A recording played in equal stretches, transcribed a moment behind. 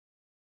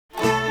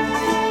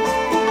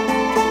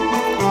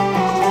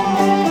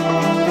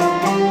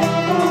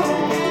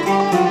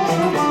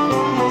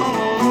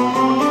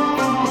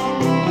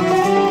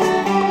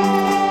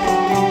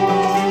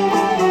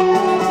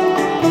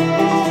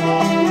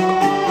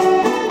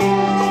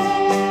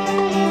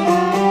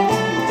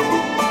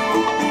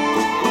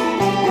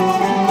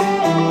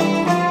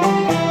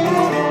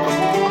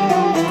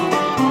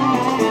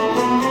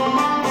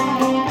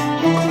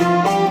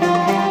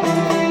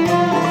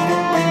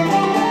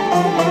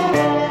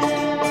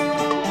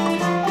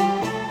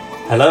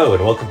Hello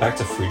and welcome back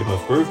to Freedom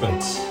of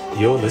Movement.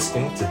 You're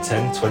listening to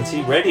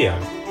 1020 Radio.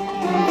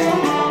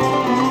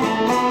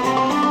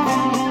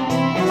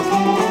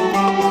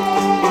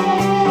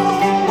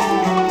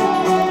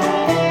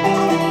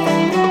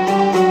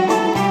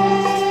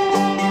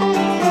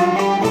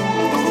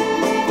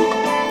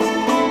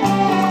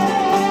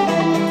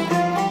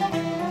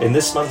 In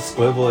this month's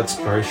global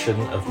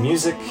exploration of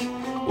music,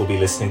 we'll be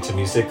listening to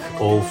music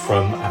all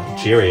from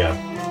Algeria.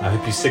 I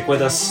hope you stick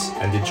with us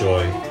and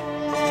enjoy.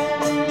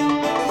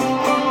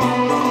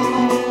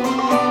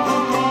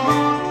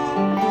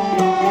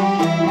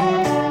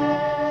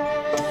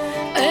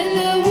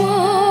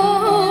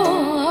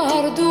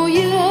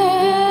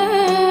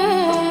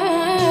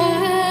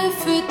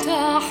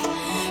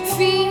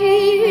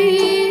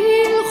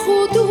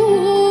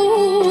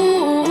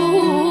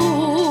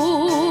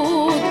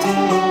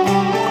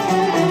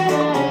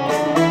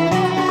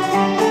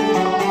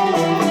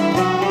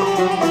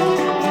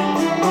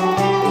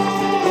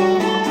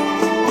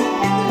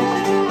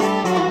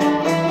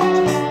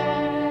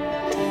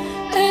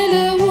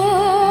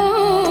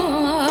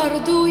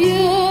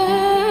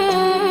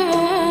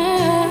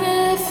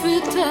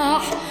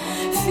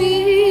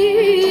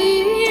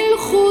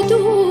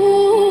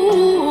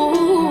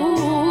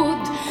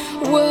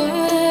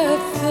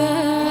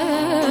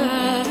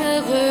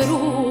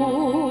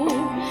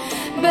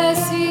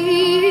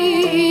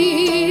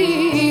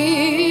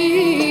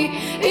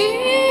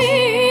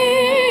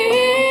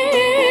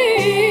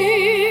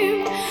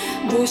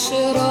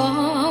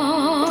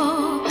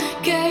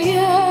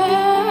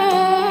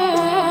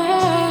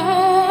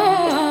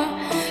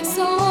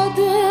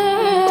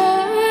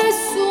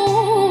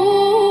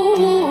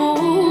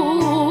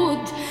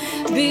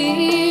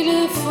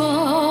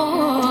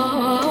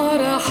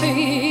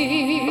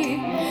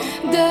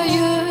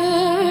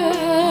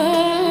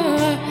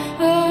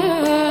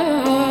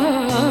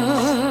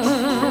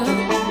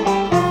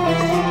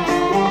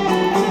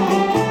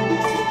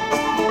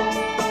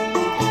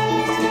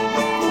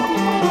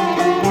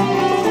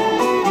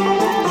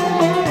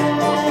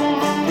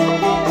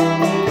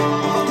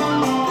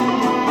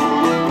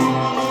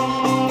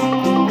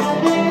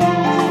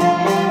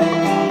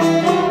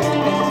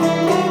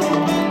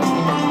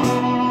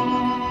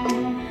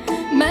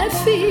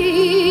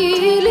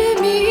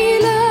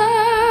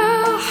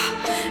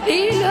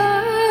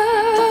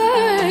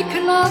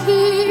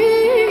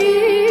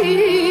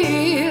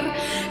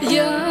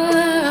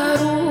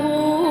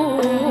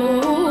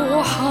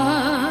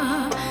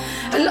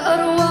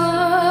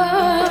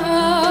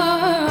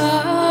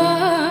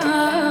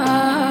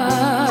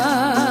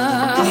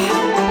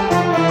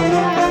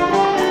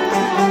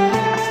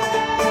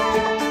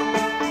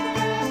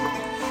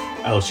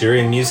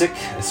 Algerian music,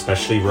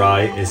 especially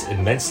Rai, is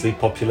immensely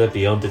popular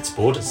beyond its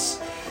borders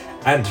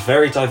and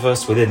very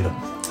diverse within them.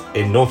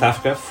 In North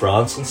Africa,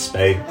 France and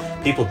Spain,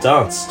 people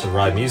dance to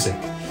Rai music.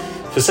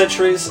 For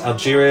centuries,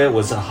 Algeria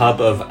was a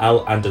hub of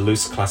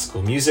Al-Andalus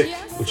classical music,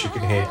 which you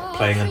can hear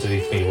playing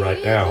underneath me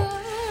right now.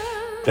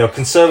 There are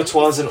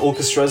conservatoires and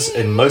orchestras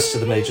in most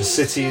of the major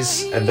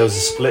cities, and there was a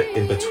split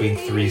in between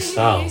three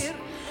styles.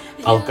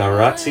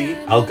 Al-Garnati,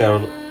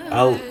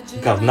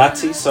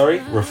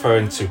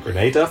 referring to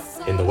Grenada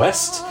in the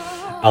west,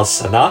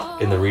 Al-Sana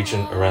in the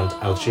region around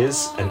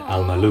Algiers, and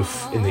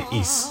Al-Malouf in the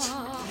east.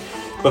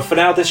 But for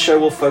now, this show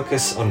will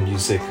focus on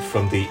music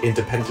from the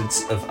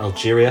independence of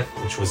Algeria,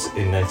 which was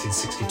in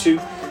 1962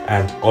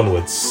 and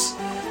onwards.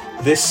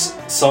 This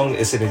song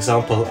is an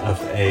example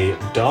of a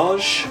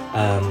dage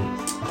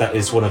that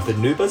is one of the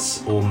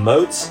nubas or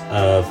modes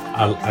of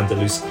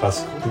Al-Andalus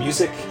classical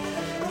music.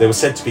 There were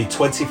said to be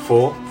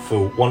 24,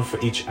 one for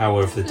each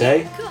hour of the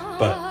day,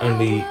 but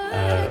only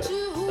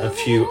a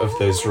few of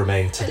those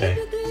remain today.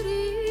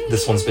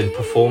 This one's been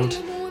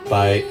performed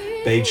by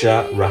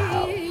Beja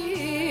Rahal.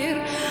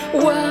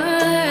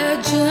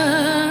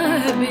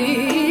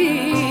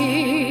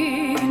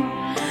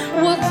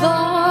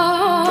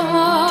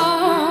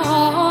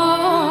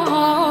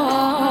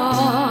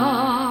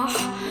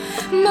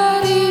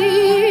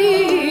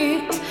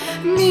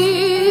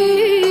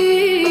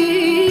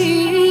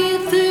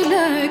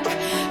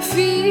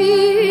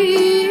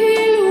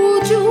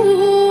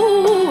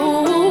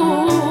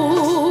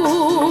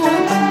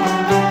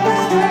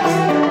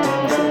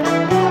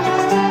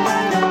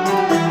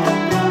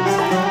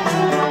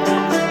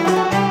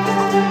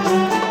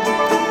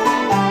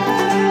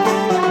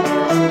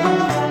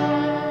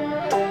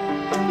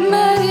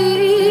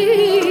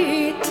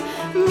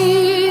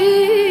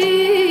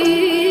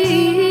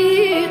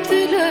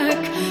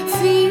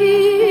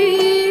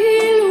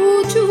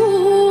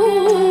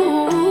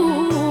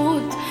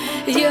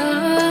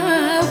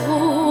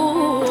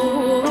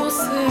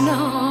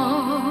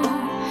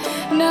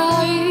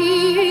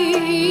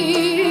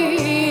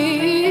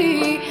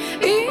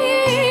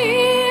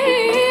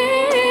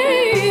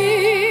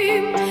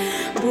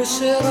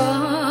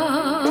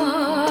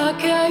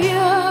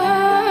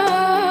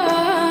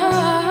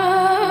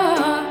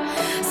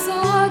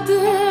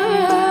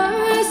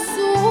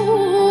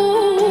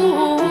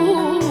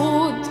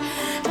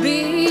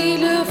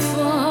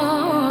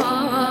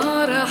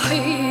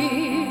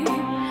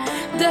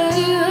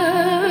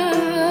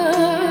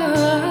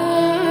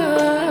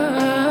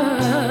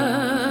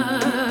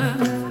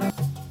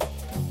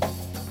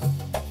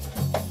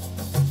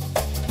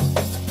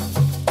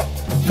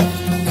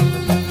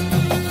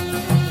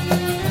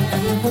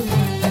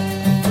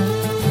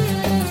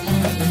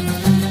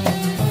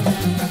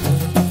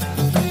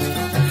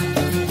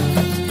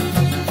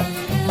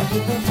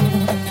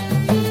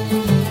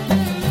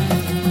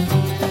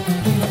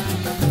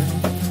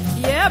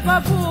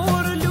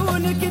 بابور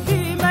لونك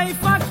ديما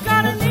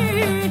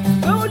يفكرني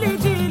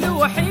بولدي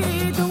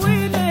الوحيد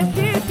وين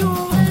هديته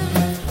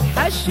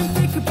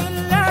حشمتك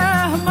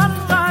بالله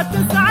مرة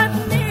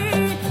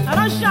تسعدني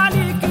رش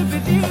عليك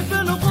بدي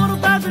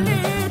بالغربة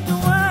بليت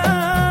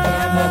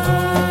يا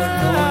بابور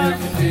لونك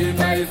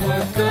ديما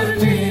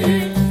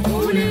يفكرني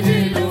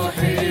بولدي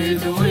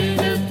الوحيد وين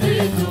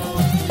هديته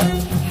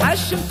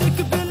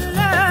حشمتك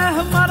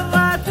بالله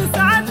مرة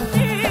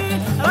تسعدني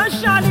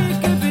رش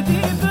عليك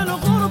بدي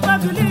بالغربة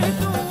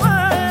بليت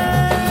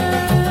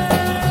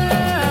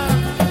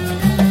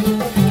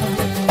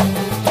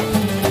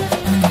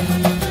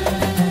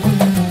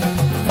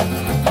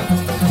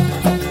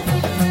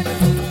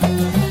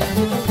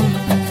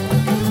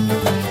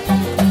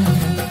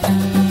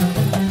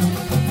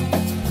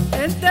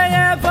انت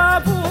يا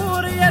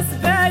بابور يا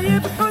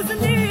سبايب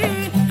حزني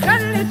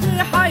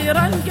خلتني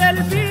حيران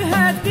قلبي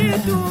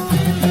هديته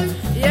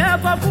يا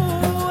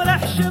بابور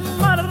احشم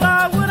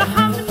مرة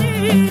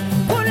وارحمني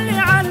قولي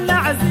على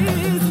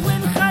عزيز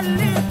وين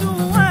خليته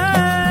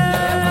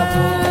يا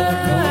بابور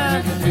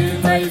لونك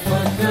ديما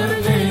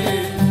يفكرني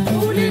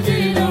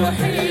ولدي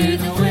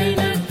الوحيد وين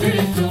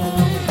اديته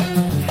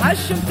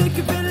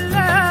حشمتك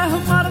بالله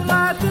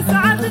مرة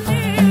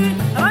تسعدني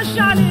رش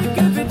عليك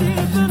بدي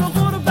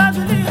بالغربة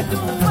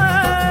بليته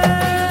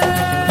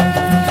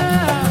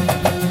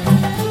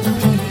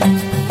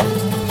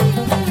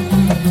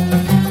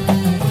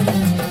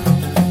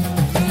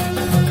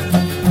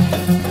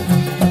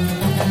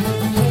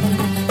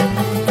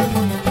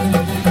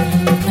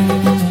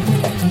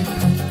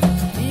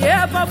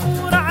يا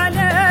بابور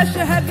علاش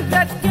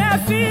هكذا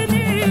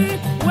تكافيني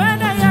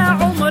وانا يا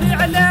عمري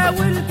على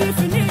ولدي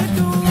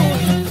فنيتو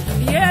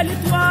يا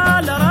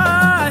لطوال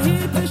راهي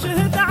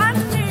تشهد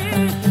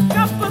عني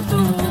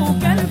كبطو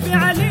قلبي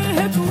عليه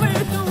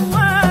كويتو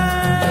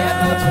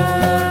يا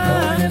بابور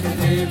لونك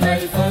ديما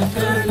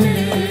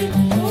يفكرني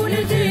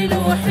ولدي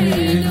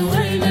الوحيد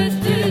وين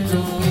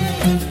اديته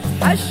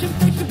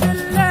حشمتك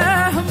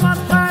بالله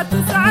مرة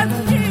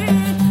تسعدني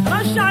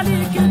رش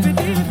عليك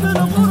بدي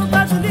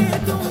بالغربة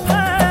بليته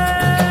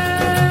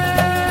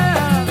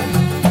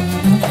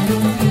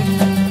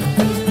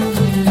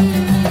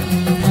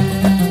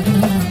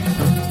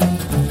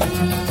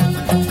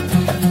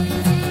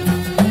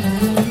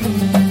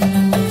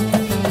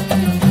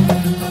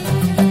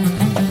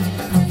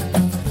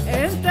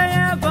انت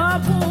يا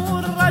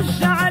بابور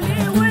رجع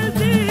لي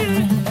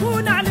ولدي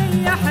كون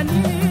علي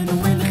حنين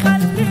وين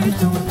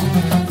خليته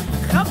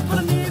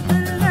خبرني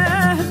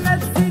بالله ما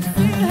تزيد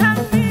في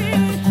همي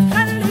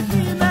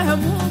خلتني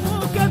مهموم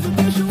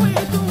وكبدي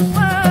شويته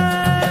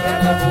يا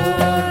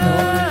بابور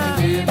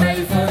لونك ديما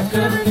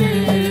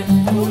يفكرني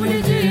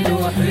ولدي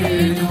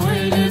الوحيد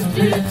وين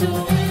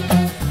اديته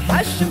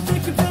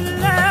حشمتك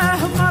بالله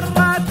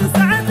مرة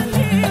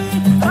تسعدني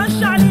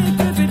رش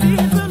عليك بدي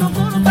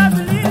بالغربة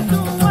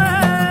بليته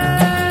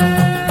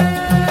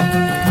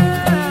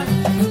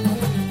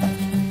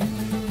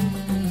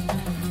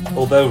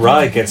Although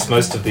Rai gets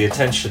most of the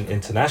attention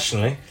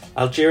internationally,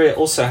 Algeria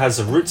also has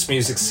a roots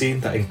music scene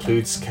that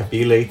includes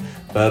Kabyle,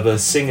 Berber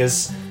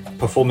singers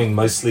performing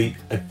mostly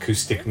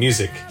acoustic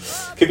music.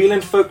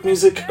 Kabylian folk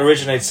music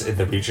originates in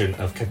the region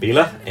of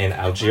Kabyla in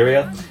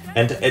Algeria,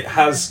 and it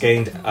has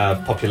gained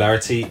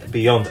popularity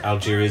beyond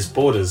Algeria's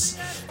borders.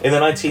 In the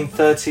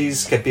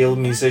 1930s, Kabyle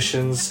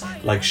musicians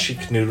like Sheikh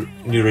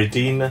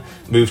Nureddin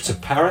moved to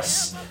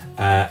Paris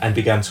and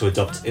began to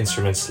adopt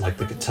instruments like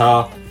the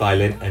guitar,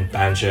 violin and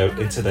banjo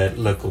into their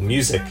local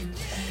music.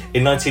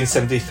 In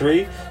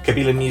 1973,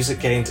 Kabyle music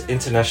gained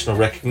international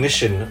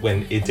recognition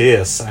when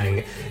Idir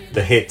sang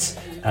the hit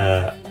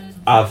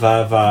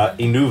Avava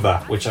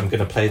Inuva, which I'm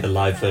going to play the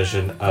live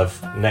version of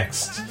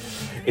next.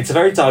 It's a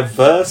very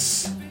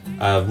diverse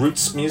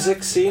roots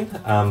music scene.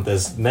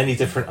 There's many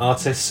different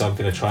artists, so I'm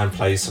going to try and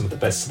play some of the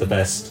best of the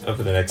best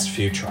over the next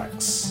few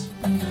tracks.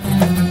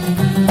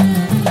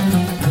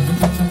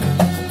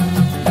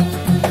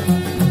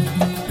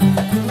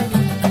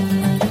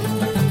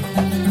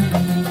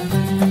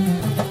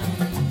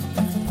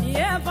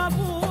 يا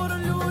بابور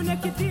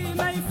لونك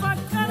ديما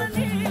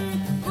يفكرني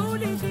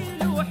ولدي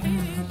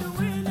الوحيد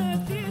وين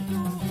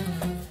اديته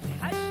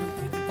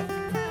حشمتك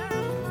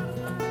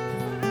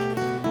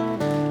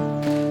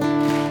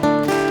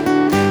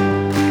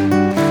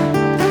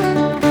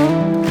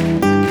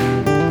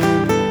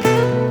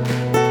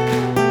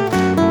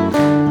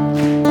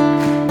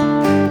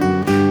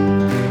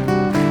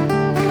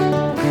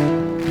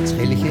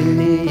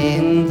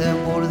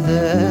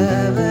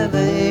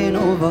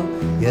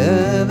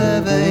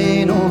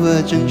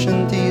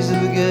جنشنتي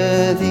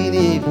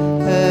زبقاثيني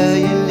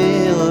هاي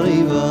اللي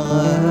غريبة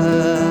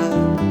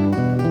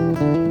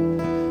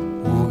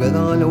وقد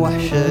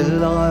الوحش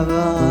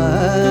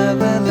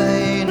الغابة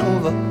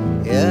بينوبة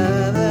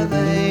يا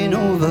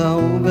بينوبة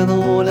وقد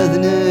ولد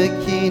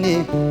نكيني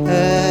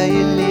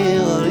هاي اللي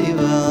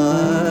غريبة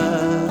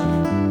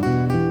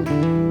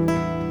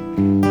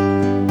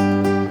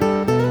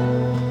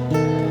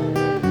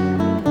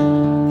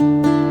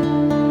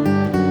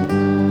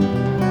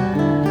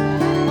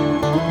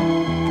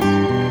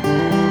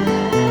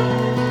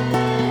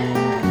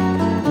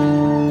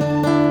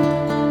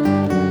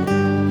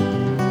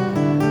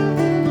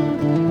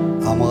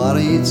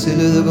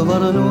يتسلد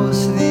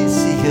قبرنوس ذي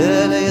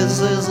السكالة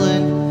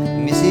يزيزين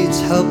ميسي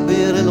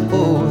تحبير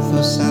القوث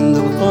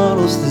والصندوق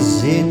قاروس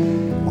الزين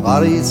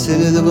مغاري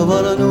يتسلد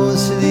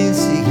قبرنوس ذي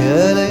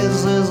السكالة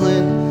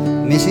يزيزين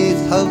ميسي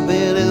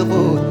تحبير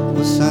القوث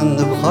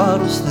والصندوق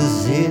قاروس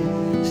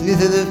الزين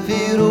سليت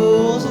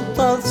ذفيروز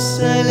الطاط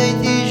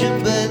الساليتي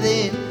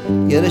جبادين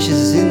يا راش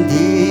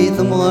الزندي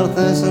ثمار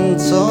ثاسن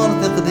تصار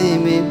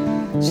تقديمين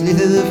سليت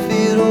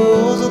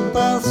ذفيروز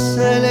الطاط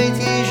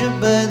الساليتي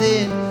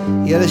جبادين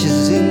يا راش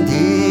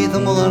الزندي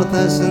ثمار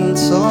ثاسن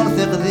تصار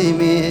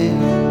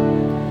تقديمين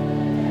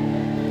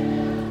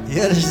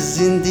يا راش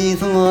الزندي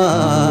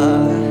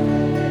ثمار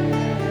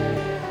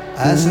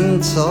عسن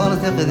تصار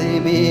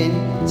تقديمين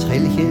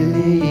تخيل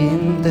اللي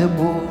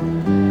يندبور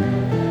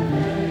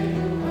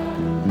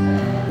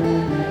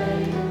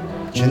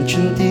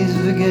شنتي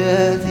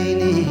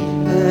زفقاتيني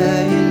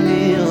ما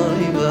يلي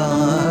غريبة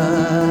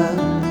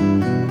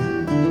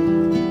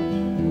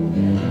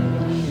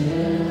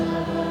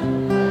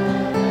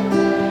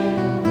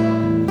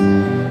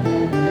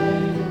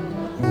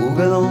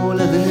وقال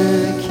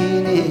ولدنا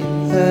كيني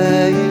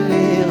ما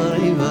يلي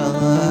غريبة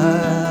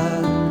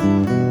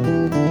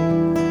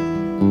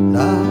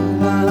لا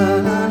لا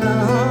لا لا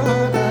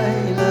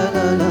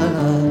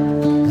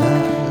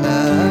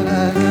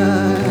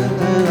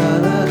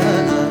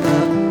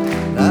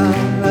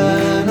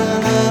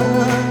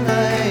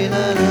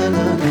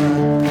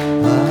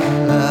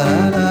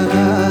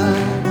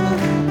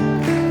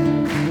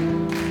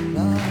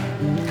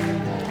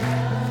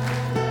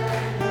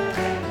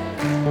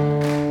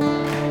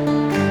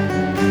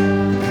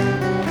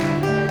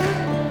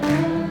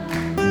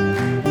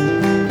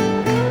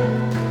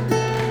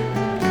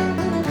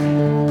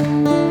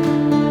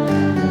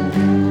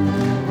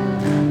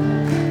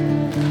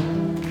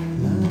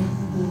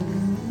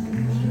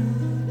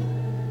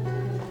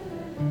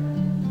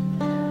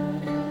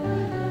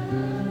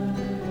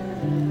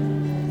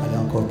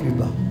encore plus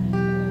bas.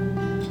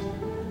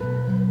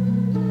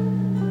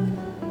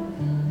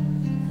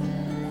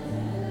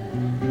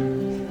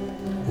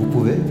 Vous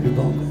pouvez plus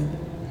bas encore.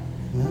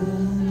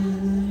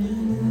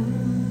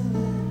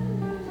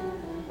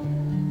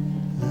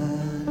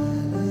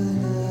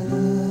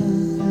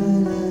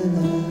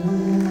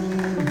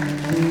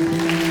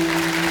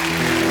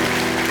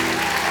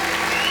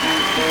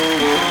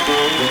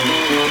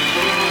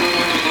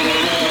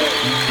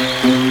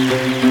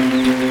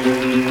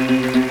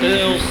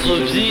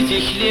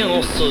 بديتك لي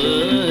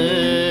وصل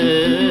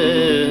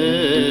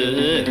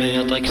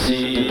يا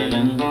طاكسي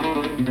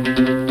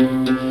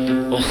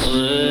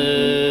وصل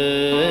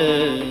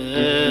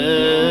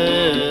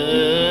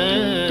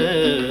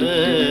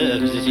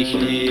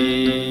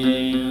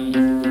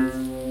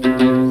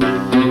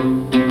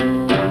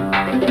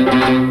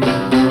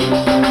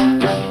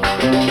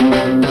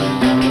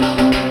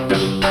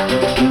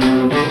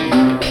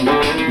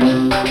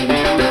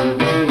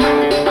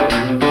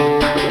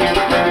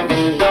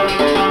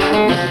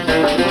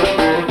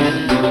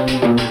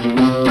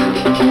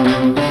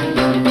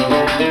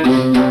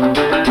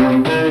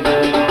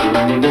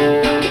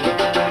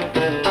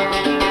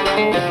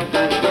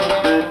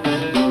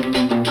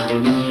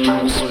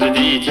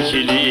بديتك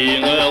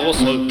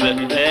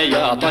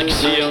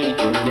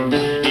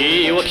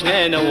لي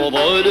وكنانا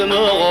وظلم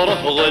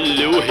غرف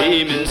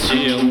غلوهي من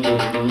سيم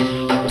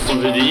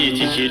وصف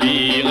ديتك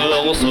لي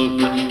وصف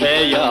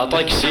يا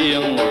طاكسي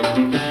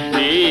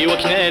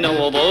وكنانا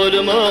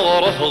وظلم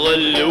غرف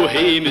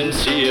غلوهي من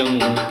سيم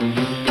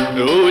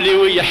قولي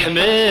ويا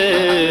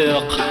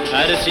حماق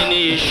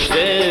عرسني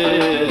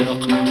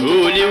اشتاق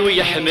قولي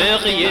ويا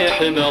حماق يا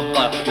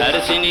حماق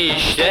عرسني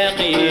اشتاق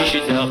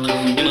يشتاق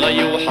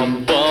نغي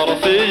وحضر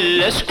في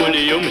اللاس كل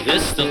يوم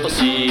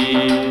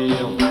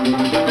تستقسيم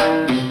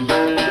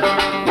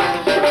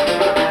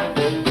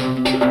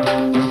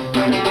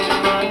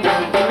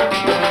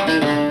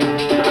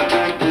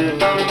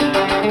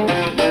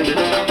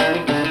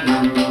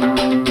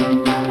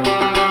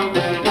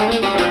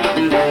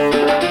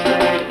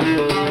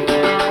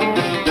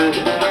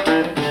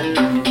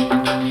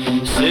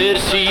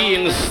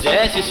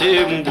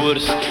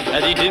سمبورس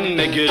هذي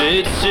دم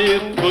قريت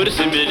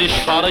سكورس مليش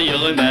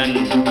فريغ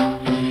من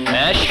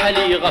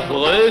اشحال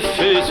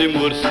يغف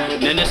زمورس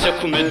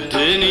ننساكم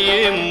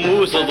الدنيا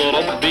يموت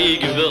ضربي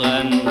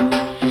قبغان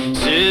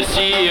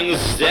سيرسي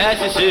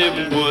زات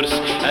سمبورس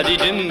هذي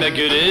دم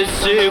قريت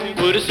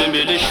سكورس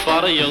مليش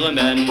فريغ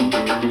من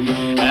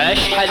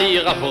اشحال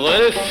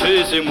يغف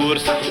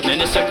زمورس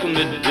ننساكم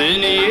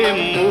الدنيا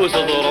يموت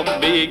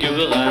ضربي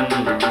قبغان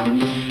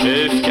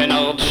كان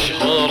غد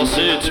شهر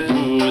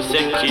ستبو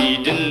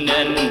سكيد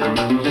النن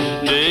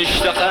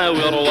نشتاق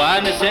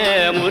وروان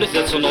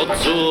سامورثة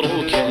نضزور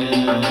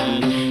وكان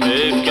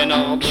كان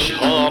غد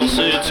شهر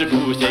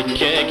ستبو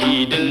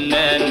سكيد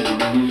النن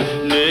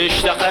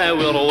نشتاق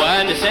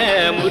وروان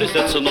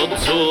سامورثة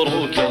نضزور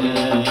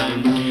وكان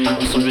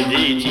وصب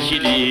ديتي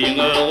لي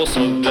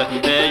وصب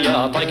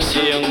يا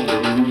طاكسي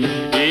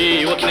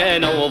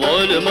وكان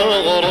وظلم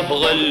غرف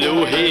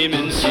غلوهي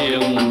من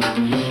سيم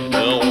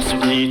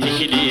وصب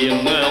ديتي لي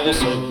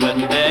وصب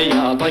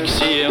يا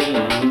طاكسي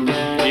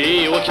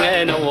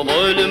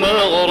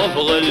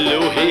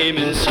بغلوهي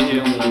من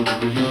سيم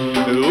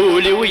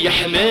قولي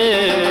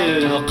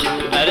ويحماق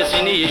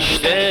أرسني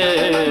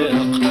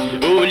يشتاق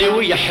قولي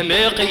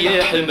ويحماق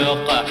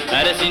يحماق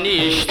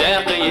أرسني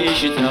يشتاق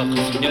يشتاق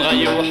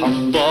ينغي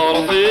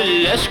وحضر في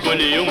اللاس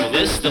كل يوم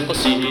ذا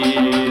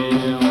استقسيم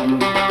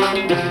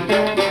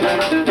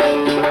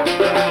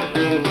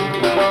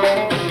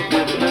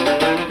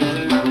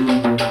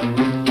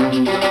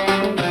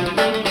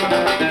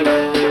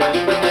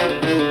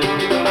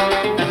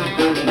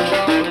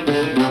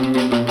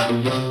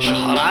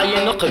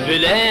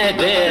بلا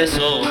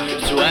داسو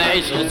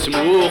تواعيس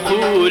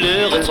غتموخو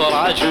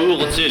لغتراجو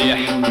غتريح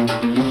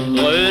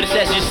غير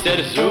ساسي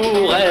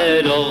سترثو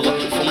غالغ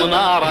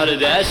فمنار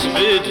رداس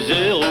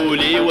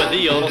بدزغولي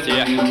وذي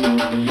رتيح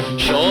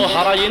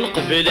شهر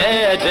ينقبل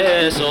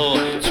داسو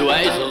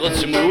تواعيس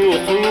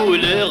غتموخو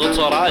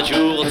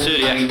لغتراجو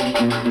غتريح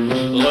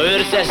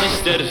غير ساسي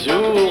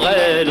سترثو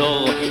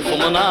غالغ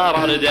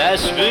فمنار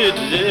رداس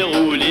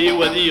بدزغولي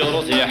وذي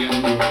رتيح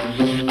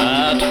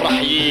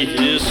تفرح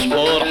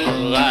يتصفر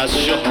غاس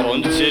شهر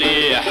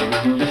تريح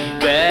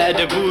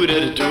بعد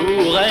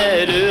بوررتو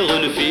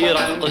غالغ في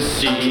رق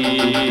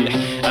السيح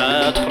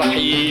تفرح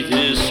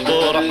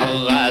يتصفر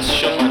غاس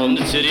شهر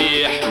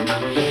تريح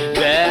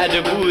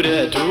بعد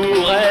بوررتو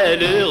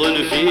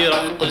غالغ في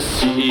رق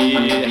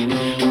السيح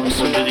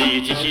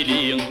وصبديتك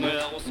لي.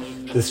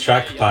 This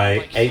track by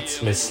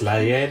 8 Miss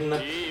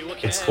Layen,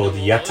 it's called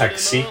Ya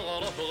Taxi.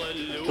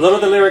 A lot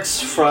of the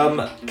lyrics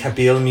from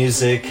Kabyle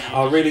music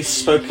are really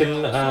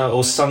spoken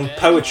or sung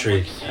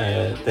poetry.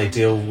 They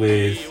deal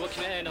with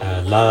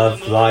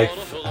love, life,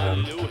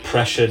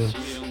 oppression.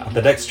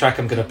 The next track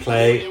I'm going to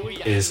play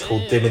is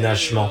called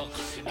Déménagement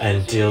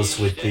and deals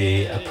with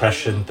the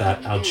oppression that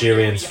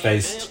Algerians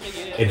faced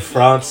in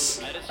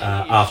France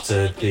after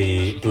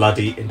the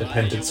bloody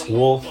independence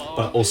war,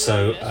 but also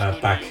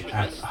back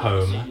at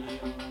home.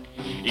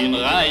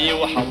 ينغاي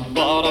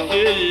وحضر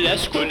في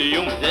اللاس كل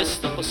يوم ذا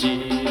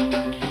استقسيم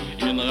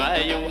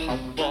ينغاي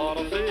وحضر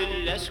في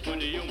اللاس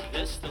كل يوم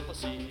ذا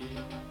استقسيم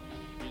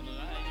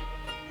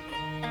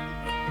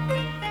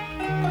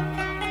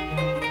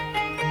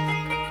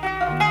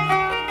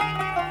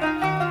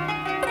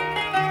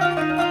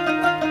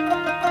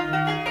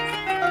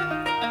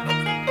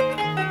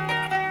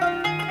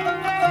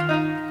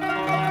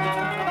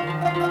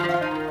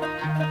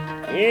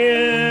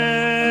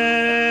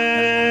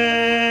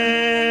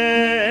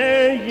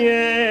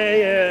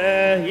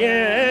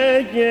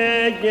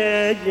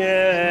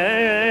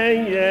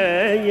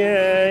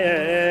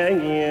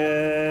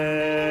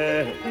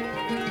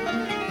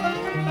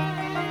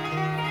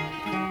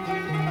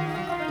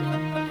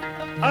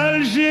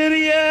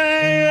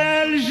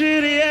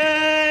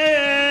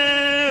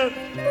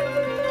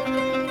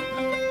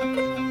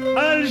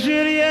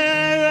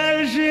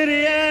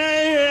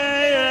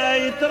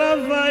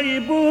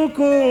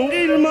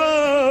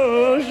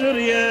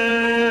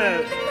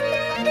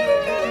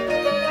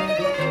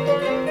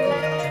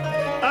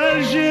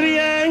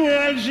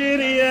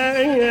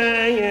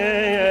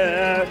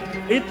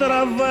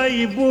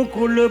travaille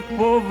beaucoup, le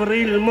pauvre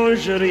il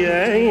mange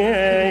rien.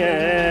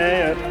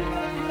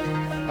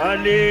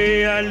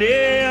 Allez,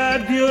 allez,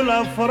 adieu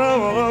la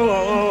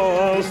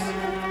France.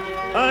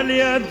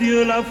 Allez, adieu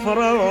la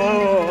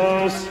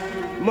France.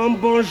 Mon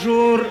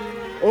bonjour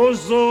aux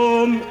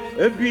hommes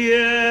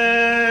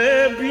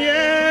bien,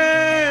 bien,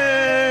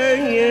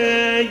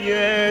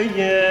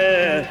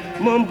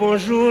 mon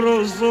bonjour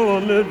aux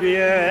hommes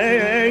bien,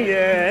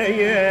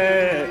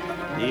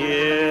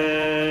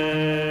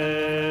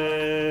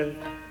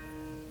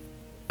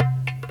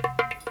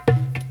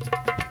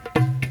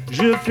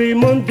 Je fais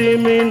mon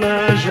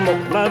déménagement,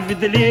 la vie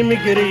de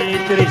l'immigré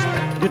est triste.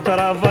 Du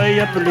travail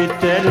a plus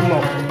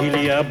tellement, il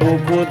y a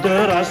beaucoup de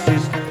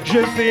racisme. Je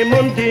fais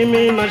mon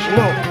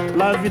déménagement,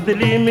 la vie de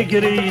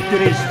l'immigré est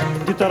triste.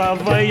 Du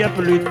travail a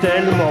plus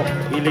tellement,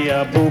 il y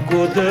a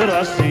beaucoup de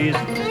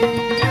racisme.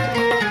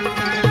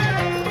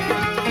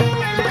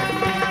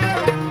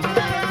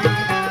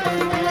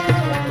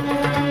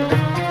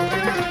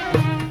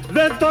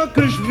 Tant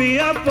que je vis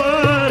à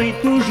Paris,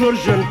 toujours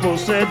je ne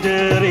possède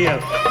rien.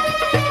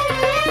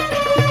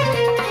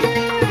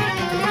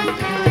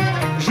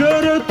 Je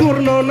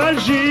retourne en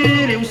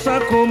Algérie où ça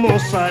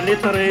commence à aller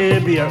très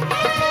bien.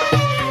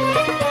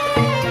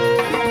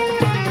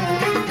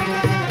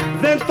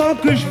 20 ans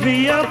que je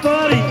vis à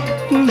Paris,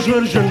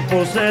 toujours je ne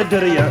possède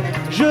rien.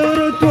 Je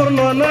retourne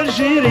en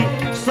Algérie,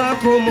 ça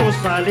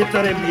commence à aller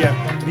très bien.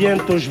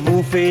 Bientôt je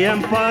vous fais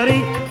un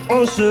pari,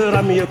 on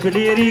sera mieux que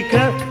les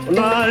ricains.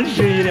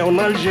 En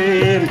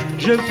Algérie,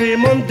 je fais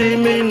mon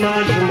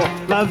déménagement.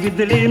 La vie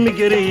de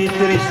l'immigré est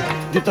triste,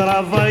 du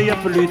travail a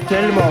plus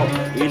tellement,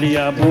 il y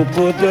a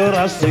beaucoup de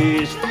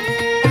racistes.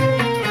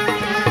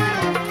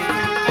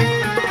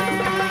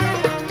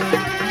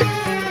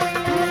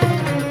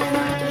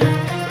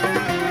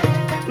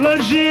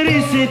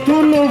 L'Algérie c'est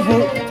tout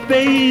nouveau,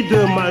 pays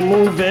de ma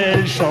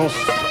nouvelle chance.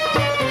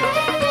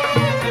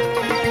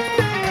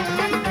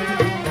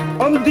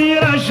 On me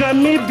dira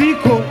jamais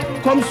bico,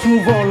 comme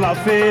souvent l'a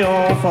fait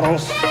en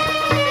France.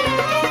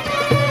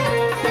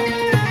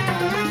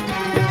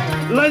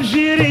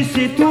 L'Algérie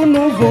c'est tout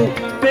nouveau,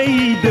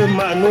 pays de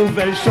ma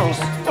nouvelle chance.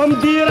 On me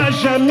dira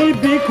jamais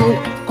Bico,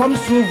 comme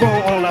souvent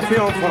on l'a fait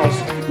en France.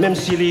 Même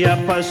s'il n'y a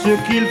pas ce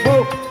qu'il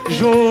faut,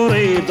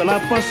 j'aurai de la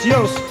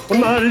patience.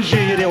 En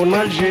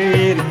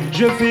Algérie,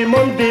 je fais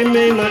mon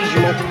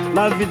déménagement.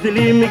 La vie de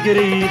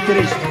l'immigré est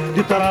triste,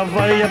 du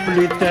travail y a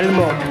plus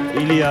tellement.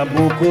 Il y a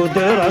beaucoup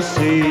de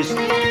racistes.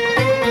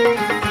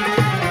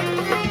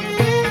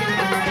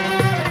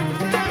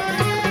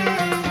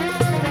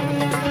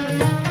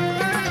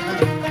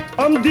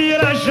 On me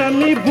dira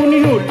jamais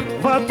Bougnoul,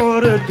 va-t'en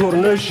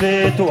retourne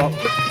chez toi.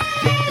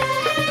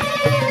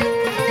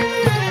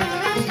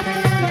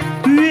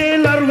 Tu es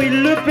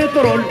l'huile, le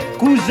pétrole,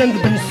 cousin de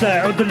Ben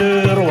Saoud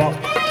le roi.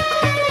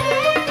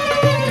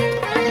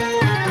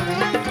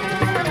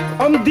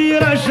 On me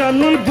dira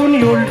jamais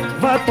Bougnoul,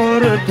 va-t'en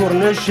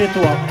retourne chez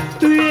toi.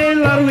 Tu es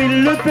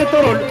l'huile, le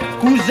pétrole,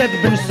 cousin de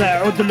Ben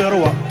Saoud le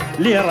roi.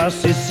 Les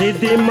racistes c'est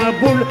des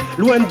maboules,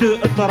 loin de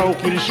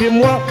tranquille chez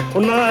moi.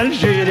 En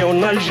Algérie,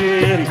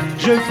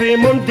 je fais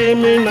mon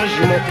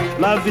déménagement.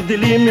 La vie de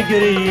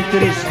l'immigré est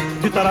triste,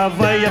 du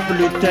travail y a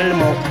plus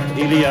tellement.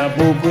 Il y a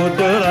beaucoup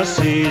de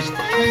racistes.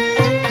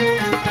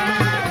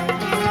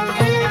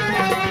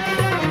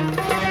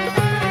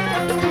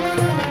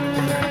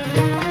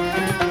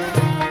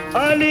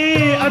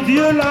 Allez,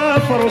 adieu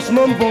la France,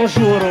 mon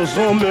bonjour aux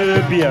hommes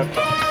bien.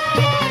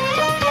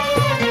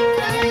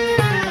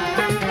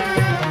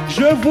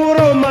 Je vous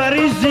rends ma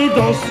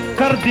résidence,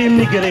 car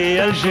d'immigrés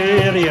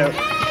algériens.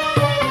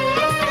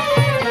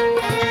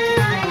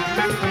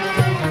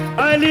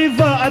 Allez,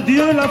 va,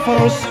 adieu la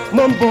France,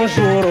 mon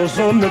bonjour aux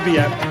hommes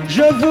bien.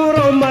 Je vous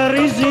rends ma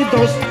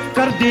résidence,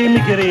 car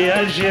d'immigrés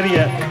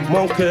algériens.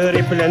 Mon cœur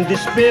est plein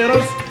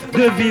d'espérance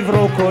de vivre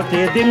aux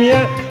côtés des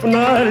miens. En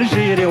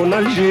Algérie,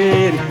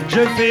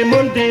 je fais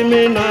mon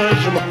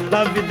déménagement.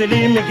 La vie de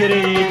l'immigré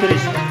est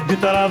triste, du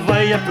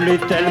travail y a plus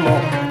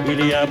tellement.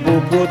 Il y a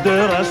beaucoup de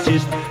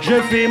racistes. Je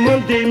fais mon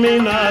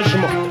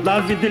déménagement. La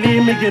vie de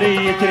l'immigré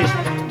est triste,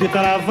 du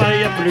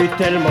travail y a plus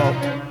tellement.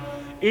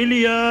 Il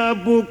y a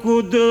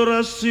beaucoup de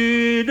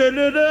racistes.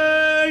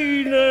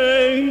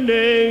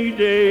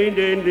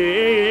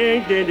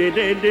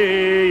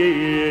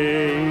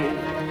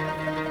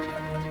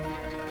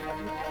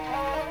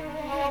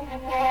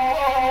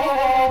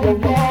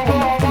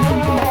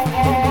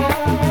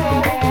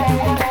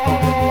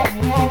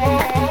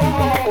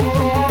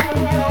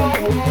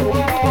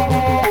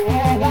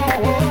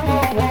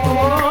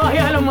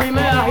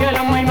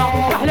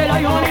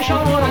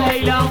 شهور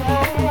الليلة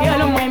يا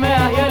لميمة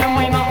يا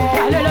لميمة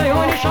أحلى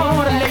العيون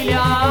شهور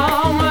الليلة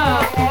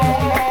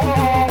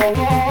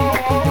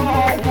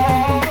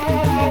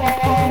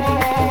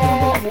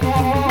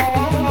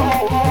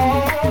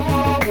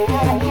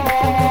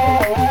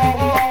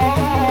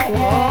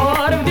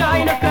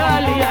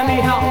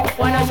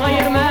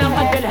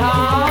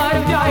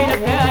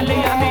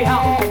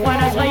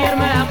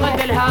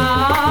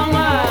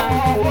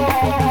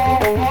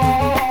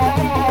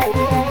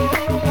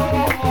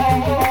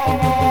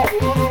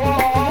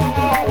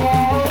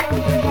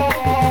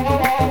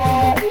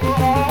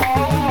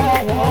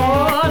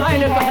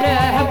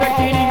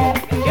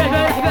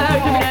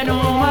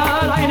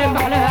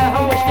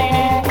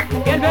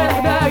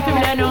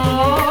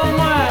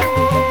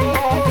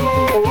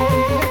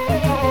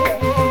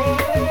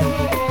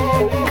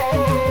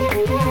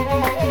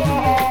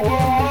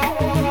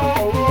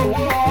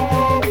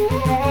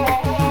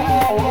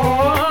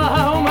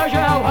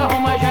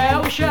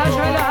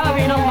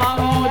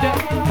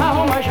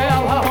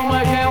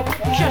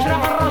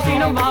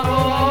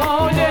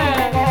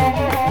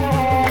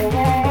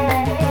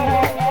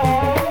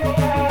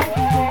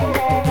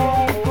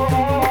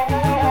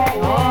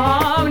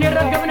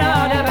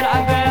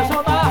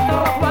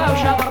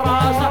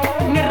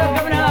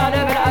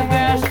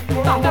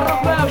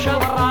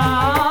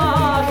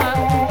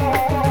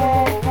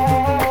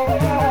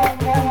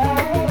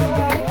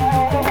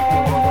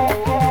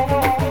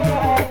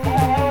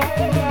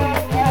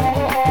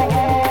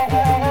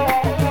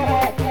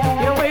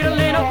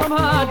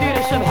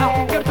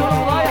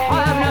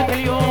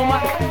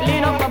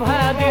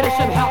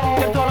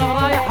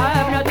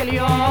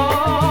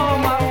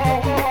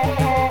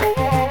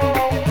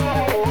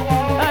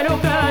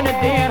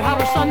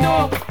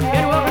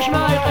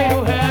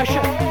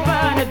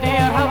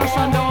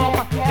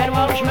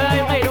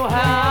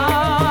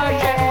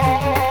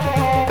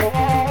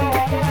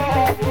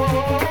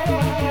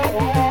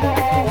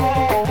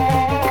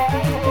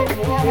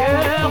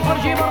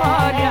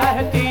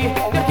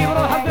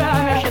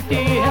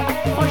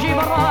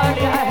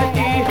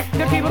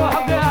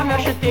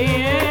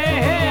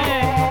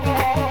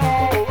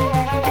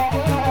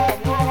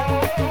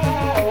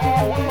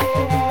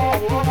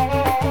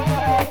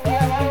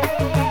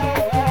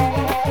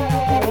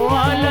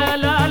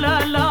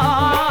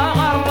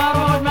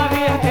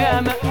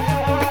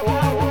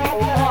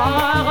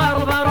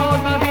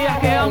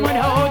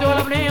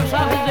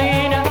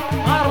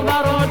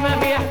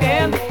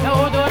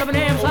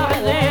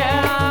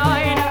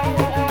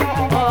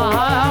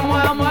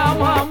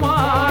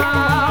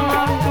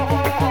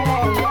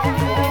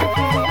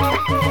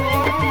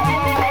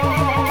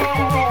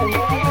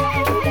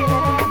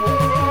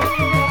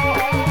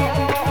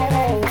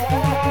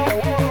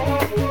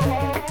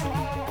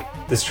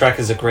This track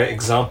is a great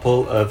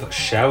example of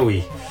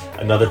shawi,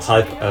 another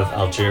type of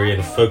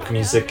Algerian folk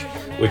music,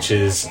 which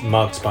is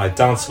marked by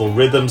danceable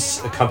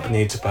rhythms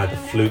accompanied by the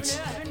flute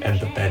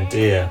and the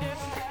bandir.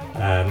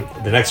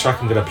 The next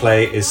track I'm going to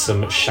play is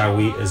some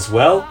shawi as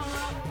well.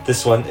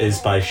 This one is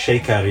by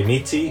Sheikha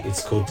Rimiti.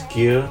 It's called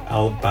Gir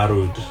Al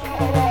Barud.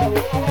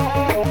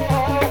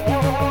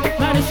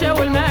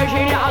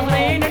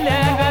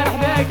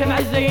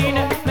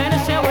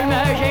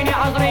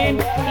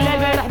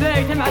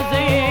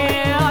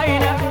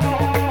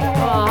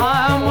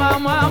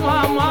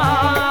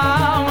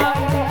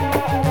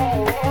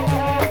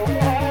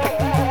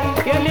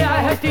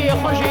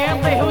 خرجي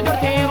يلقيه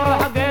ودرتي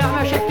بروحك قاع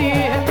ما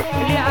شتيه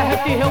اللي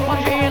عهدتيه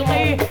وخرجي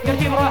يلقيه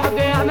درتي بروحك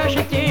قاع ما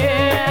شتيه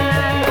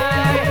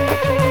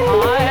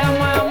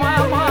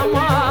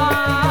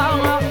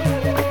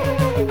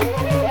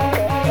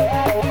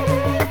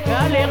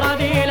اللي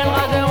غادي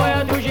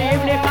للغزوات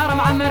وجيب لي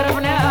كرم عمر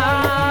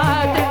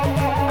بنات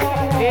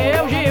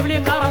وجيب لي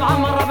كرم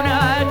عمر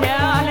بنات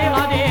يا اللي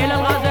غادي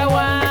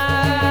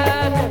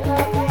للغزوات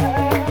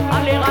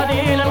اللي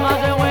غادي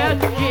للغزوات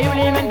جيب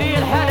لي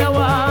منديل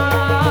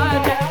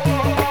حلوات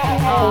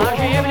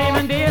جيب لي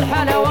منديل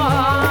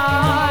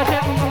حلوات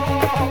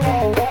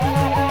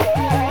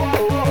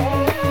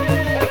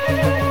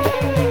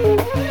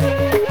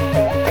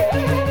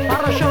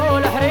فرشوا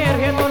الحرير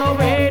في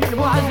طنوبيل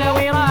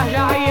المعزاوي راه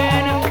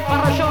جاعيان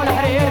فرشوا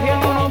الحرير في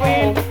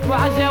طنوبيل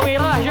المعزاوي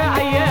راه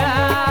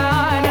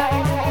جاعيان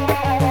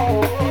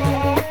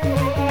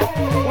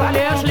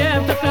وعلى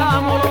سلام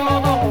تكامل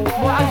اللطف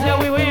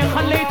معزاوي وين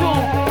خليتو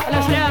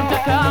على سلام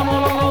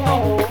تكامل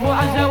اللطف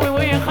معزاوي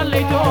وين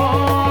خليتو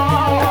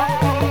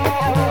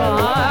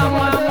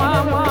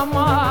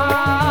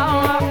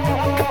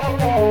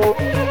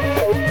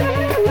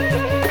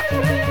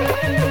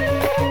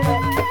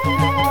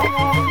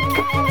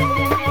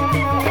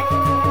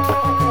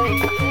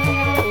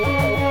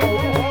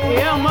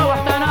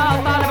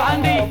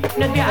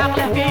ندي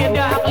عقله في يد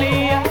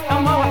عقلية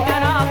أما وحدة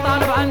أنا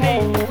الطالب عندي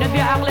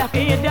ندي عقله في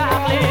يد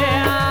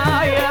عقلية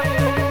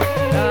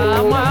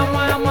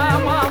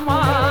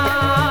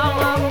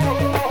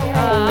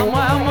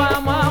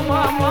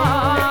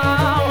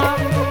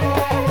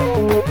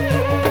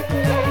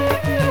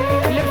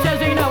لبسة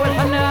زينة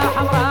والحنة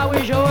حمراء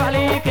ويجوا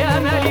عليك يا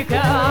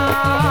ملكة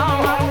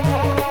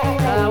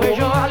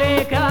ويجوا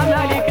عليك يا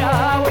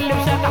ملكة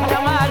واللبسة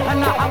كحلة مع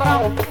الحنة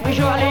حمراء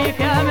ويجوا عليك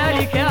يا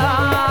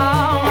ملكة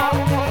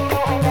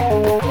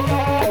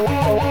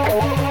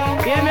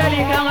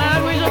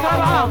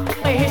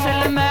طيه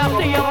سلم ما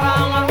اختي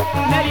براغة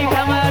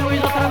ملكة مال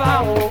ويزط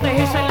ربعة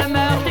طيه سلم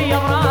ما اختي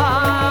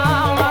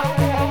براغة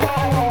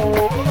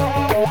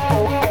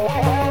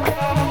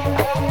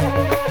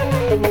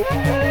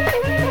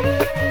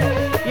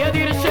يا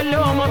دير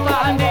السلوم وطلع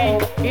عندي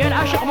يا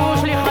العشق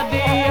بوس لي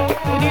خدي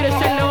ودير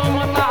السلوم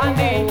وطلع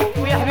عندي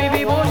ويا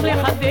حبيبي بوس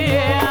لي خدي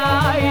يا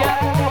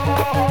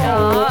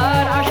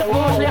العشق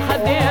بوس لي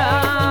خدي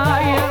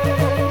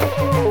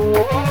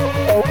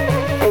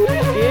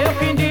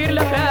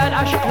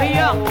العشق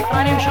هي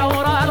راني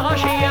مشورة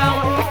الغشية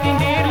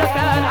ندير لك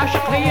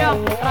العشق هي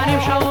راني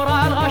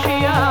مشورة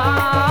الغشية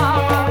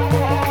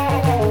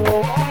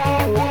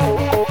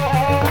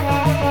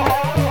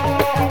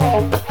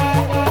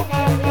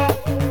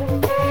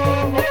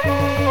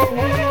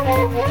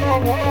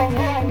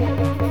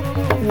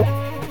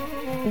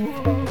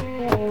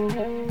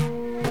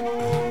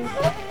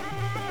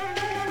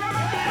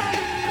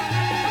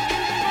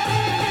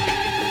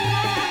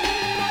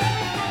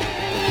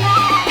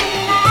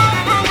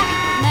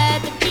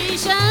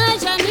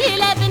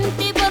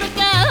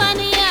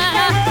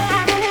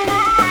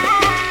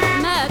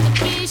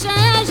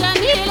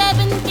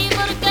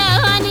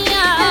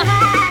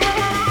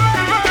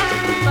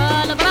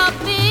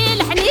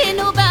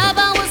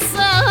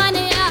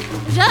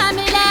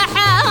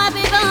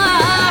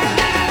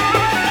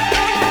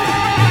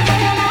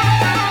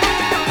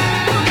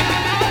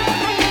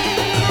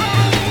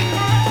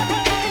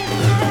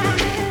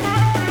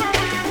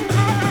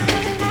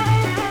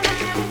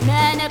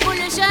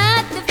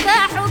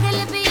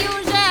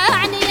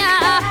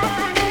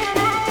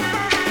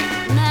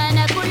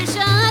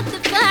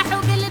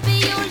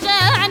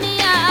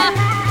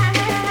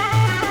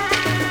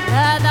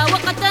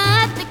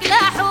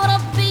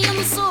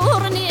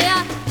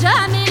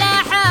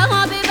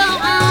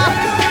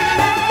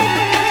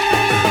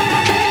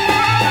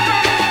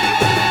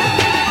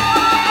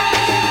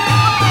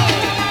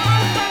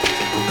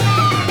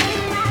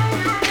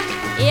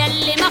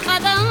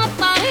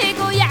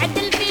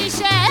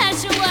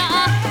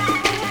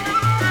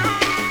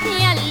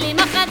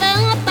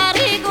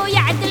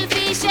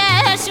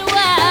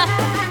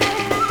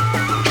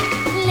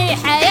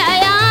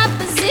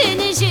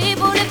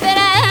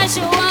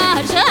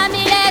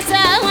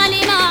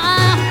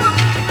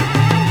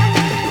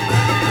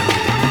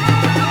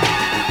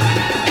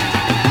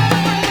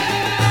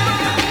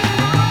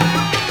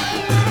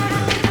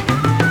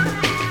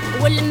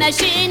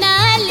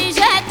والمشينا اللي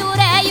جات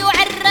وراي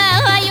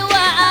وعالراي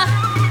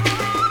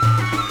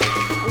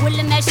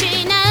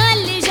والمشينا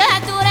اللي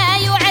جات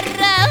وراي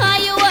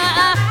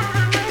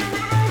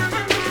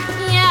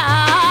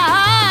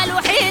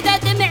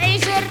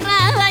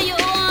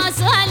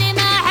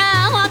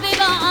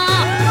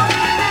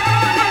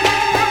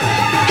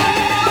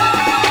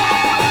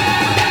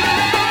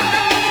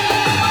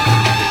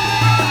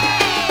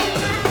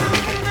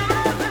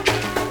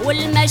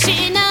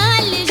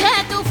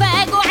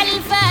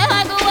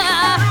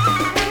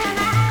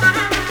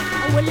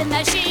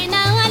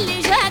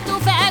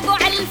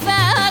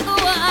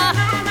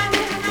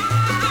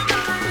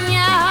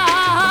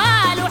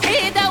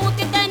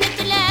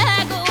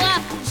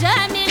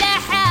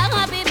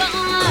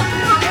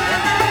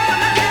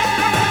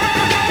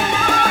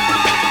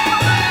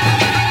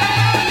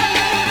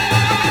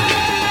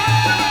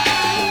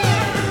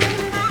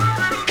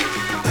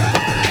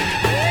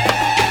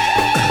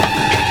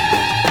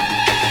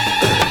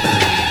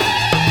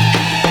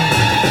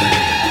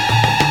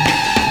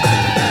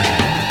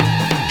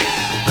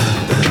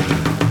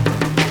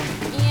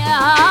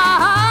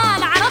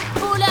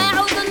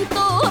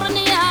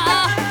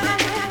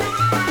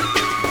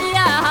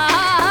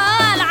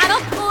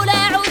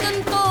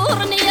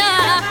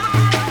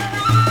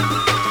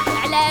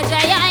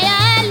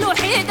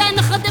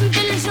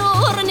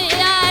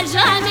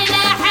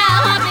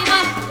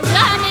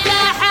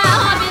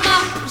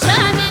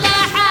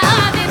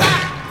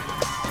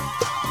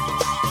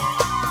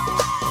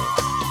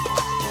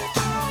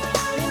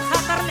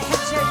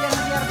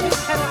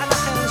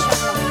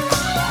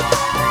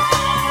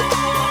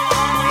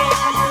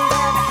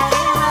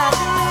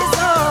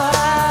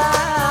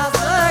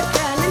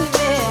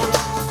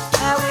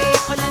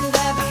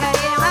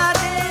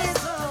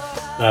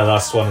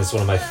next one is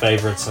one of my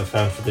favorites I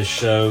found for this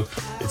show.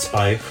 It's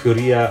by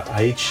Huria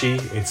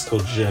Aichi. It's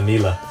called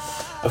Jamila.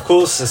 Of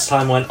course, as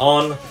time went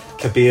on,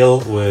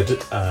 Kabyle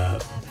would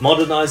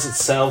modernize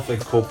itself,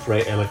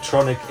 incorporate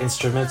electronic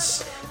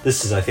instruments.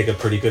 This is, I think, a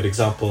pretty good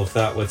example of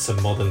that with some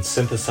modern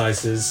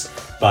synthesizers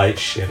by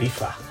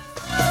Sherifa.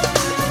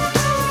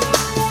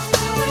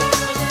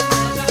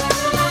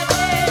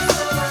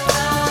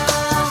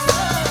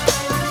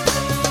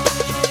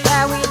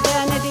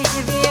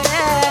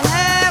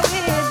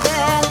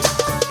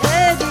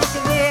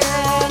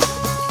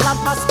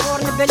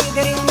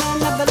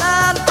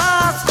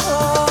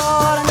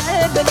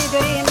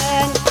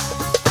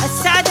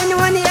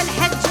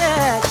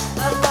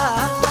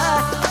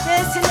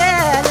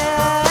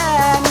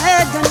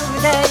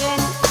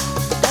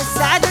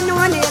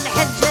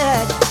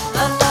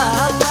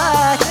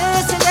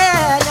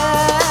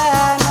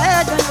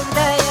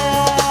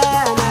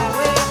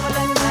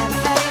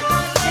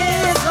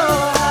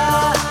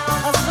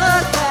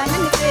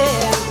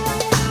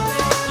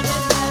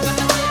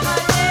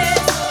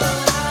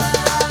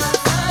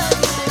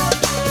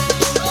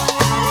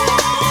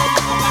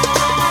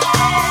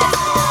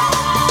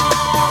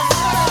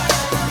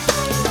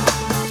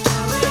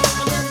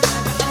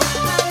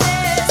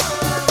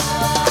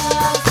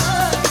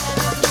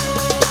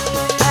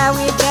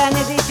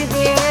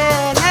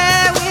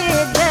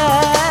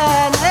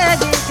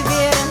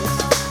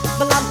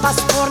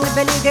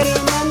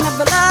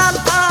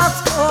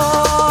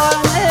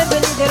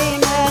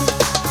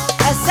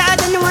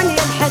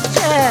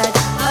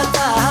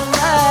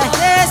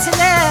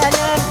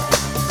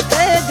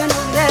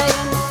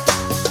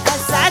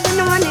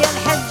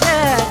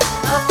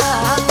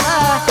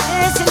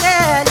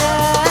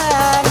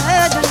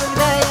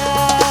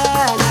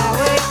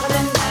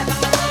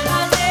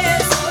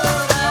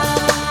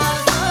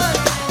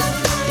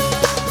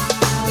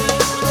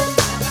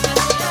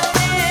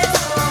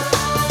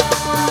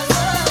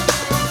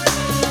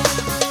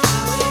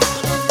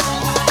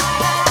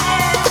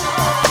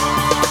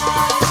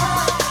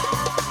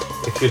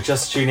 If you're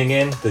just tuning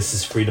in, this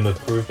is Freedom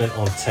of Movement on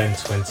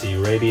 1020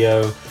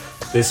 Radio.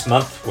 This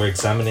month we're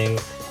examining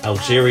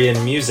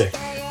Algerian music.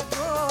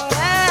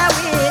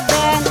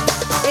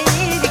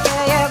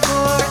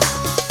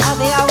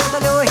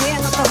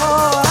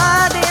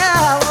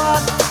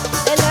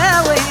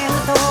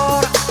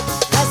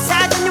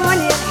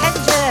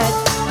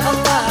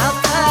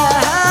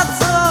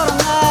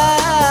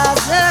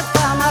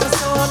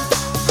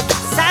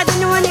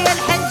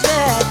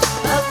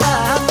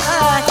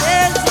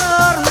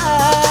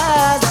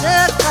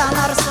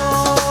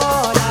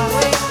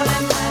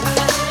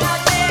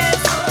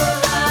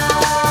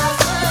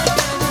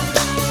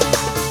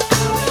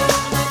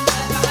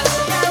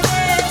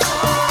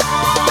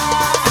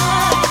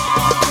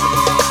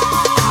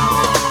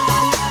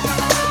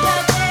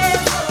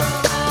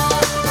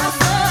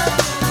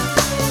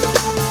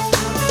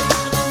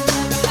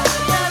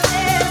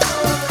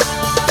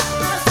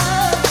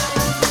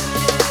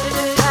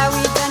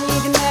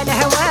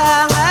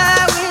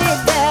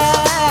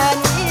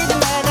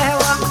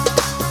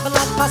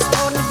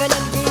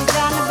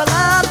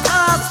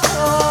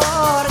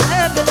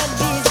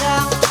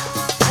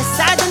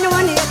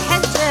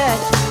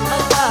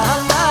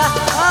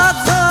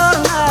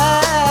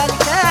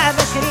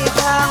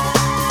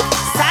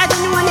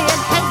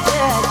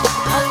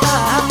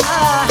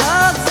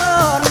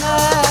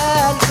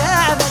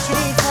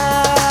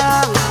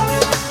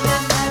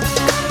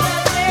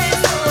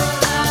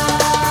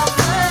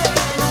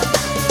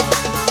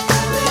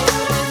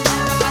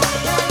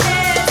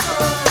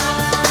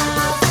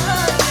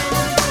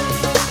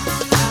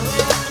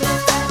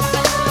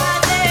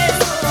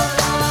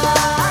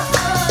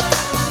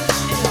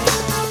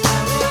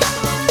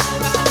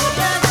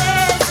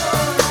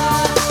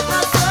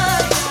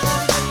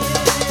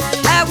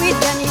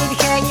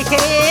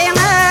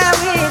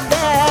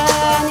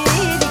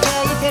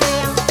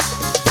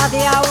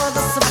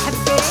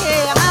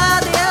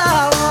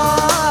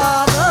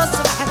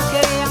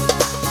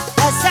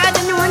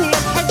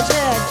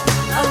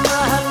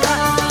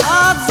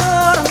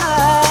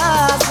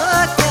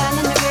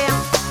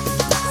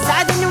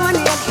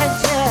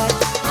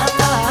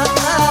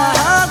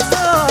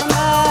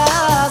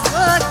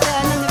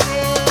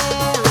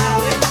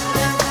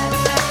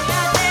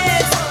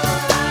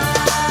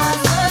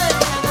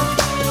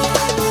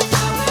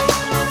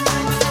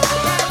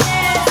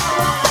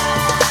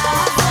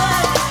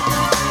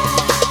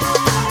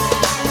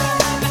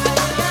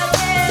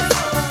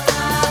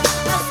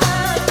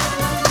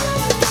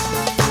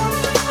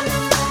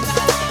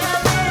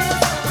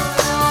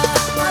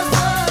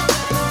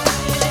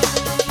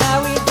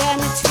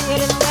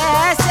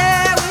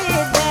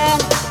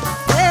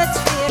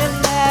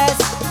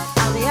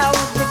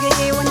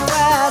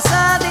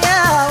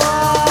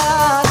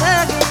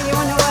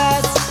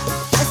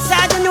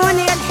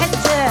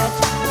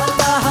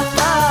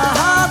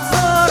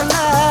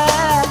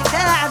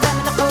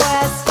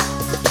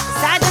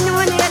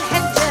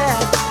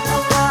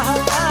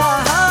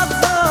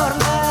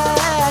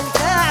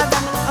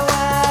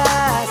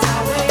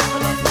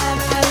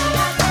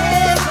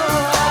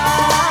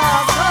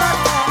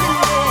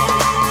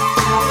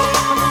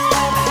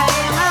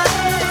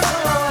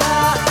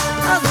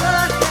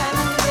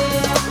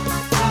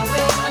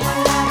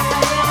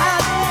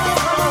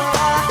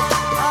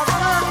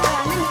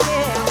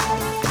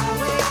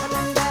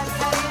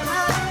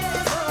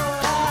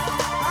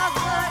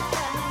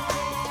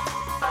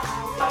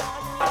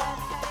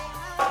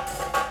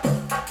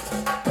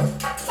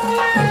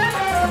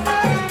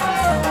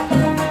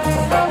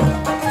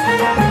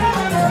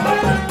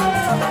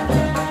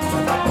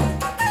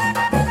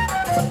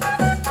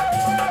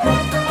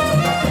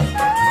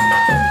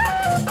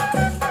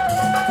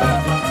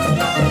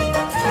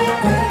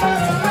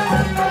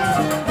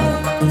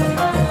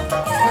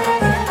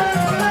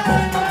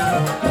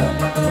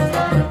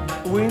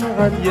 وين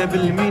غادية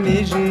بالمين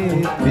يجي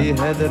في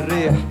هذا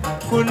الريح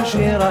كل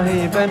شي راه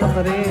يبان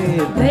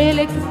قريب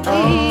بالك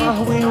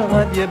تطيح وين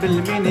غادية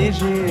بالمين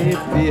يجي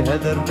في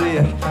هذا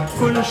الريح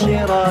كل شي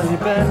راه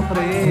يبان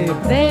قريب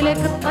بالك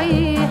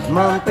تطيح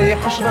ما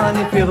نطيحش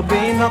راني في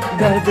غبينة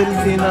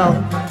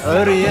بهدلتينا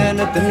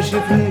عريانة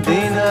تمشي في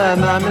المدينة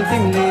ما عملتي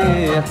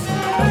مليح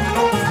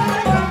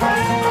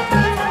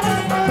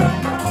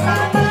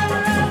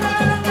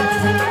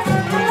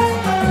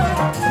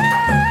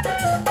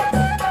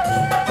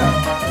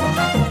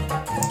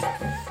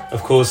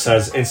Of course,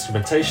 as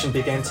instrumentation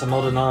began to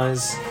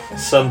modernize,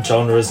 some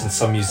genres and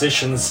some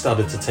musicians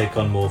started to take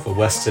on more of a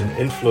Western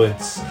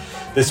influence.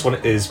 This one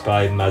is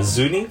by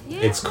Mazuni.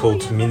 It's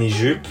called Mini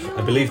Jupe.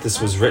 I believe this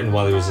was written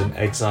while he was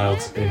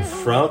exiled in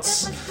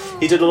France.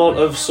 He did a lot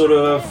of sort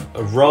of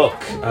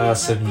rock,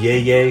 some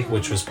yeye,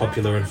 which was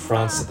popular in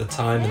France at the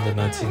time in the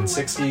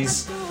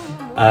 1960s.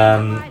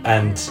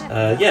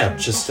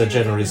 Just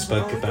generally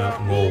spoke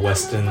about more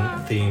Western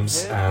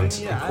themes and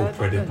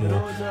incorporated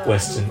more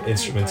Western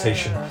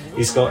instrumentation.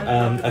 He's got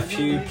a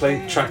few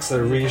tracks that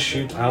are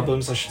reissued,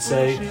 albums I should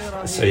say.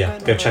 So yeah,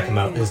 go check him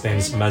out. His name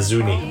is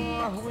Mazuni.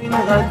 وين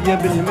غادية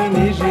بالمين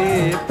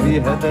يجيب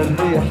في هذا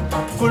الريح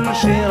كل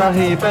شي راه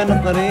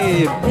يبان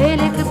قريب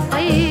بالك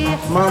تطيح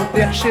ما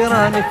نطيحش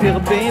راني في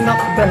غبينة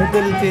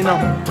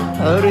بهدلتينا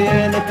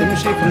عريانة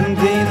تمشي في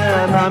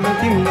المدينة ما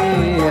عملتي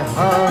مليح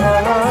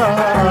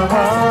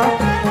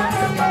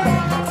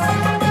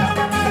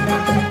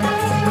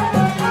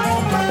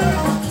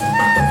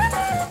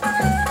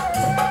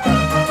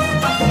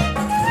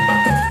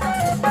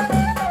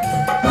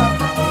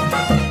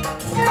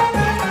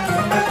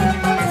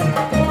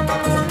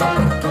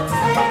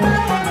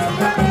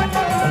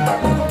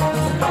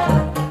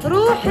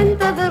روح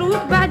انتظر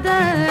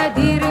وبعدها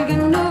دير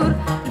الجنور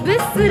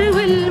بالسر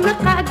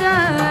والمقعدة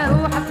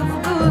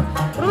وحفظوه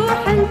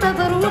روح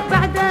انتظر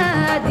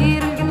وبعدها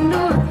دير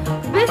الجنور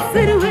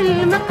بالسر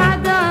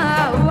والمقعدة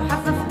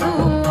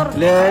وحفظوه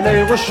لا لا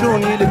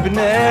يغشوني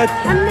البنات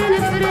حمل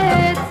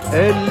فريد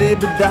اللي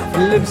بدع في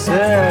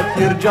اللبسات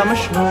يرجع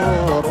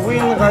مشهور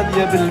وين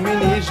غادية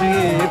بالمين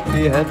يجيب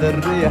في هذا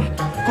الريح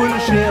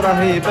كل شي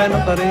راه يبان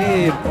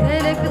قريب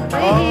بالك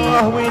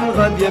تطيح وين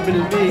غادية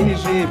بالمين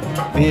يجيب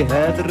في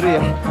هذا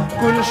الريح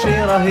كل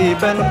شي راه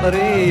يبان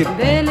قريب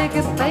بالك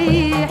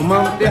تطيح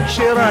وما نطيحش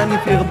راني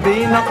في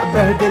غبينة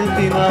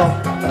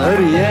بهدلتينا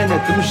عريانة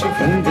تمشي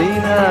في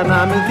المدينة ما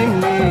عملتي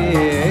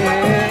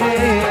مليح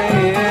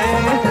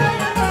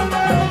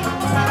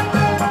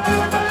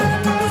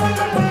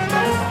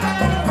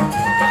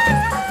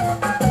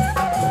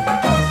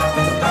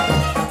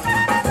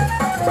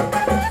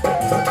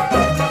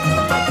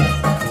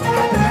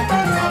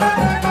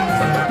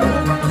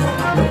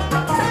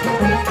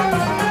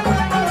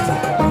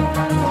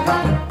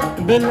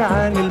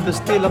بالعاني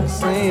لبستي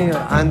القصير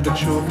عندك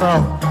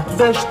شوفة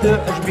باش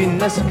تعجبي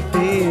الناس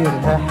كثير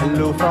ها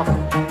حلوفة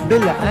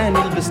بالعاني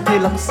لبستي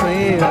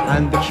القصير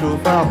عندك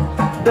شوفة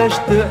باش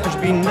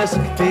تعجبي الناس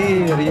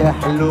كثير يا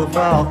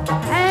حلوفة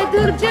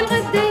عادوا رجال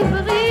غدا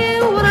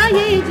يبغي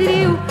ورايا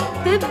يجريو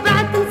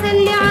تبعت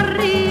نسلي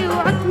عالري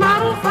وعد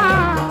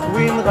معروفة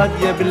وين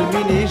غادية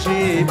بالمين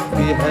يجيب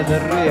في هذا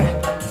الريح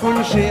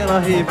كل شي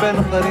راه يبان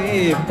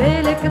قريب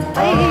بالك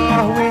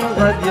تطيح وين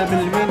غادية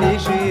بالمين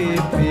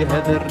يجيب في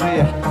هذا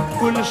الريح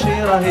كل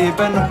شي راه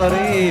يبان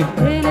قريب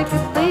بالك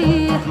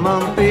تطيح ما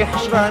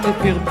نطيحش راني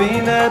في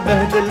غبينة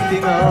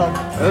بهدلتينا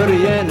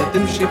عريانة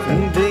تمشي في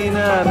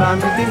المدينة ما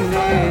عملتي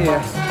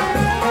مليح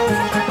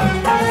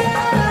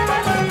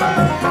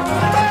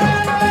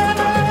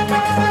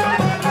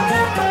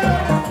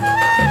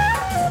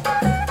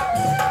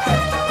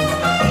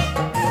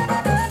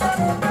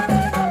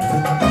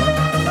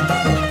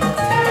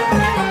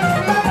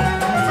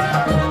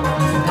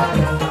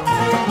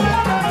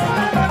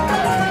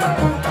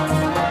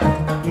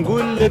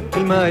نقول لك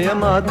كلمة يا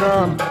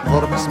مدام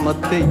ضرب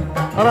صمتي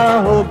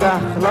راهو قاع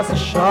خلاص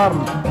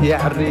الشارم في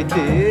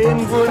عريتي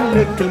نقول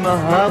لك كلمة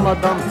يا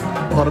مدام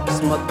ضرب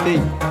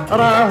صمتي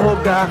راهو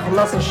قاع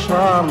خلاص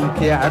الشارم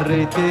كي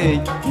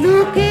عريتي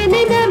لو كان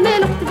انا ما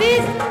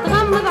نخطبيك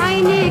تغمض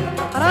عينيك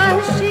راه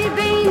الشي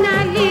باين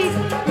عليك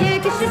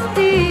ياك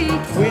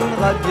شفتيك وين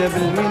غادية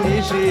بالمين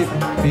يجيب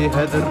في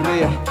هذا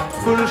الريح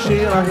كل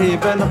شي راه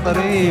يبان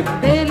قريب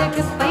بالك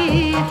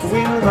تطيح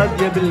وين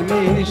غادية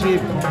بالمين يجيب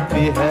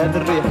في هذا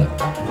الريح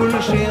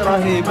كل شي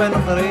راه يبان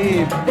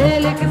قريب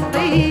بالك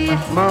تطيح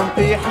ما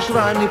نطيحش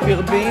راني في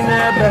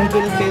غبينة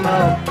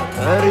بهدلتينا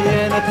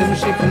عريانة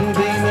تمشي في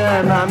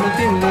المدينة ما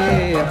عملتي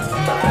مليح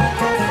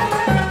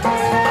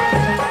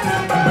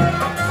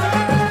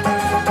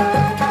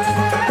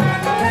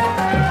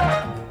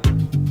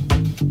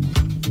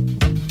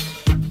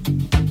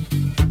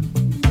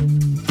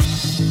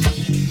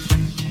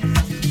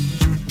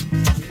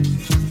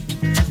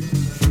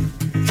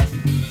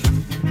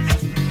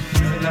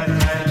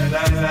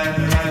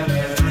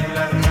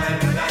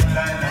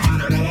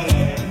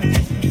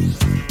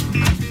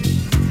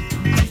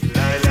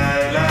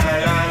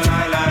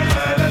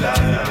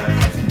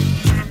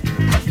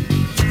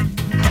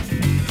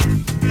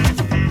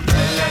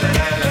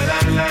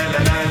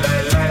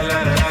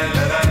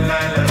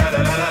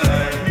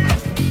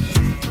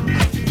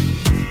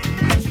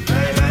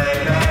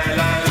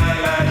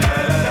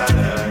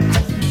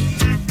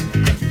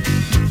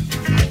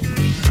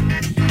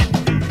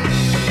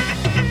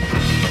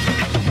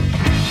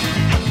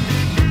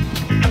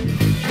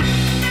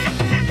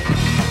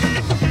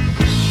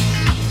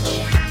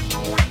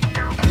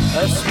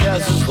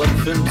يعزز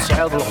الفن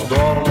تسعد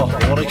الخضار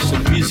الأخضار يكسر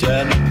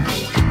الميزان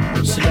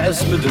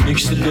سلعز مدن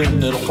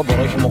يكسلن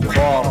القبرك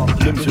مقفار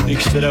لمتن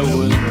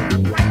يكسراون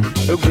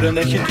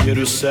عقرنا كي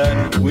ديرو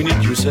السان وين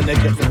يديوسانا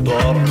كي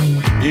خضار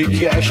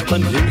يكي عشقا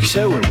ذي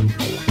مكساون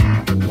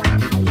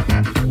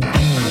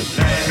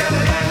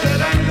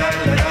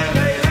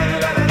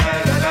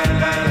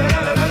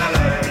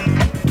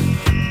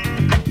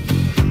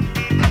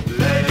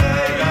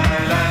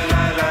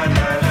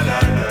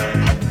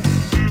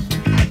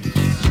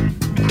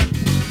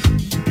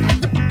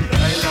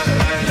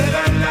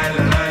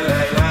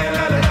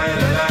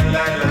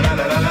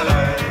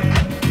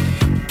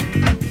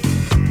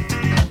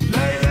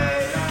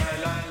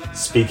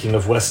Speaking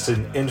of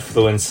Western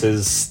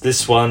influences,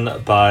 this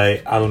one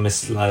by Al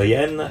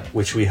Mislayen,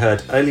 which we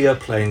heard earlier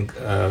playing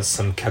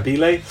some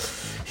Kabyle.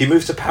 He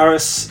moved to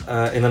Paris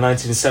in the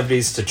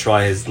 1970s to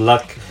try his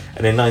luck,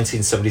 and in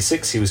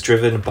 1976 he was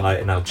driven by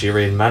an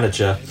Algerian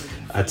manager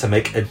to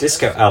make a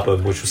disco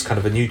album, which was kind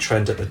of a new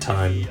trend at the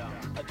time.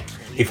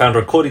 He found a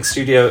recording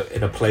studio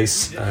in a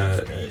place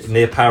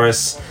near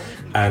Paris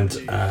and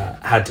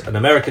had an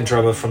American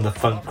drummer from the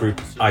funk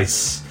group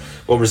Ice.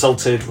 What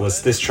resulted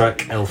was this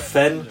track, El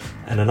Fen,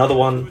 and another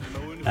one.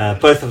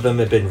 Both of them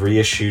have been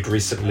reissued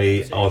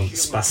recently on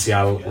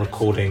Spatial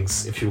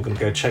Recordings, if you were going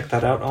to go check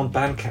that out on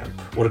Bandcamp.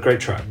 What a great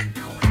track.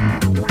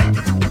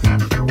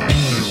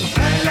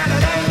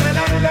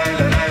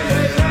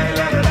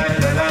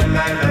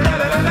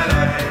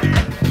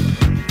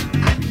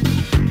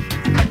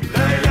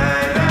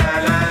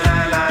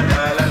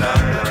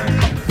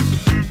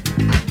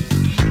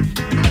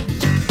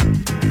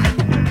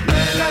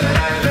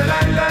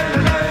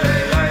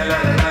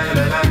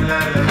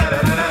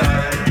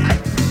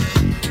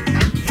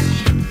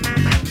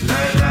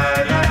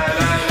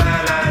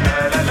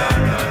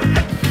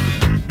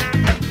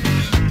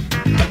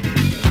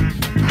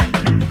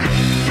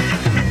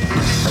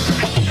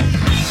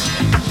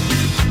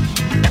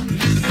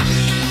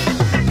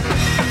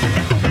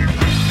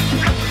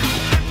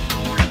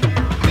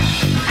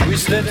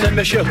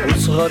 مشاكل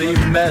صغار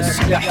يماس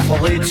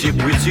يحفظ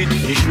يتيب ويزيد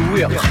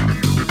يشويق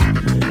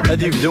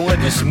هادي بدو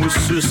هادي اسمو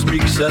السوس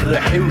ميكسر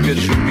رحي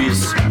وقال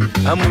جميس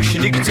هموش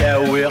نيك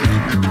تعويق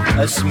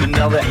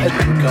اسمنا ضحد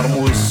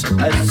كرموس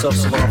اسر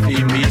صغر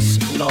في ميس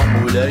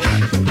نغم ولاش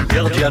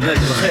يغديرنا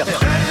الخيق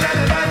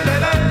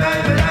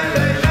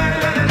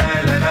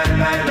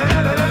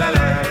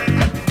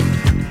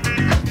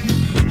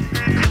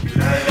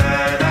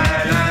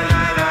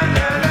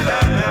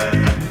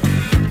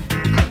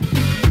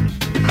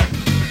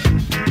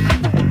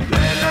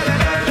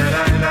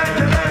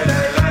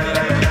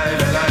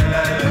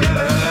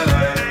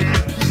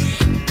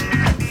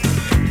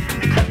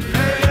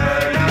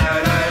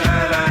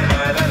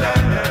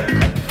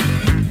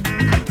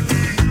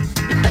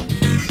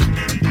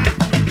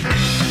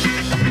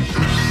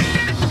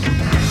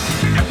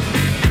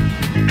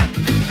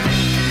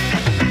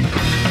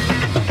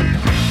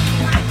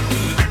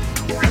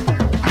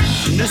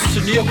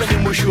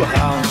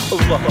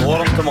الله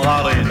ورمت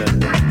مغارين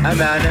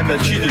أما أنا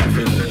ماشي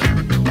للفن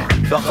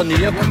فقني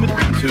ياكم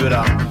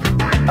الدكتورة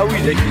أو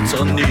إذا كي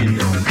تغنين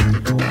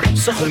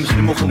صخر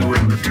مثل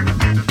مخنون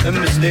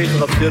أمسليت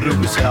غفل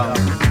الرقسة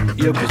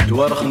ياك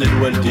توارخن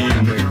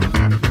الوالدين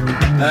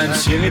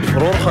أنسيني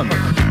الفرورخن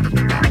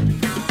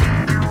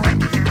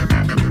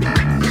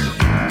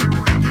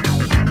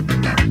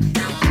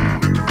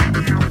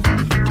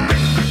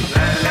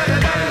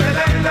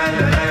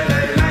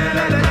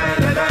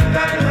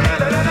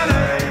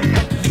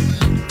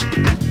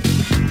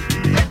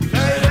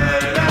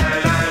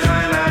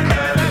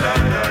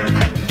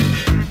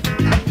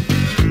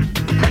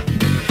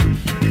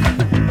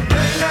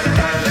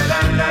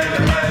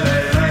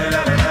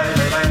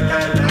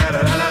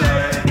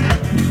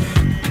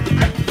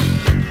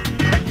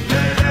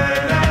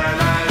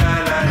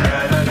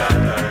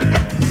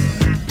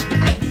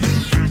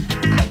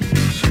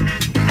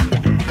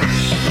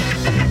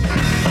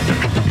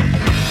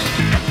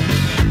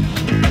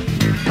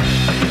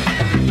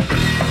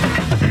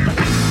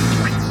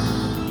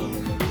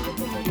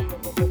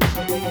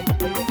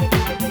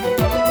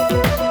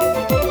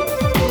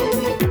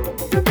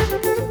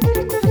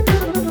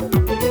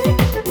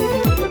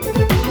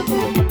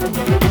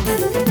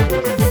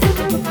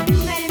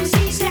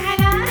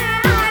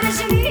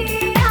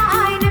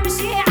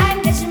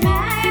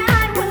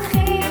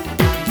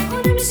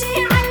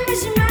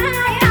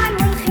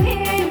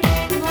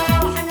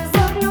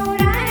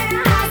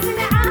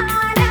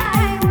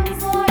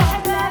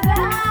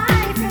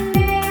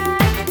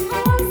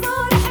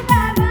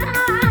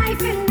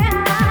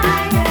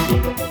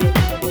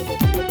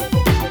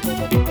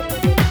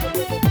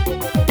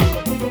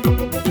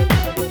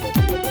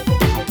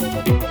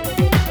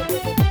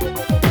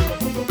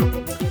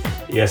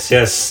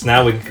Yes,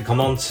 now we can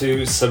come on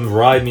to some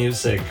Rai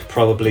music,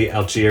 probably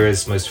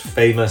Algeria's most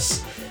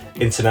famous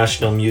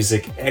international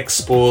music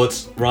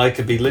export. Rai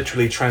could be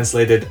literally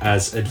translated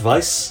as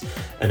advice,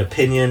 an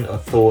opinion, a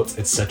thought,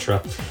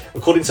 etc.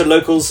 According to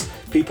locals,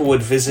 people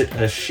would visit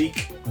a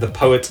sheikh, the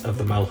poet of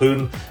the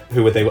Malhoun,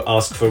 they would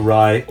ask for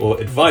Rai or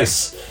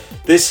advice.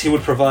 This he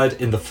would provide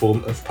in the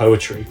form of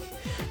poetry.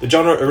 The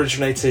genre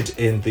originated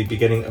in the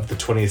beginning of the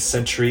 20th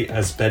century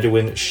as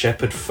Bedouin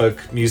shepherd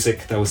folk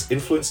music that was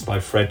influenced by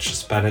French,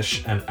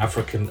 Spanish, and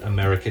African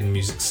American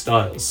music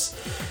styles.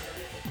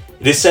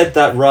 It is said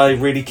that Rai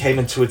really came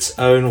into its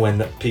own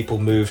when people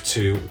moved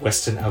to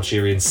Western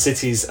Algerian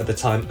cities at the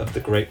time of the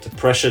Great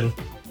Depression.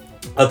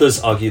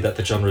 Others argue that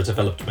the genre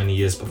developed many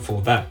years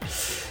before that.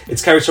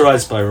 It's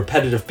characterized by a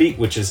repetitive beat,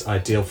 which is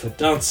ideal for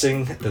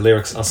dancing. The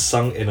lyrics are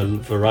sung in a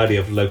variety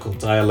of local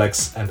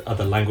dialects and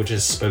other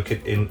languages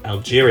spoken in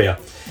Algeria.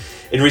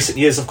 In recent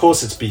years, of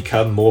course, it's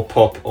become more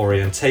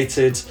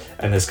pop-orientated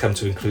and has come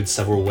to include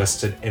several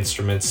Western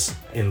instruments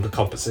in the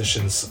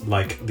compositions,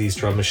 like these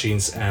drum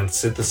machines and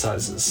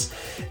synthesizers.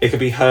 It can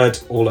be heard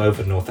all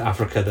over North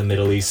Africa, the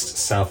Middle East,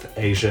 South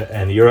Asia,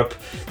 and Europe.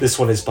 This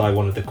one is by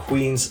one of the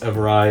queens of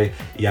Rai,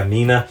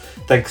 Yamina.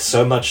 Thanks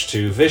so much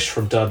to Vish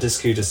from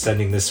Dardisku for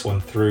sending this one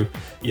through.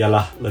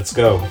 Yalla, let's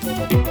go.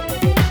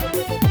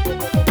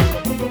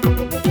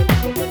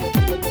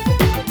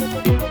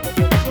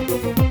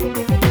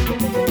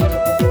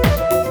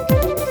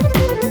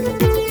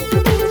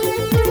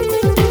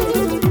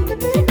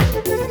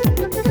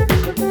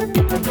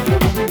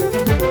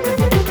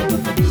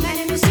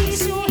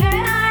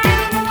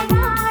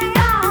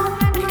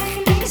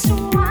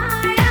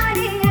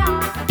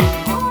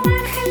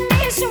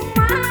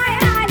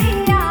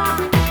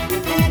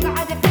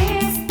 قاعد في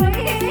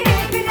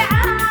الطيب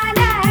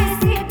العالي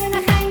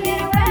سيدنا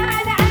خير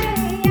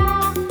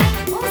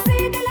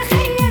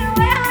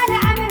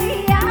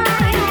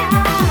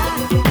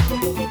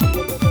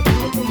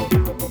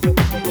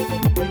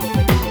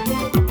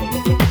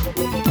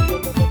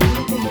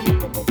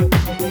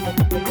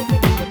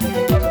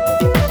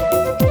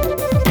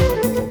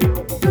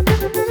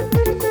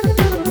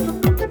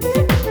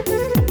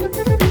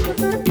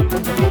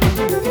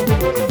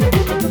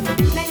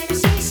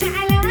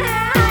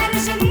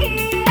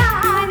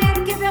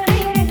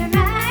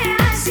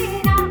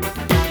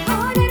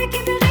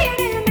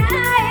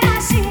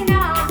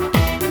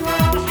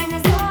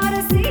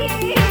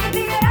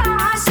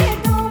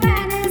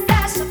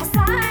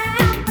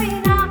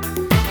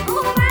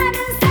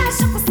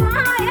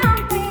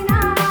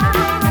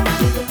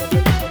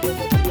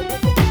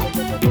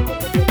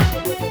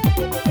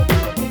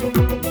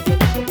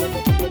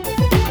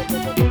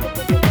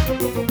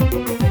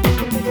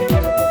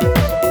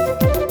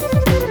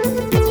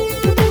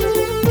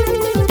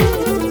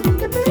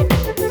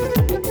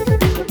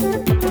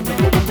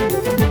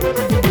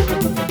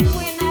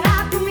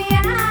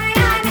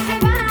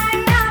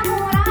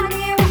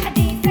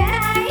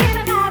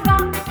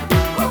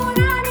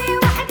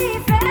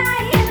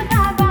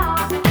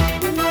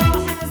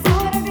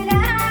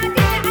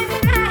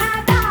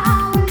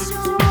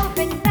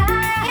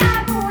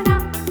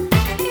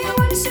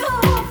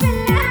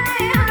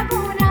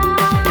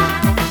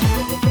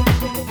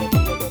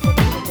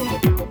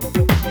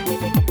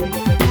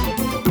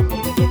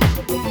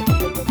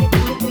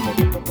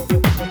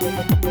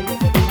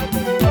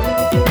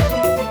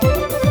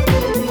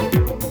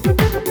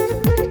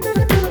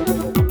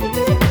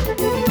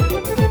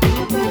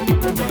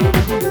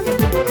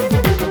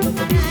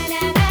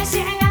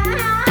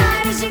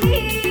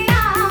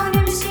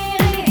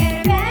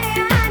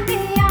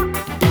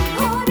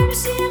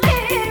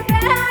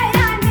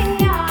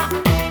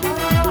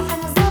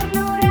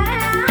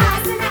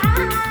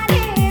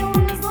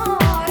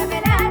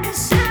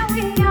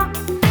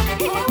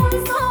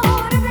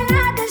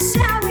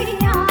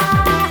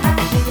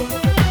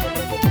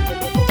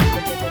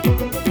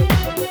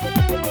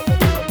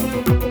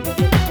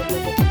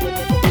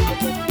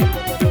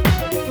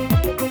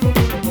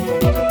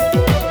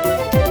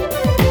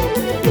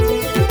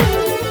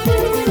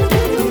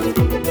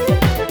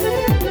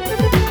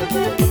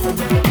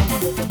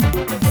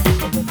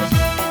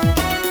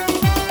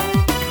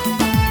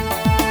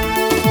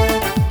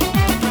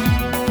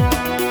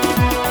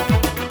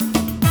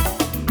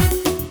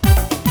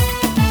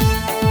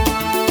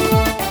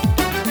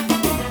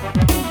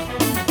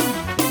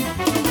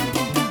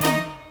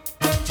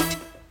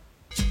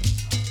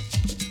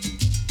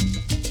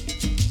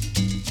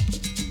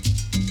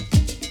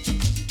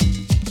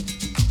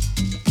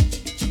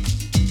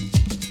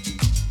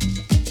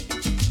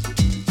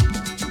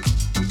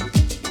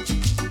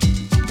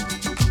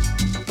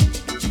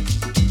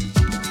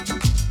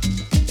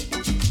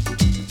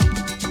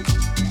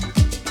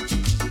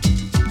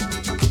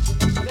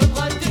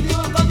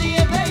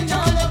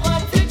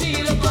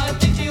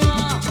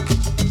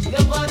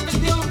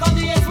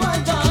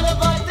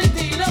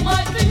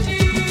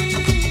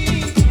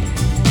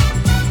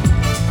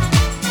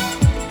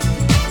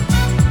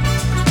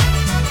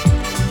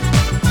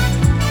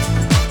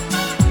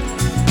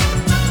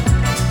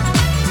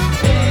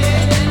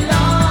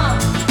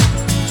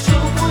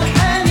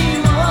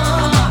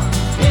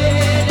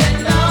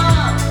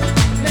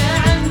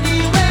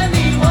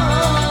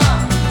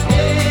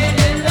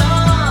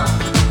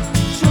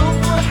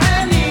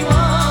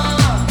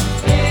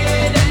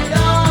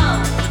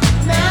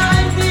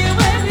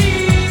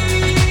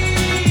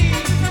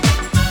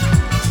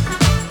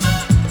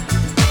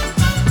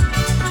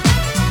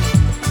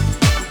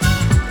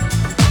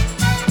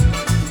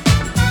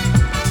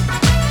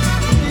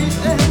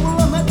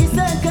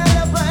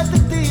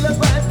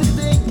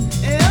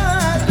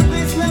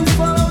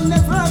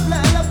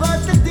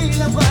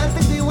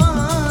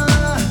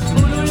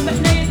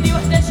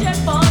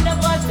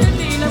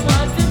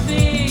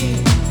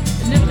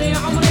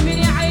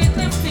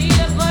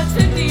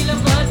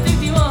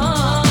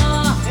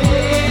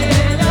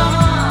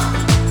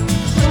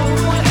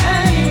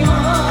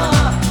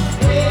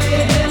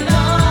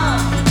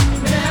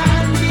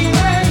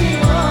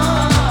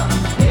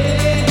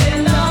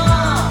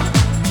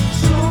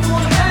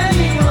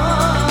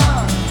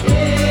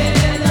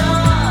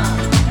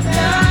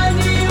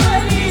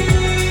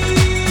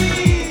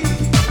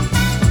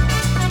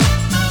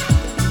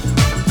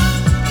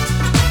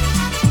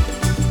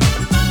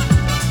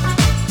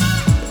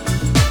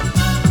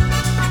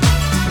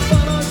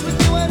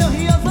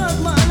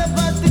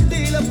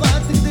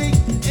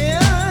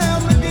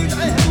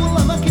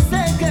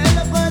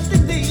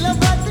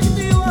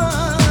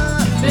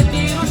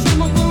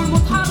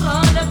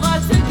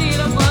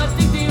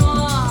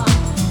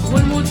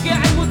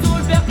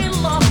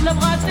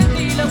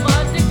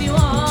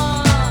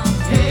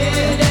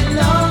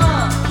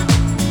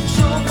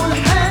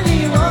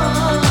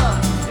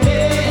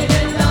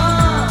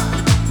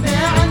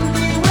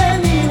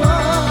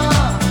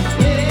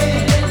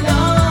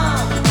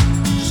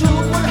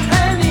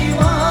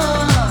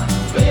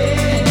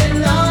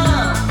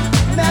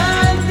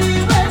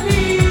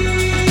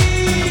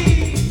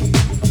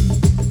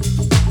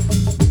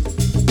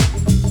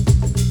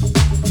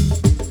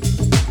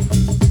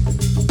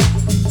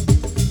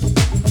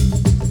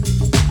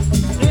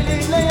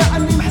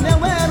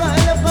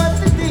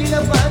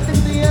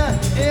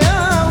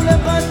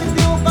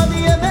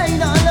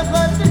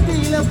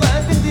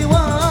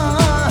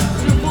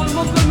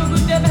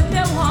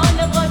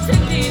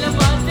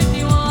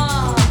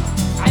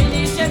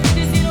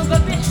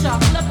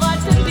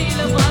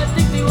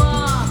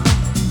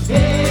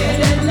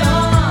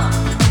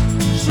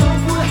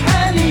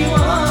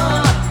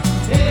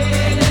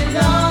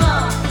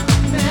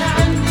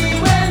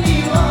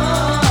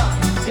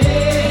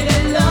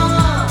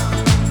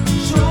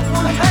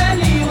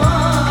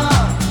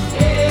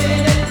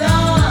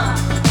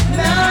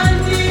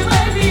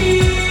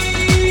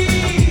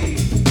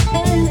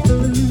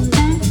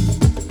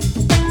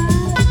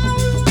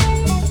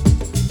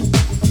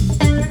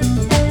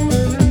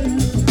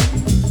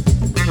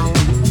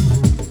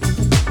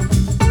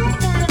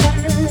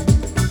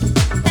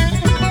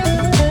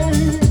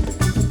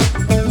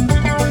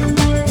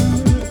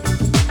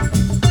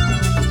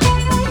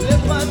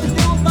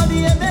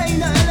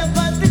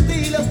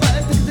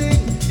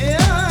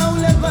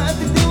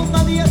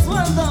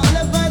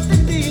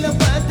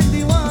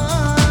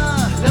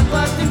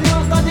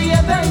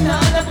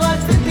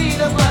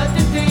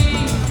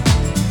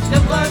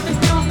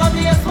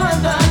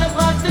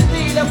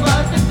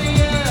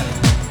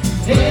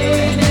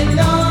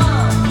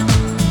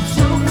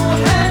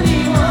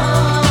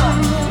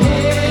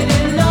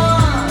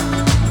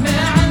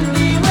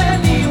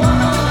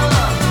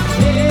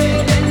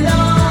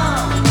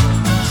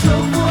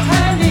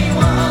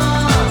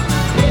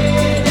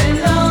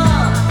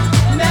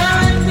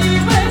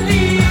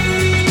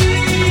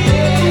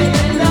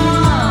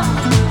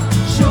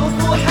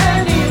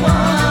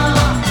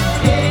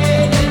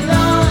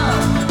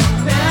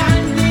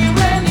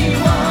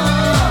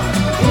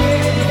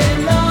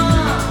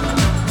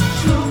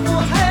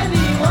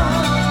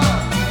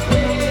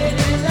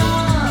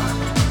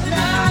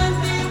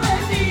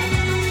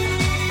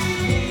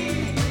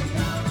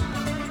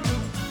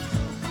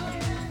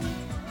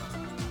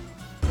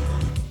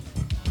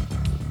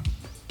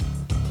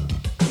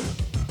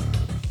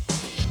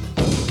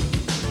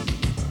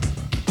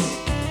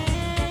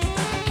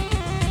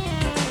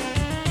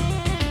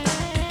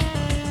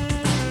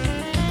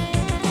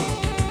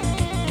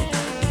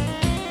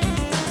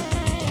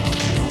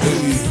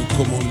Hey,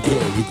 come on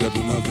girl, you got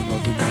another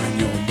man.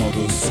 Your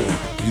mother said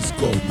he's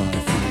got my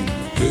feeling.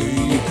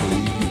 Hey,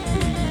 hey,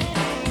 hey.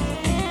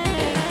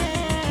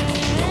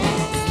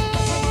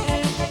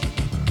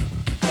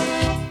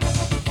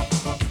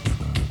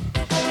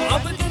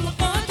 عبد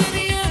القادر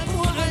يا ابو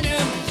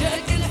علم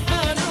جاك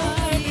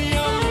الحنان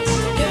يا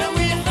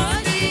داوي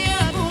حالي يا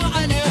ابو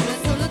علم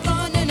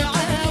سلطان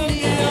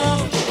العالية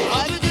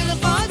عبد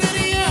القادر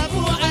يا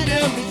ابو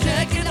علم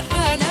جاك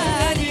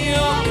الحنان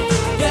يا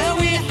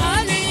داوي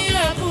حالي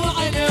يا ابو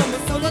علم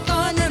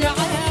سلطان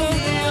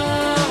العالية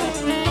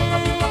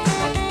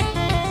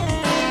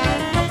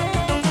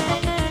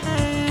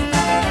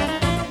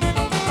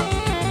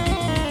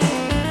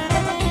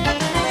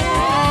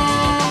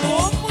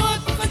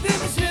أمك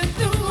قدم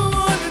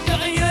شندون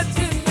دعية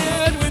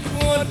جنان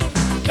وتقول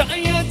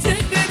دعية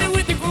جنان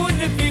وتقول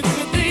في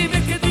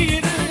خطيبك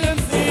دين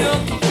الأمسية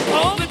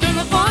عبد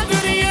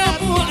القادر يا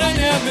أبو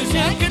علم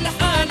شاكل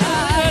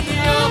حنان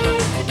يا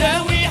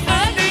داوي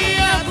حالي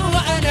يا أبو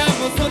علم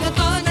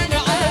سلطان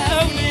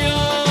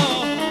العاولية.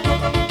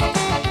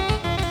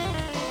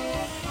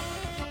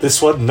 This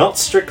one, not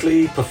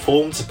strictly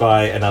performed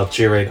by an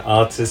Algerian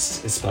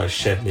artist, is by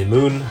Cheb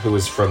Mimoun, who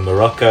is from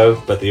Morocco,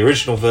 but the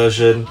original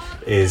version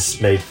is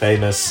made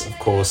famous, of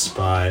course,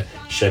 by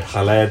Cheb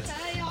Khaled,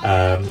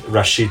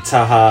 Rachid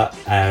Taha,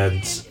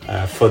 and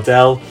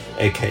Fodel,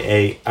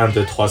 aka 1,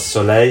 2, 3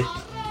 Soleil.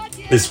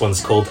 This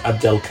one's called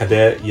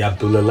Abdelkader Ya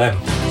Boulalem.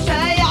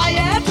 شايع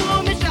يا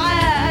ابو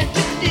مشعل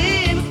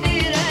تقديم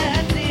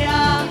كثيرات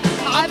يا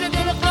عبد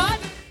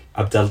القادر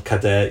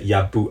Abdelkader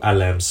Ya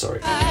Boualem,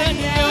 sorry.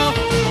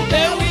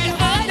 داوي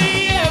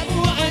حالي يا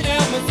ابو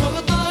علم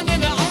سلطان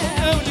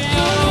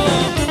العاولية.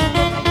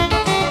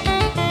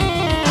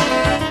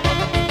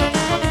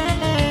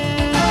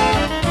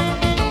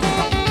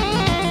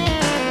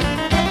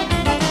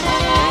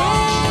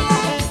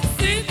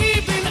 سيدي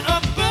بن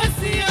عباس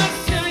يا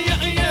الشايع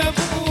يا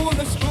ابو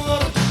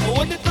مشهور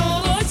وانت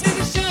راشد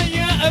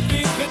الشايع في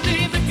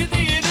خديم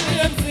كثير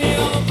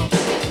الامسيه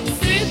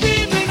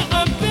سيدي بن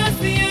عباس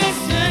يا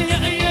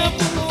الشايع يا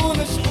ابو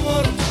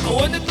مشهور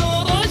وانت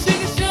راشد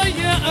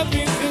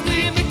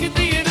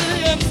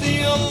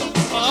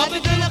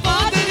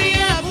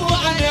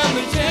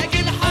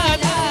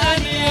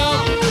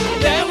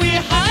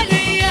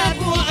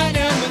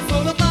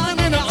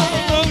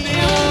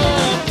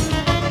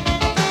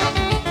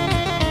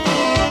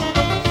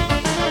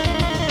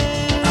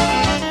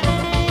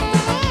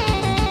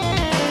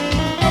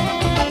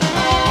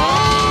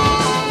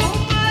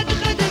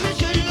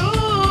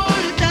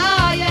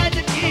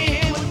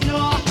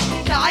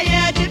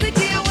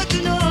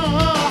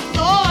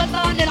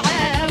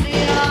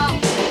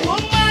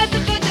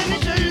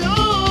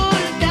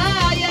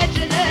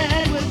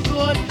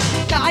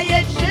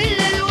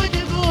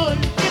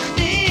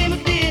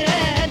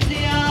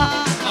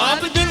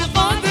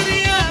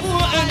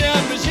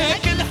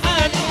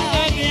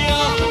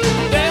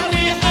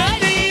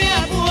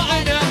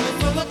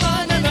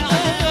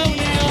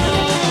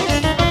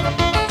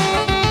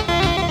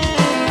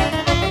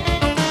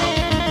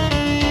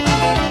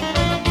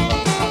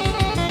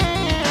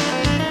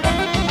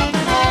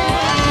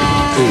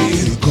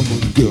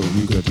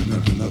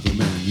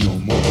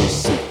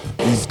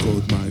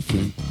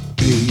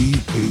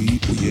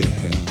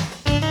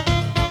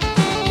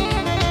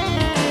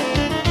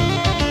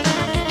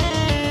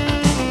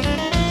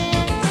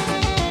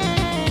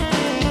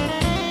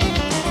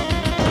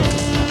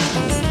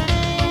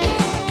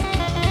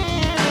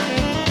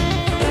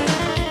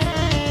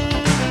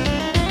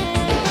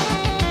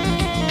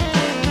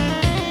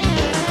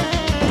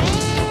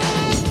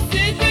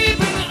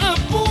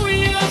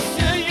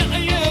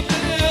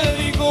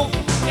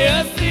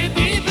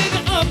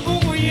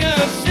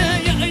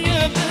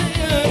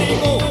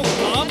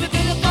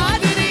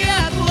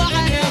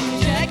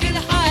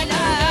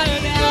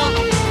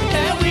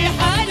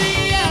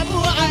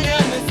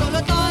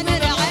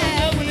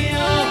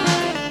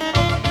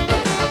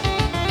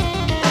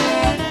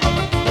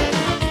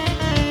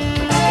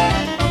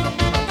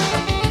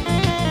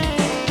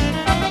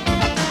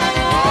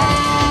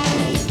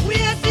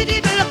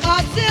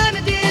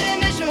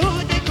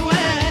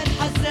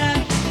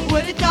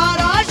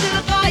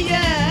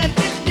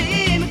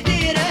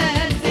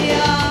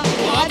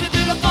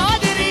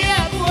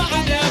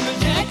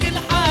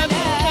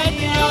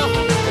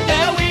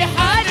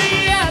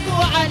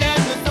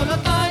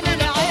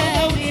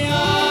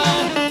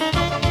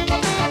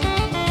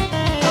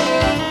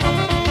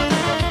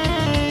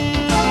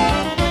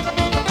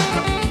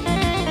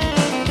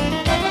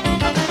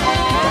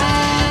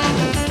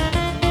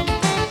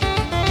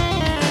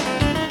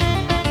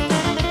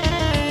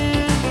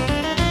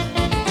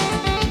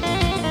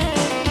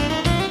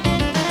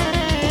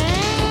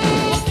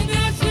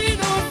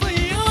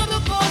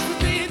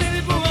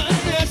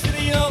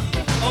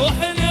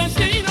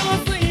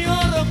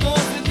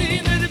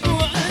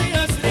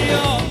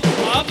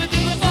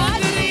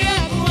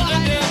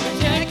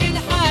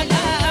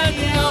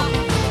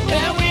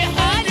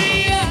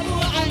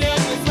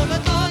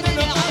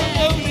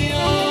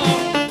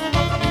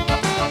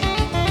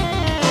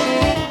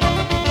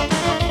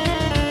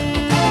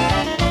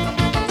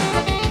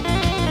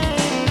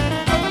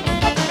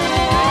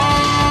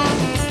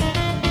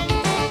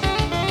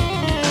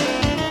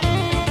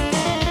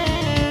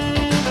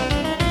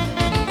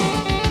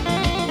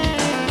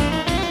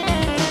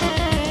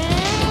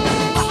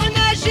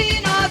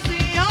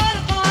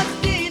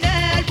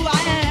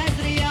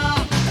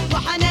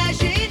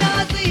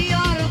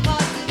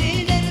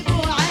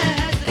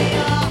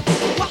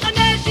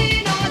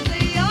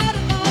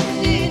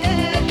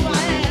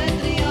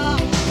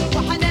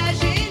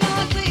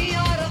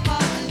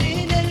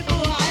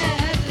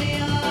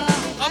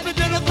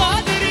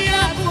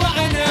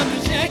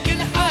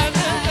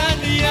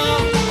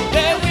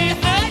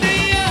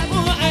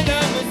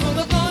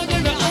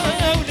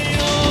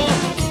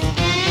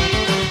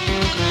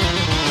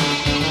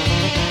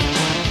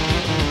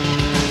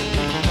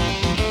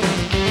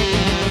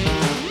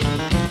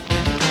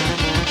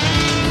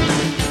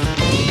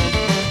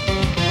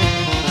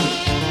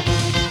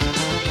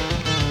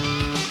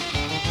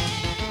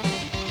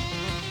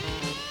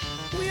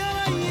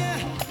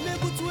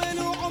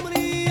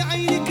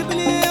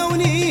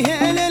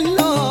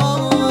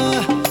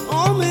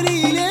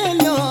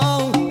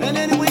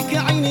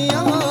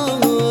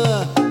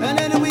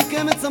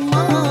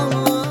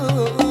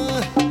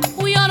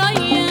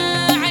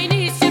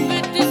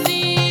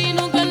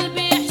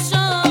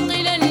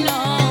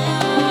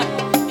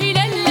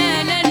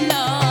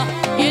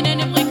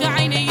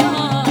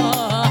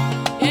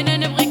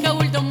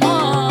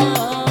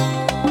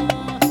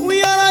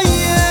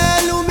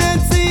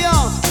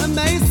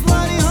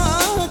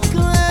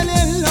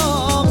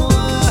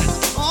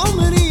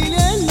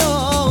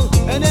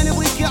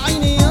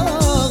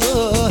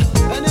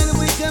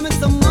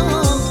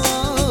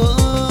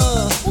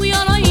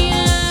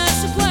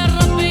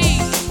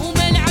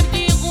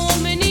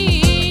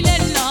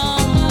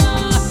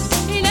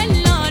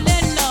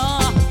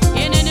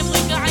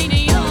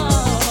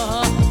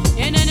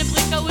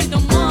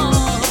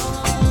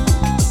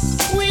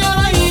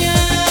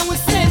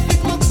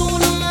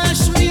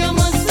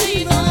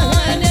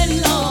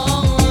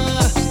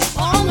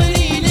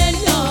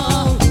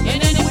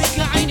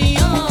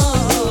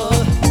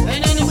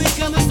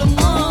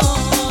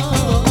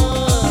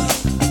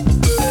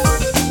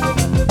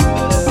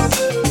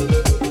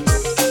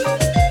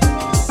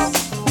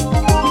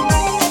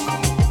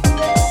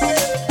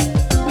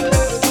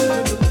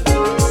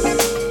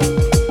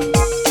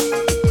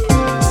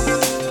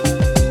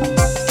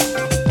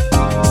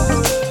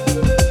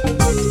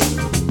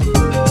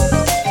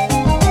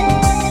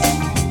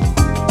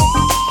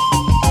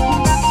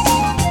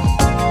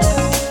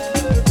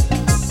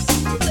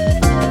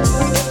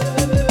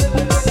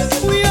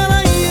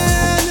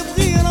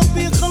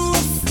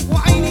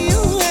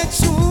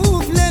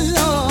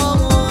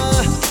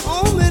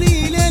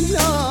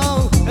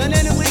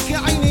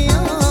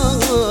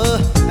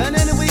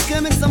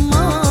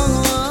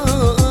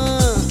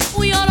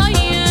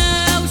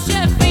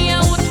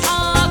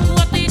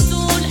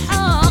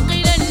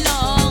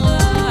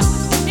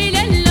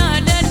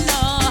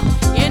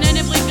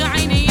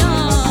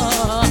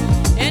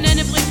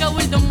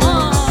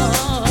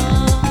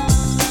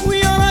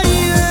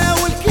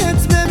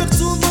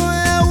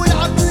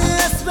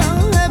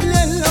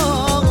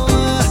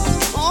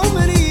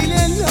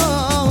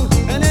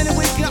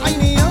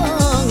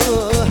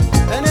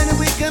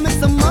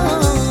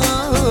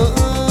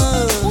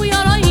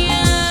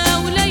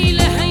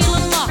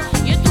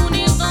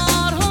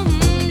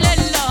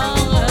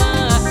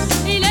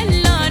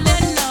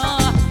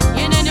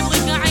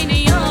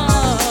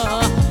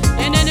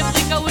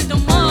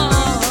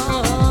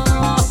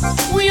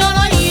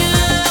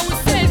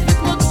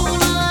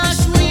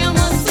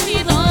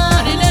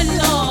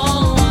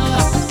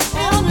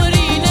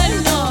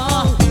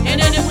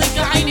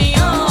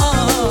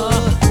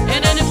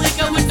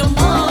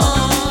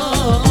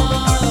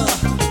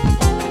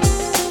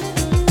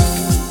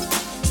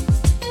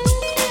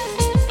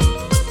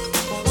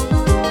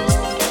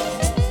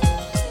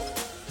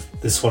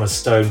this one a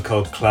Stone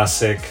Cold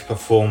classic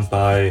performed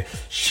by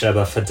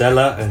Sheba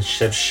Fadela and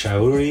Sheb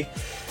Shauri.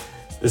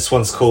 This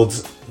one's called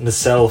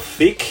Nisel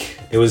Fik.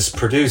 It was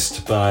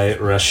produced by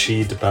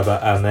Rashid Baba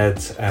Ahmed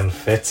and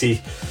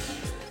Fethi.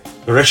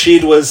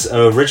 Rashid was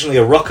originally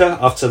a rocker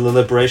after the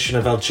liberation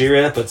of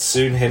Algeria, but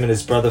soon him and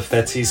his brother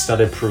Fethi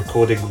started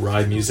recording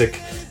Rai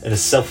music in a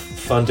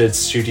self-funded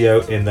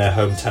studio in their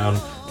hometown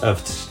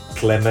of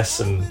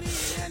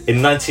Tlemcen. In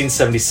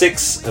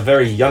 1976, a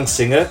very young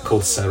singer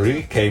called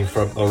Sarri came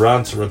from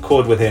Oran to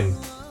record with him.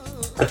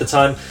 At the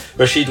time,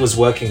 Rashid was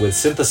working with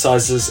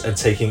synthesizers and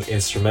taking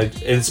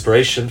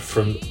inspiration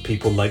from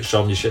people like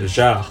Jean-Michel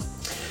Jarre.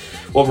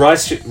 What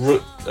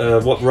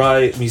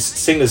Rai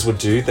singers would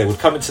do, they would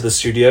come into the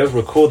studio,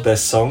 record their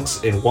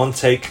songs in one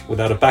take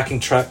without a backing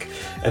track,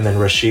 and then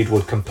Rashid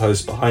would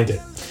compose behind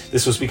it.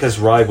 This was because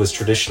Rai was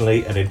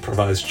traditionally an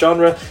improvised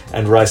genre,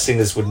 and Rai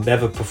singers would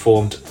never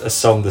performed a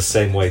song the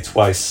same way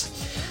twice.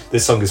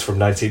 This song is from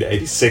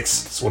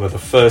 1986. It's one of the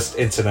first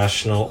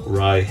international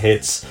Rai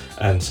hits,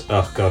 and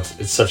oh god,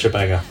 it's such a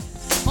banger.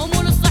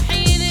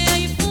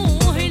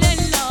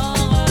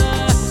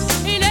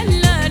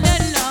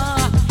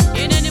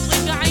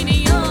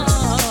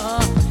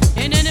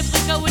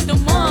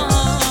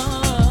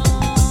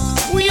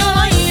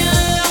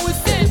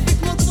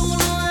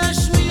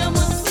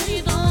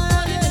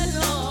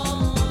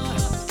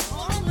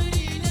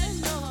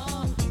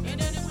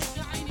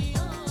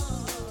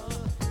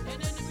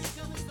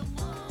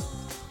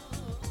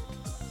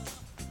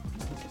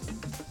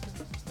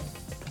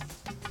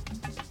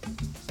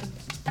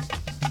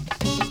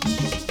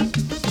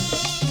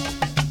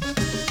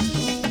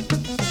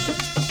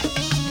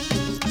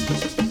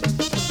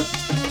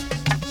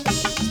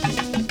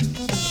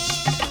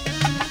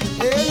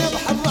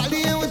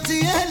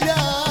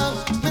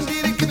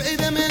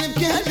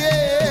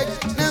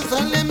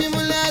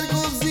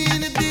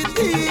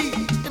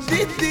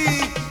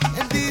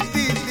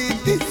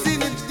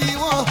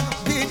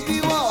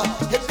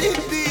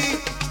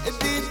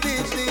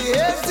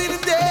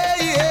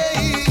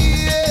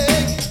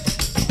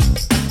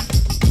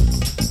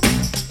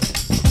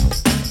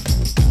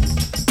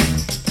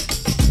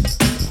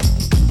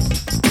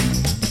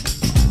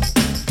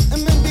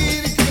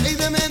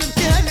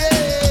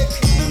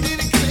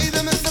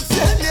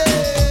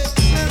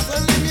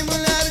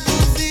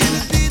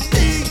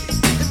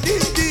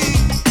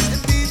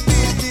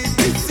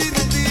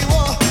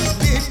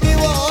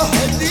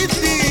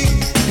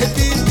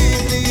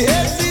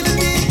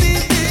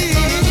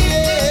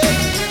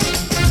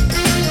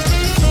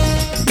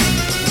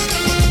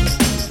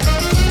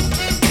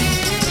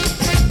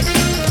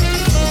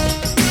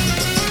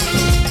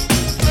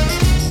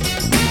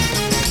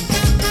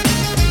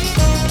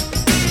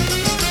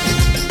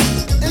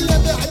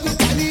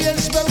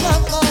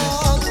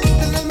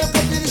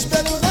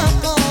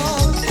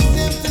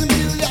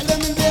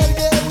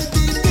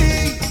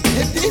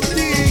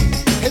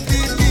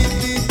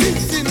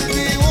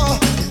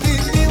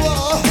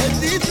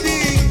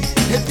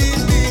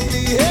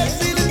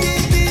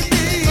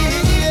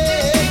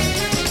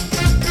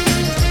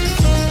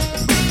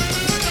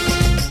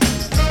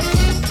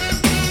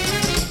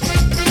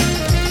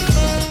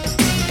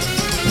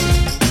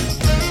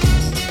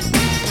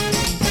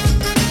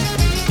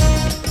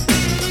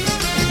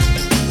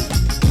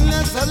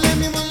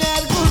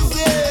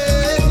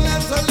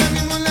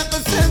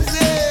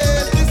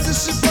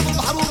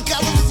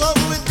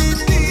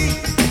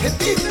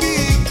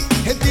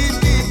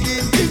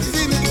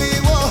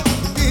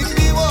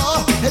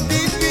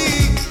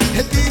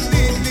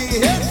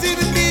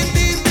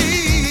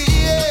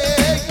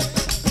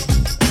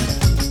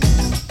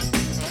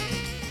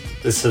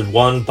 This is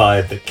won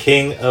by the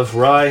King of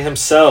Rai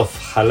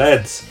himself,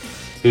 Khaled,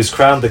 who's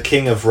crowned the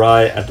King of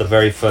Rai at the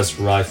very first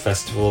Rai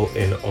festival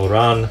in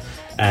Oran,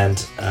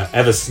 and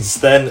ever since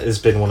then has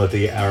been one of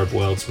the Arab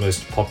world's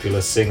most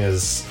popular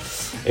singers.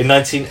 In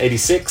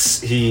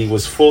 1986, he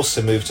was forced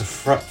to move to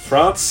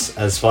France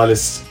as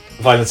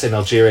violence in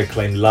Algeria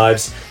claimed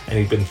lives, and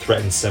he'd been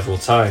threatened several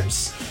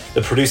times.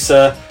 The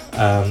producer,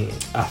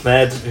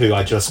 Ahmed, who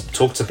I just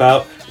talked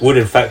about, would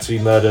in fact be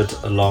murdered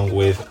along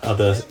with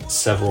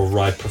several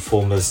Rai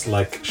performers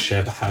like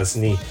Sheb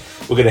Hazni.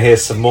 We're going to hear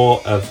some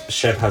more of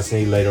Sheb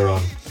Hazni later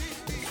on.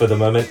 For the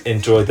moment,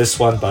 enjoy this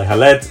one by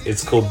Khaled.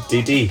 It's called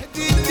Didi.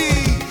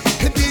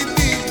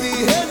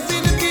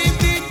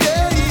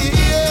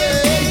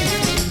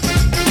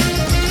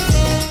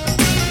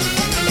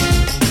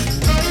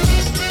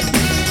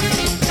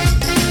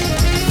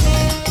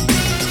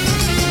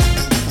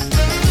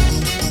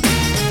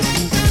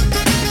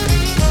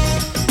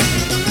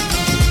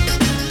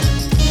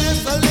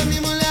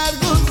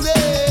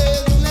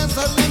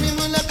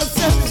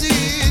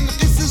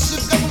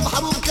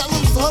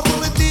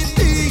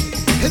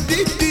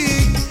 هديتي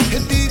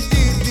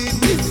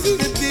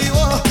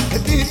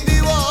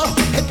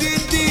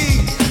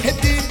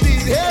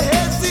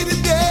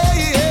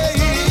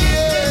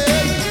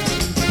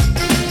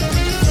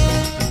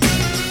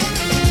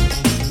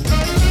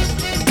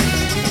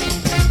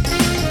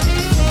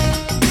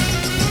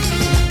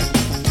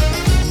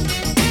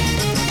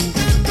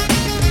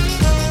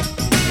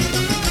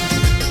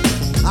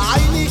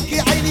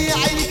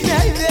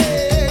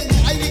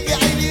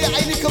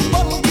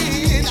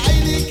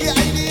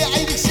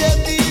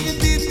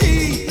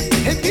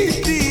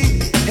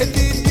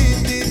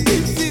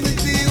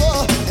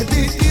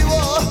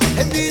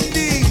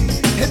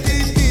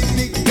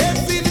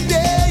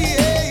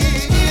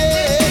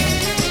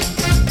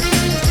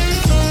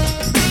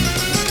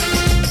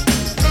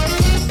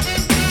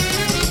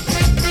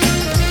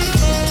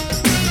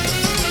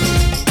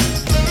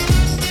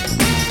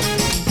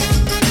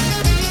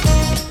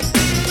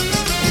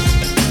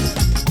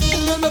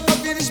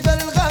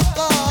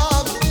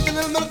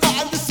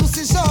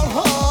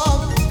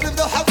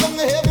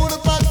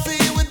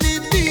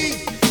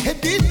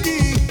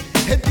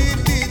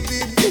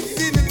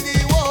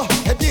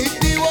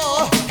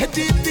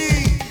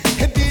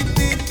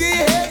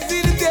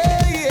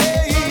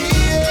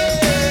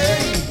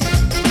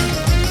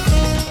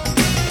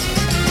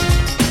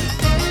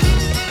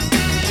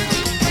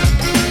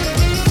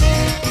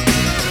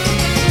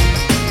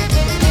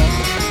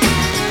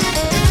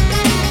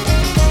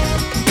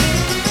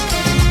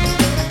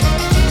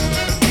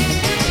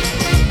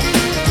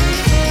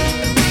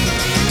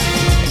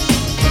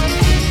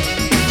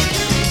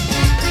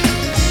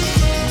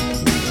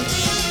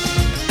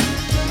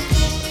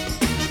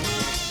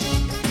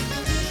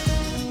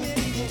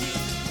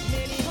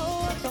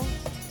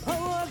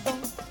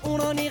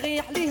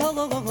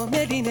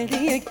مالي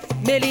ماليك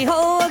مالي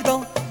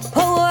هكذا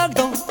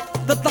هكذا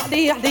تطلع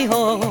لي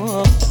عليها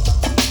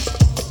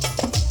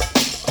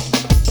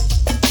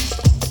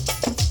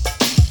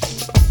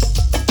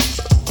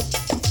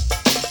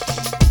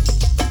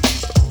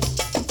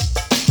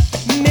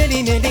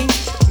مالي مالي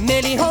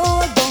مالي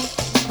هكذا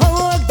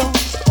هكذا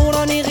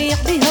وراني غير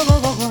عليها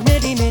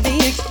مالي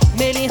ماليك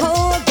مالي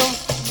هكذا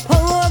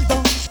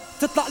هكذا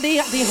تطلع لي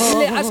عليها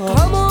اللي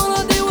عشقها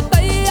مرضي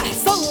وطيح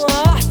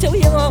صح حتى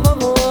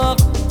وياك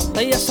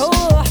طيح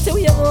صح حتى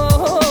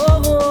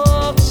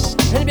وياك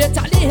البيت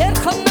عليه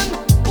نخمم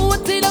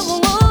وانتي لا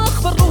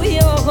اخبر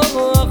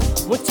وياك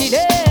وانتي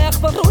لا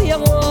اخبر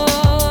وياك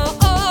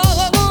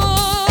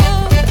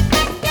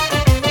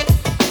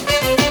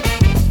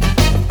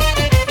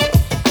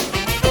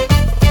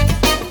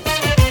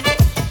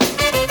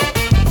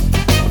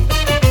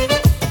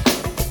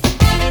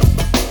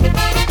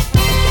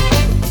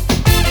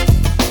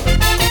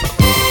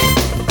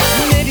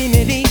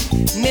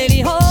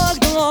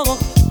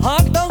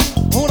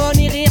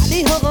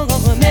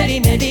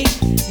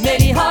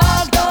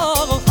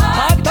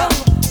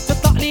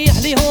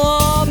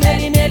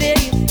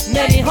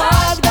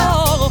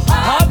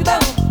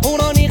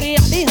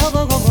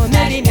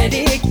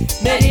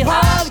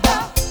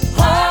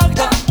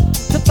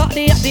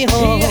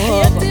يا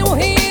حياتي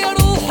وهي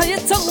روحي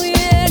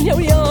تغيان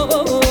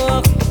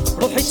وياك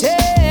روحي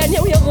تاني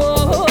وياك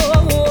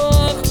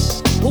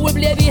هو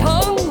بلا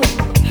بيها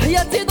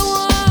حياتي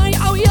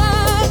ضايعة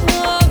وياك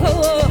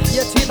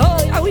حياتي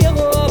ضايعة وياك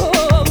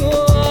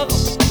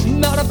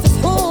ما عرفت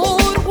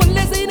سحور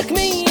ولا زينك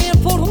مين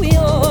فور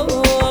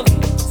وياك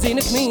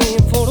زينك مين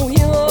فور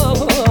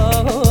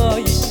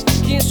وياك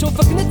كي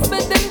نشوفك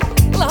نتبدل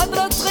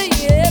الهضرة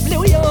تغيب لي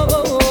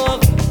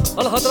وياك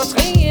الهضرة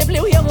تغيب لي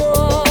وياك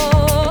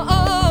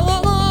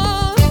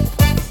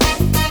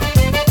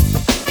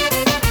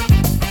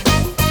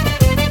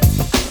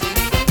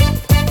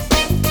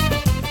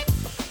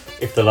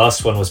If the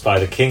last one was by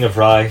the King of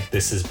Rye,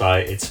 this is by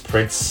its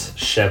Prince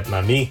Sheb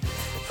Mami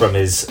from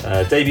his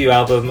debut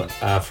album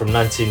from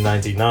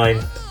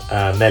 1999,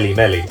 Meli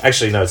Meli.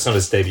 Actually, no, it's not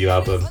his debut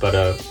album, but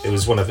it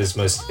was one of his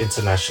most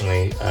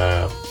internationally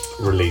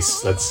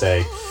released, let's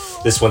say.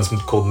 This one's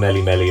called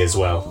Meli Meli as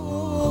well.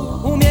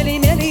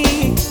 مالي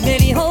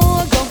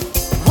هاكا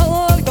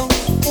هاكا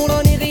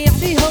وراني غير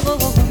عليها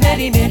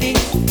مالي ماليك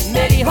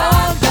مالي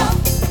هاكا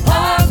هاكا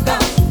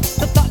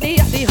تطلع لي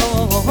عليها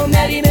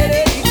مالي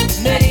ماليك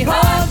مالي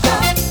هاكا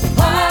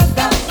هاكا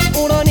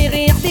وراني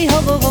غير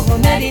عليها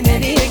مالي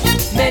ماليك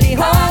مالي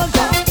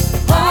هاكا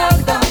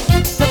هاكا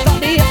تطلع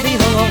لي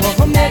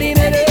عليها مالي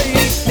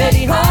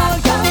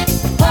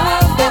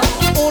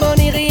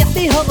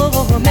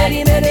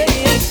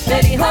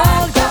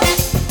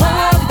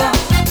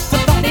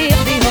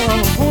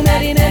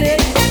ماليك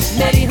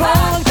مالي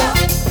هاكا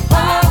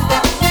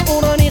هاكا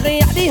وراني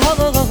غير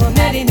عليها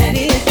مالي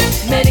ماليك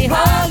مالي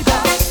هاكا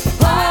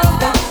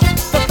هاكا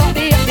تطلع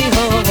لي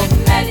عليها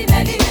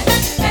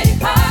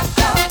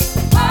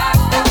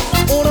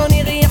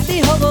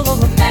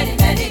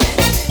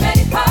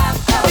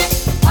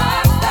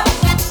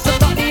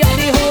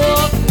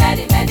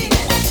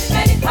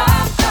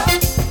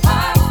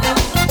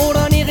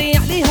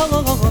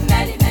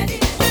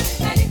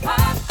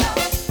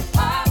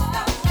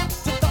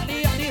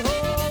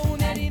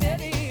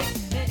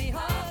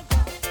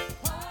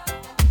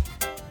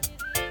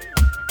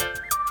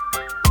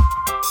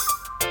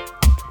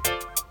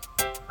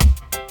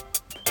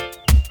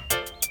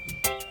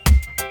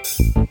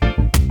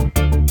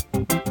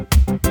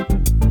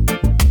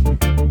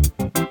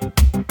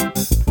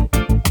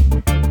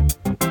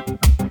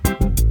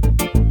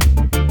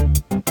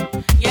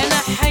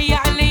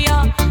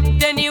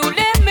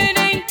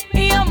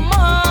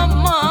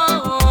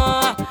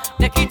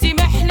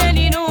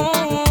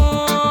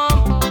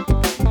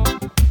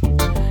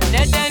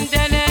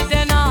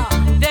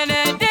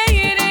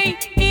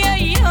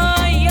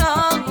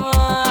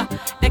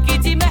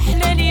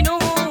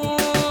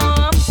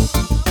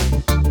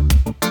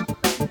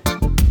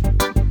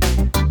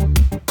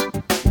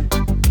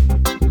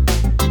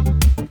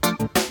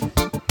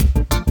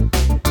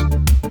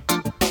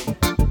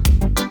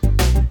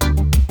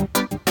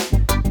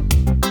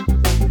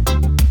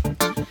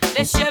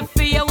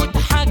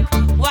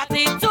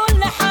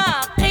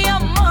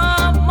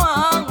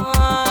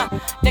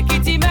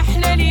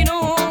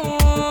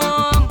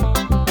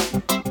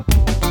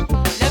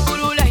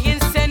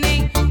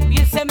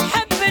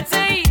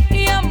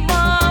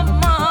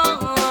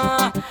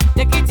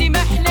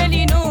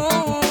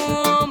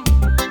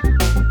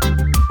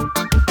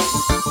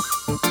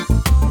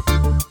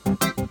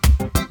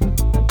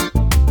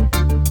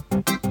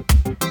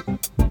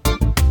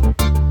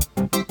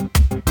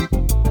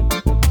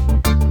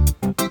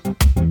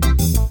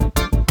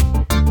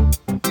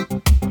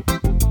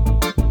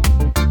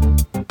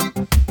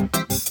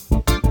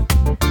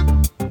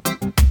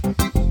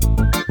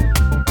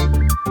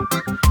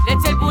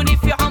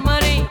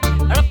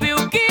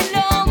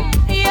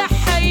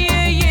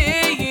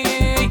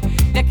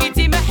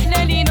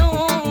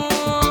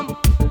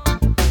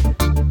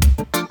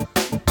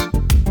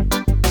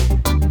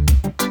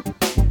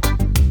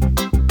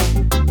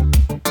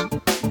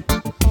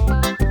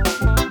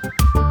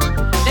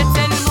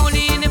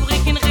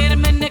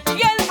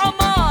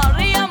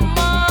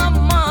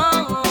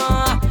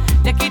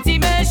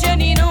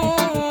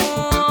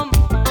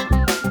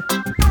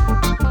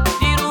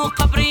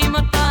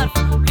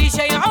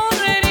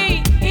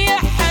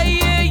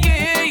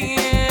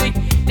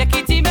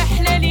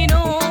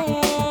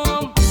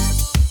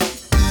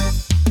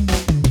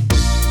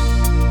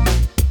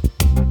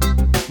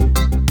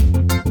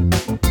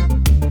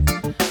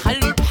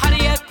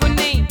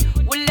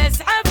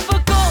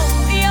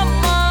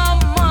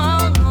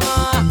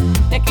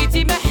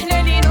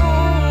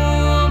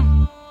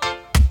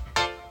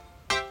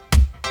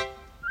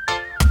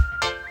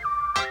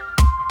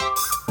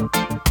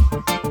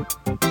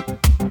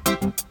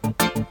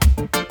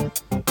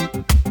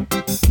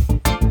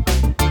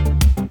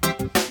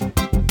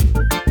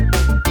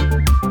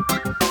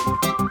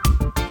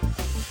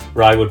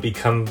Rai would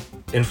become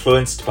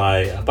influenced by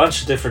a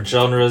bunch of different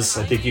genres.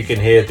 I think you can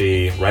hear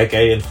the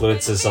reggae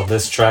influences on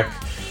this track.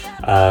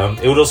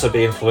 It would also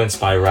be influenced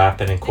by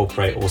rap and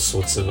incorporate all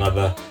sorts of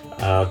other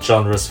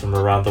genres from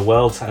around the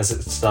world as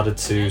it started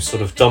to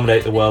sort of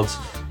dominate the world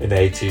in the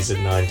 80s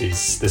and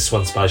 90s. This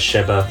one's by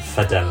Sheba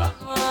Fadela.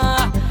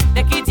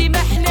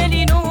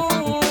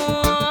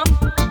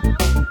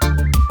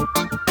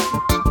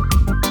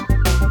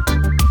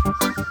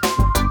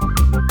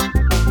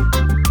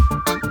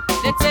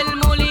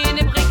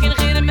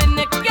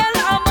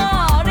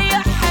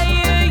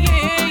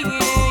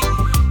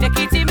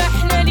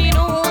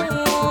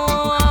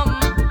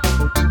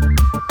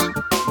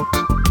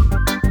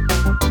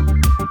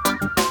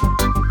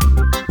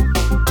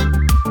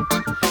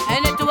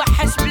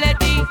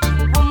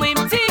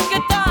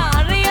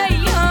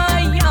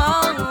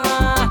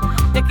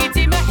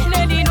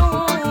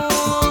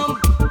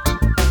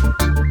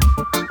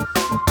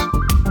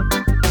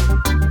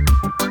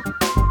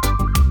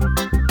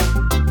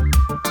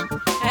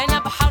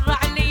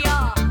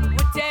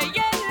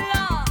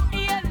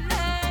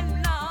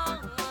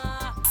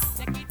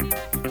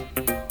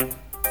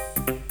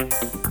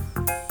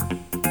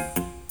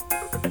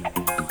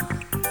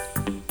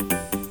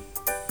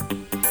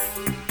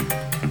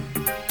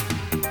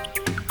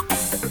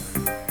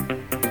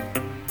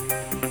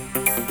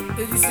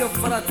 إديسيون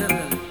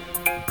فراترنال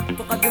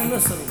تقدم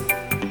نصر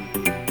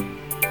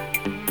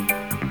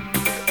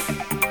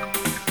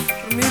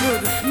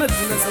ميلود أحمد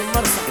ناس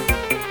المرصع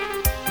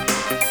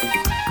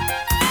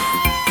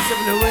شوف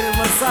الهوين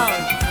المرصاوي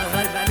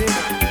غالب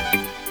علينا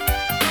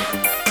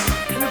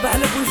حنا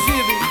بحلب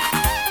وجيبي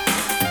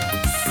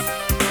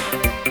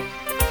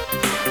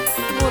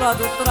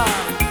مراد وطرار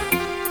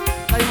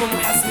قيمة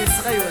محسني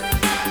الصغيوة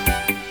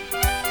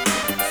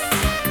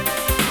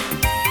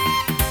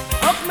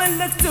حكم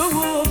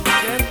المكتوب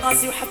كان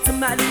قاسي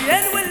وحتم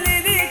عليا نولي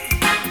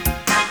ليك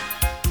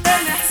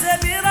انا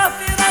حسابي راه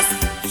في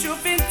راسي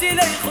شوف انت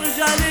لا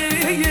يخرج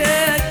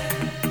عليك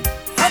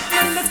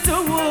حكم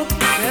المكتوب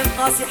كان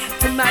قاسي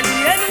حتم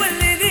عليا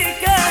نولي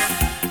ليك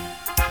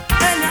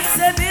انا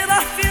حسابي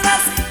راه في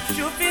راسي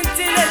شوف انت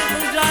لا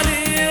يخرج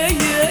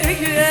عليك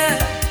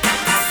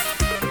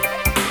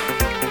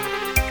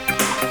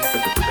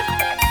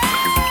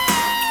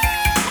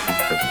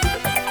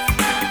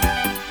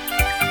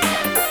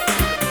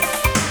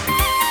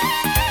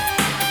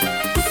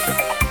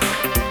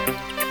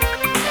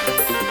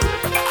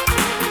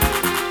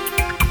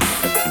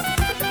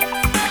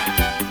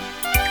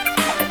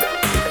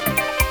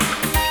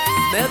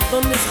ما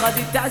تظنش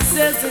غادي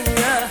تعززني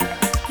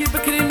كي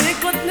بكريني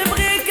كنت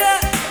نبغيك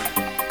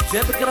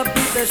جابك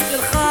ربي باش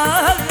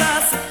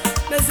ترخص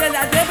مازال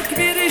عذاب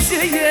كبير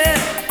يجي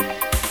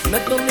ما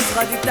تظنش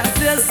غادي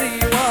تعززني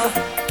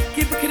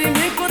كي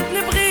بكريني كنت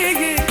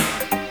نبغيك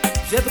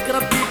جابك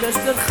ربي باش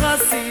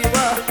ترخصي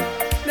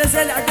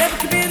مازال عذاب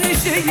كبير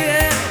يجي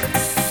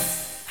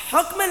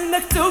حكم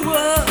المكتوب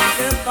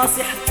كان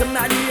قاسي حتم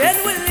عليا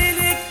نولي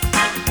ليك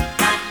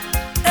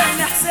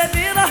انا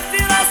حسابي راه في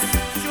راسي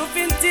شوف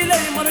انت لا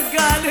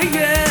يمرق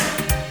عليا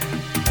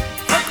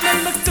حكم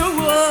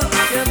المكتوب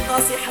كان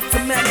قاسي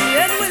حتم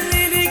عليا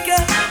نولي ليك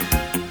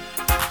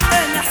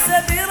انا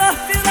حسابي راه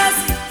في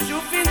راسي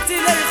شوف انت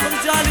لا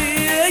يخرج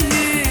عليا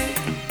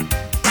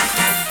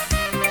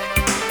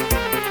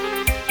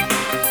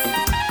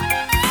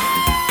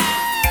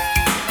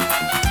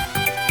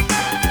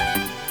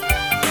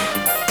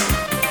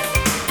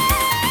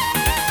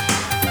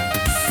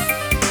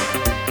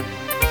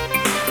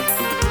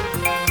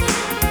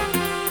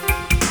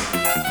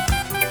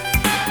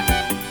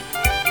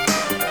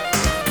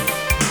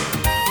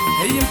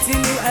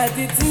هيمتيني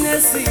وعاديت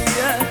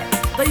الناسية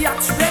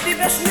ضيعت شبابي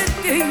باش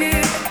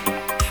نديك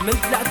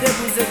حملت العذاب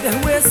وزاد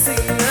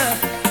هواسية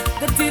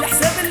درتي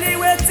الحساب اللي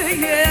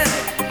واتية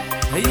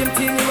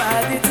هيمتيني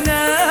وعاديت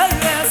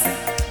ناسي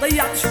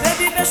ضيعت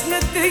شبابي باش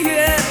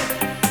نديك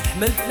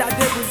حملت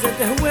العذاب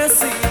وزاد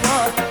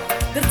هواسية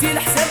درتي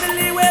الحساب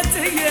اللي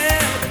واتية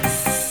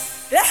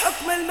يا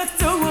حكم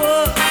المكتوب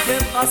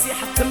كان قاسي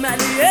حتم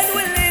عليا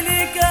نولي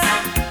ليك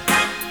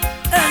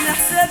انا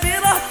حسابي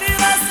راه في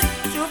راسي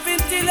شوف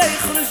انت لا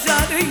يخرج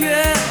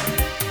عليا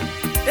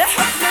يا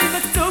حكم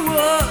المكتوب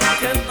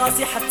كان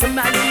قاسي حتم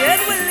عليا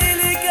نولي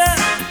ليك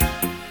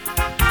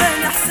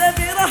انا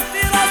حسابي راه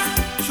في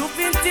راسي شوف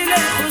انت لا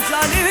يخرج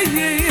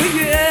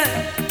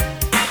عليا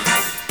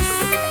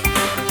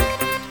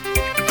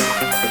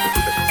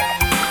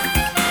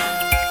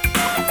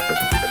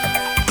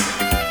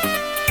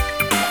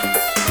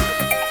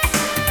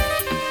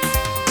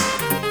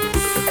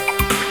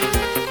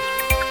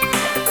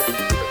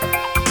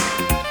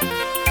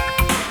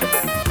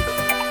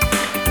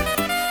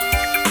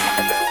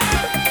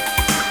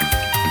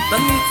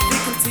ظنيت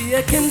فيك انت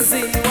يا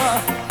كنزي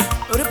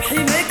وربحي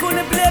ما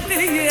يكون بلا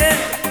بيا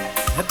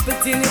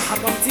هبلتيني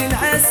وحرمتيني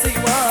عاسي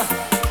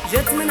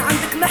جات من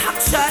عندك ما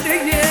حقش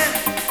عليا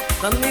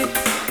ظنيت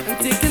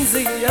انت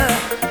كنزي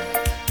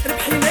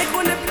ربحي ما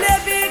يكون بلا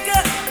بيك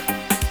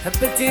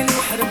هبلتيني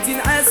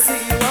وحرمتيني عاسي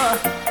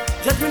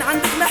جات من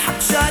عندك ما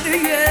حقش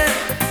عليا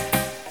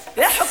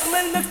يا حكم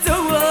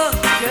المكتوب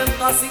كان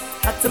قاسي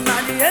حتى مع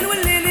ليال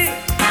والليلي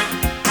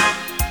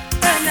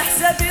انا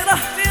حسابي راه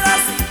في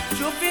راسي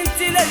شوفي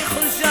انتي لا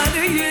يخرج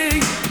علي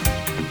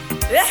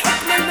يا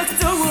حكم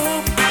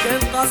المكتوب كان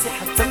قاسي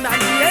حتى مع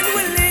ليال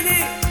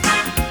والليلي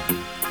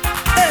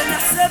انا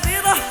حسابي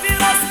راه في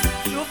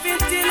راسي شوفي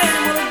انتي لا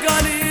يمرق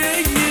علي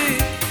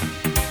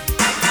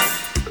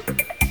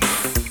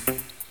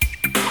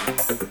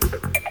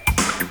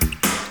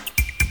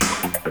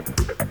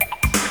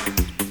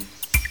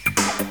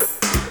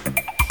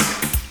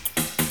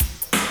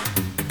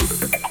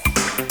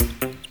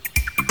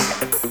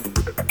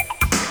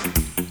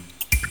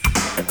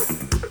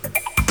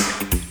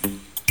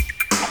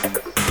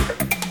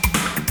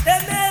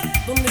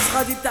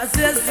غادي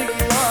تعزازي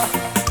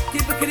كي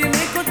بكري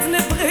ملي كنت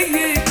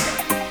نبغيك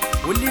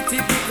وليتي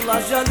بيك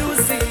لا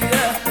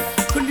جالوزية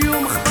كل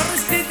يوم خبر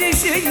جديد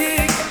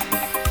يجيك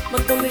ما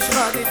تظنيش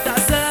غادي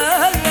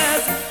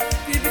تعزاز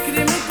كي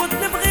بكري ملي كنت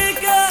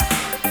نبغيك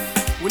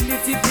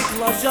وليتي بيك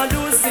لا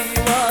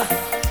جالوزية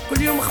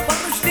كل يوم خبر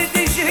جديد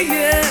يجيك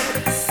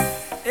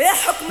يا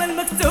حكم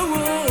المكتوب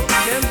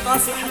كان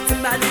قاسي حتى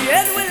مع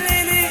ليال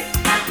والليلي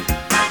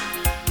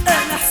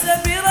انا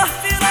حسابي راه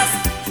في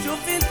راسي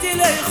شوفي انتي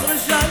لا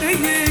يخرج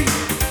علي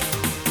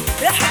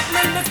يا حكم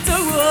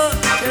المكتوب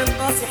كان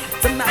قاسي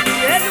حتى مع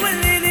ليال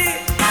والليلي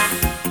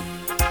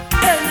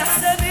انا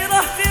حسابي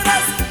راه في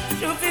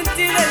راسي شوفي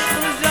انتي لا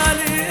يخرج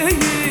علي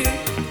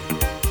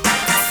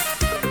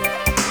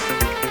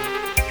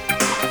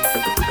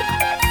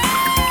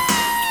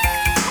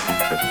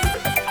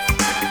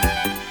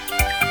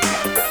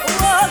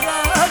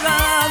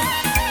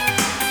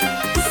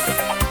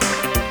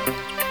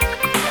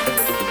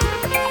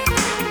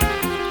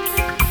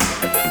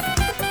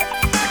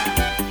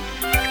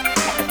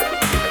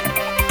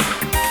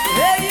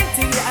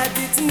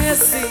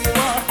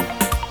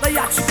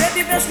ضيعت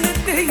شبابي باش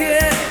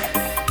نديه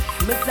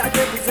حملت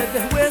العذاب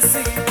وزاد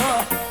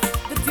هواسيبه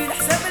درتي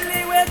الحساب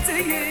اللي واتي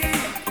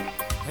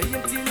هي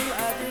انتي اللي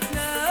عادت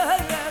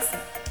ناس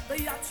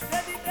ضيعت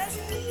شبابي باش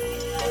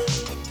نديه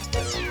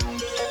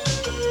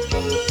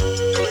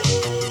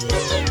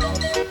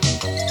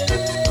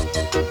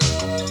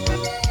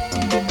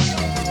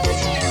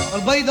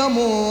البيضة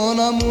مون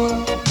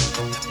امور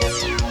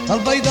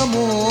البيضة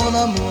مون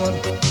امور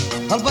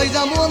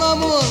البيضة مون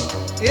امور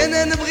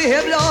انا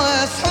نبغيها بلا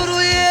سحر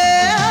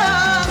وياه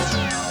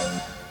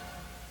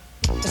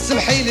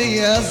اسمحي لي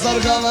يا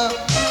الزرقاء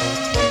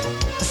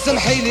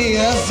اسمحي لي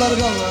يا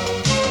الزرقاء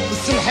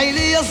اسمحي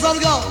لي يا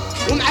الزرقاء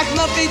ومعك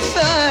ما لقيت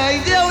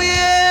فايدة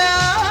وياه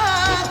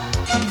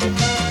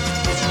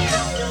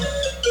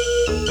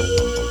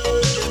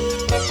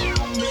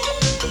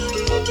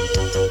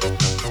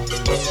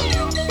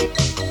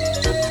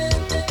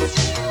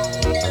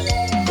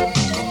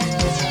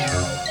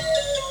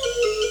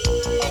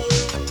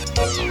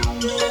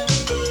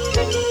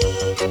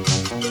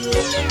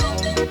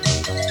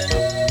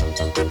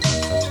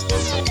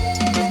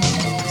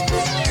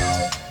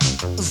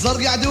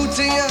الزرق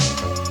عدوتي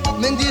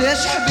ما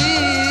نديرهاش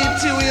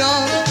حبيبتي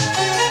وياه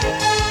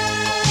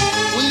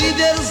واللي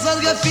دار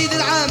الزرقاء في يد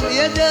العام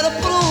يا دار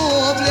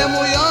بروبليم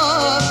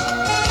وياه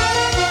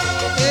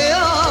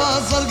يا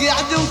الزرق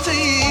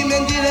عدوتي ما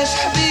نديرهاش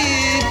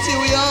حبيبتي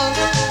وياه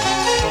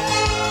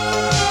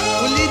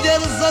واللي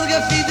دار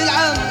الزرقاء في يد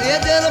العام يا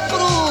دار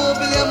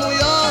بروبليم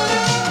وياه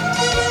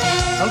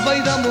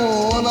البيضة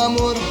مون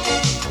امور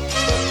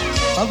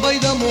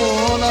البيضة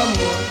مون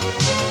امور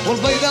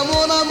والبيضة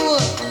مون امور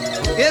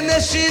يا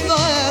ماشي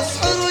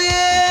سحر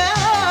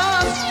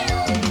وياه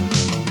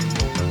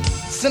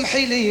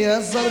سمحي لي يا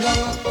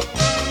الزرقاء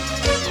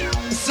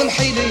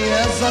سمحي لي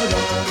يا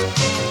الزرقاء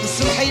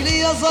سمحي لي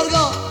يا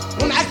الزرقاء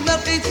ومعك ما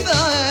لقيت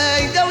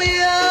فايدة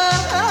وياه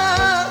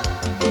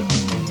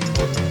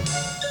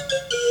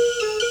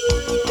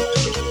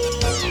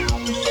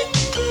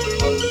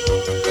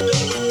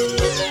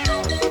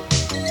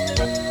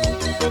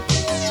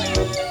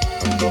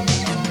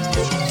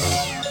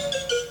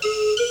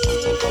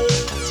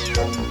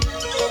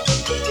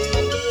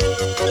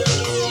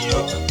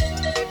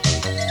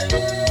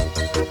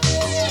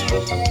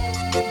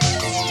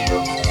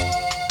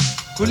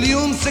كل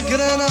يوم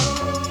سكرانة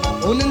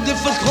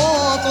ونندف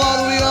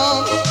الخطوة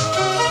وياه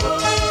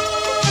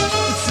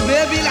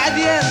سبابي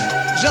العديان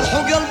جرحوا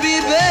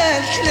قلبي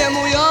بالكلام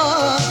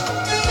وياه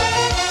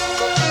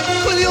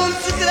كل يوم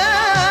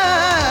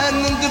سكران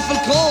نندف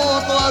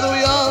الخطوة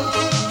وياه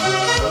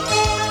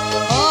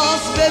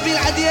سبابي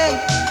العديان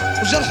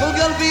وجرحوا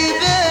قلبي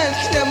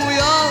بالكلام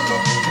وياه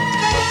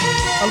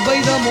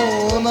البيضة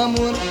مون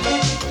امور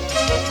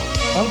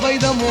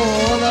البيضة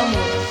مون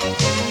امور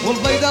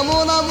والبيضة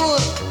مون امور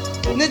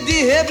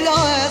نديها بلا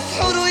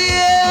سحر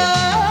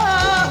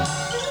وياه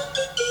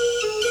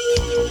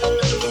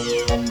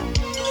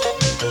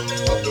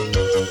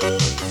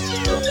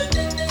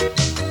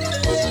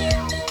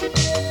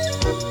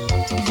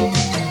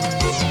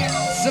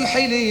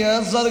سمحي لي يا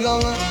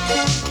الزرقاء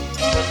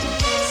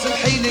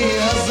سمحي لي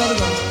يا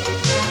الزرقاء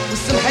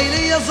وسمحي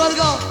لي يا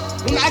الزرقاء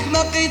ومعك ما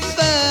لقيت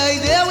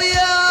فايدة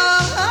وياه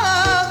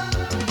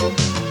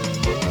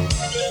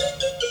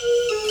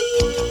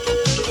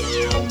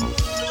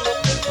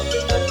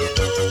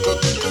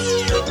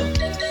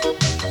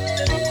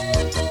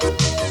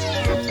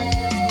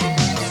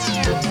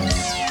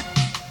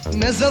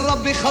مازال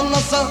ربي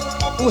خلصه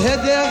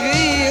وهذا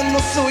غير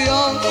نص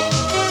ويا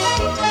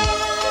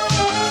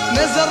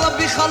مازال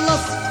ربي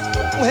خلص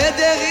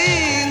وهذا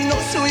غير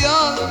نقص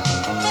ويا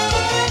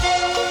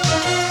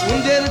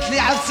وندارت لي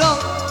عفسه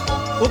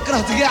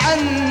وكرهت كاع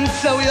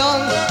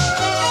نساويا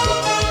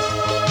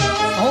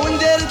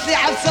وندارت لي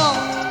عفسه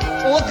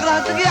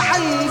وكرهت كاع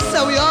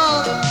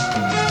نساويا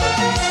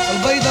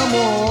البيضه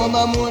مون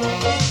امور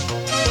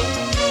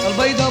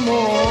البيضه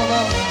مون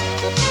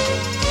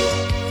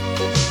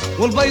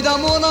والبيضه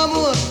مون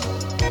امور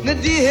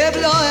نديها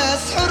بلا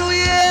سحر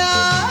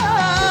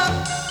وياه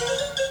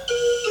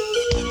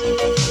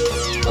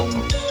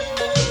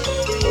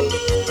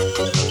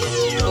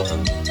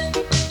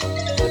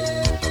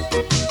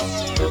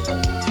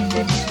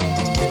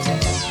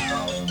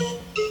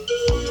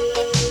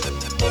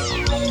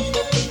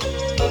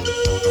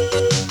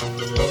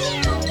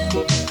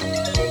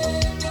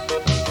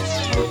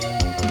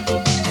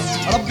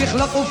ربي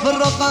خلقه في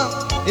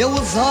الرقة يا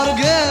والزهر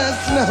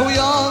قاسمه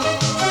وياه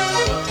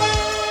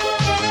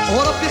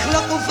وربي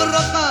خلقه في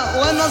الرقة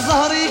وانا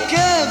زهري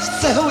كيف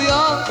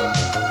تسهويا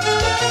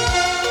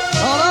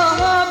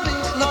ربي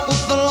خلقه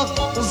في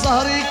الرقة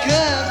وزهري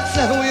كيف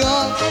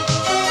تسهويا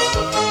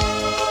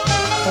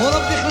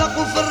وربي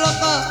خلقه في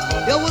الرقة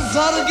يا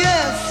والزهر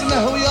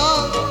قاسمه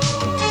وياه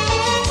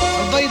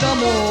البيضة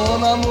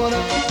مون امور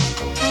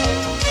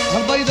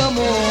البيضة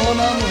مون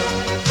امور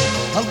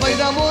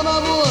البيضة مون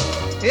امور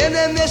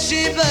انا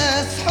ماشي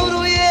بسحر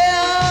وياه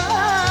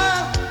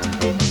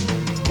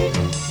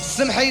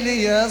سمحي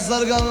لي يا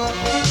الزرقاء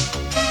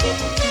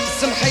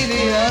سمحي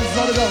لي يا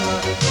الزرقاء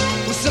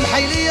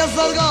وسمحي لي يا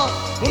الزرقاء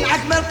ومعك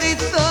ما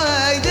لقيت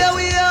فايدة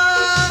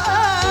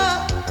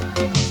وياه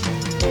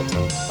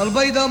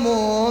البيضة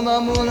مون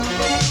امور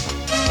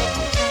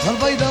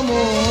البيضة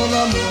مون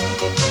امور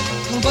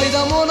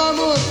البيضة مون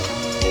امور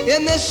يا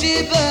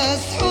ماشي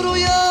بسحر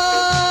وياه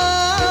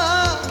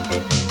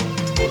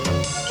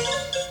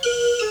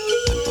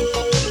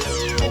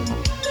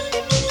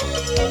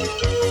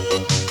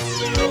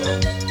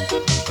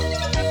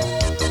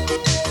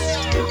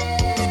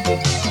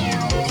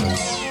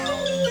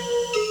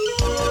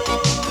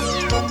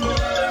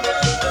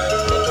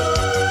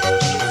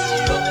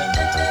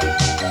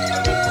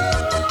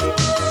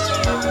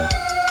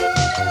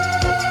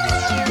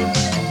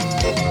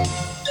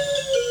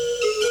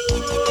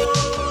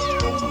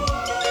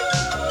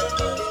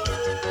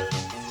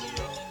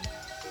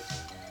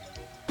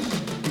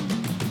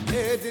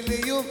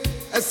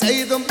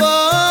سعيد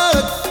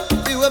مبارك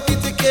في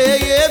وفيتك يا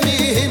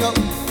يمينة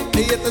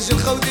هي تجي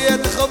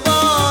الخودية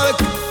خبارك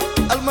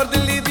المرض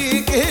اللي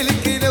بيك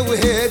هلكنا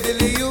وهذا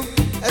اليوم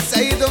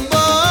سعيد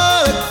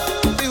مبارك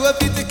في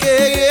وفيتك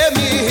يا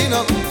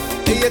يمينة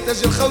هي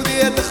تجي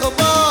الخودية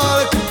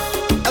خبارك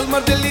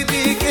المرض اللي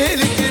بيك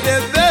هلكنا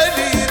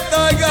بالي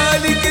طاق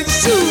عليك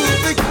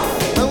نشوفك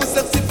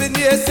وسقسي في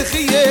الناس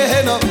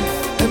خيانة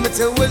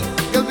متهول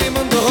قلبي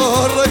من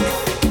ظهرك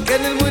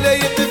كان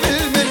الملايق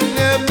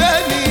بالمنة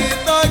ماني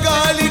طاق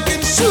عليك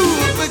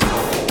نشوفك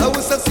او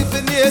سقسي في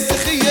الناس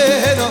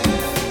خيانة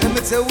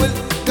متهول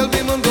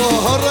قلبي من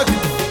ظهرك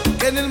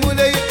كان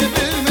الملايق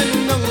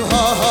بالمنة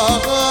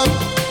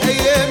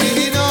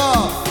ايامي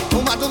هنا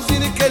ومعدوم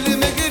زينك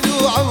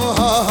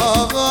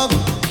المقلوعة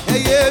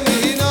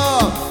ايامي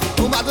هنا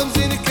ومعدوم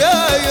زينك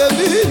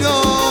ايامي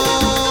هنا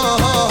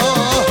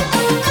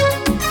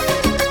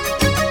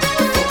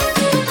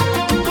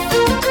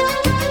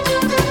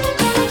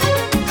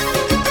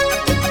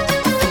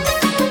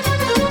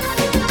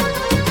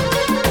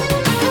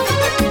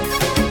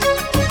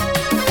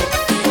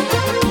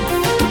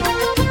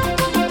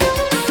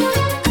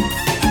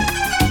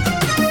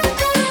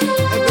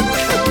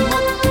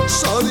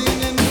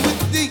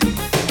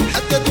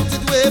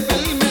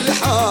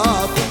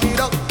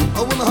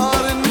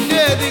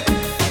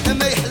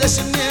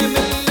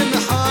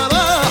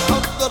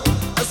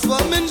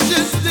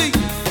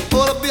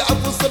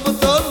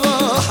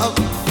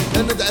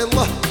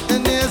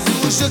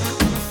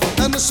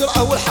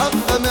الشرعة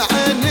والحق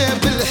معانا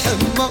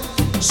بالحمى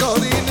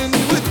شهرين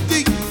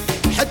نودي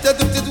حتى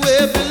ذبت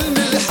دواب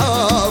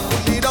الملحة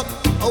والليلة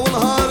أو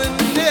نهار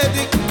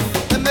النادي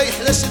ما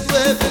يحلاش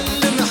دواب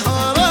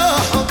المحارة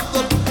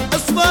حضر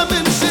أصفى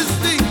من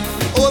جسدي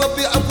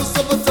وربي عفو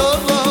صبت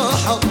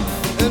الراحة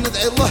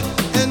ندعي الله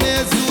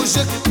أنا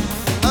زوجك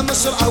أما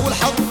الشرعة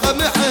والحق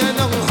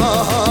معانا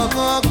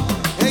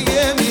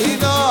أيامي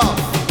هنا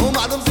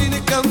ومعدم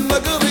زينك أما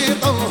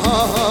قريقة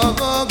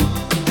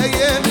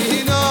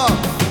أيامي هنا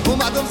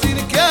ومعدم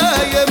زينك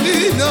يا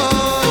يمينا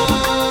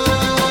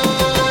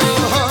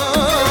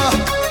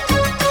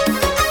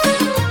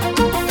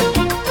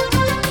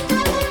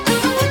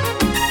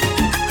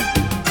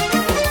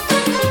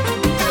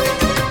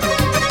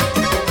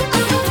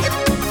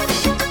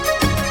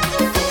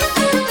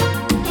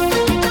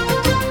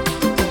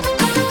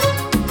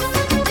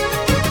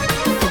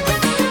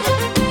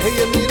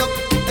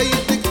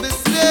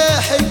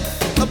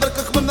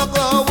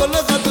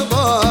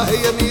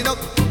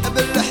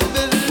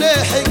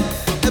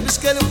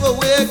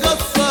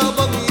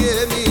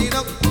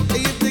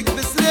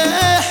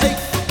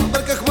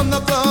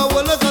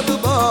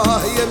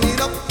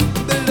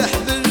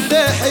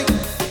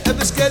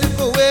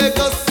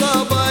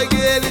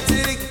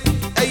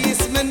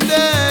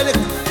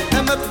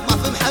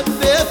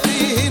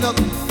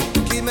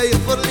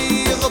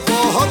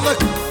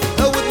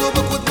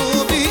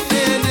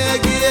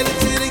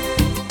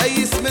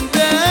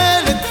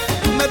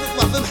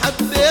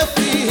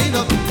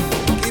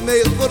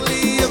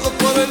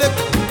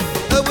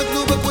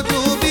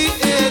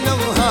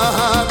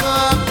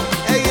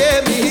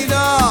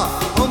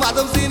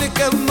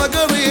كم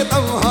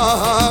قريطة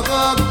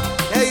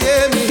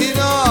ايامي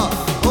هنا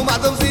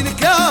ومعظم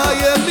زينك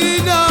يا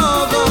مينا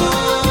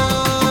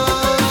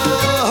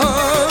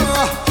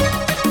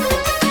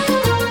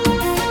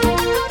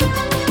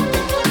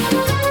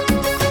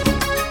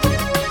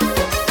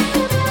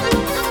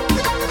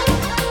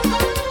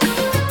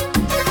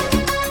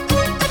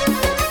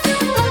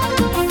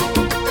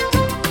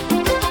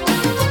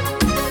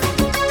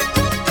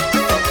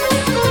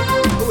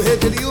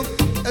وهذا اليوم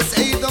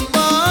سعيد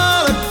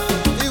مبارك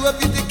في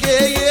وفيتك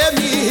يا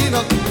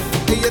مينا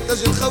هي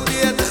تاج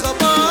الخوليات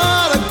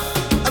خبارك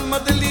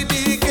المرض اللي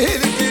بيك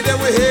هلكنا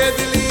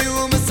وهذا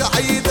اليوم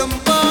سعيد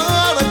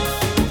مبارك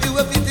في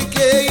وفيتك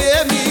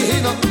يا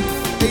مينا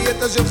هي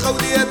تاج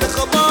الخوليات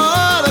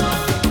خبارك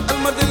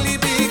المرض اللي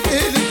بيك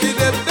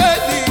هلكنا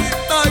بالي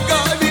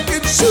طاقة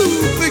عليك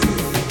نشوفك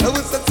او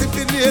نسلسل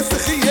في الناس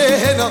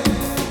خيانة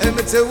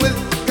متول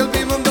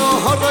قلبي من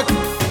ظهرك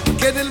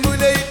كان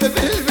المولاي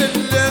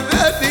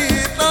بالبلبادي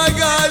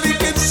طاقة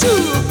عليك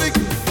نشوفك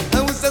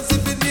او نسلسل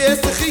في الناس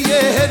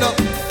خيانة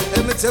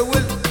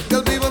متول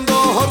قلبي من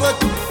ظهرك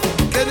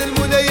كان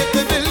المولاي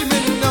قبل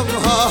من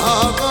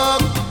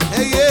نهارك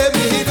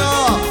ايامي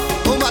هنا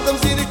ومعظم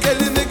زينك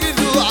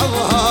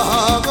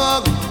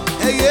المقلوعة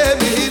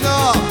ايامي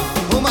هنا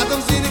ومعظم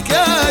زينك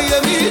يا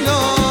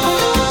مينا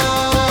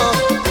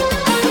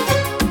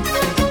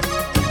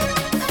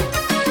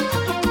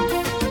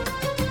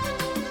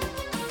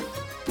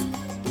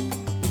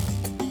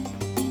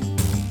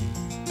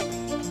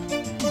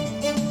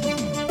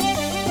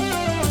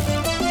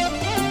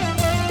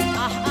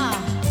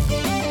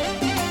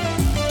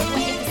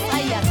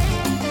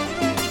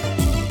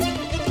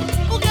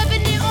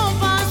وقابلني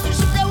أوباس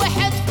وشفنا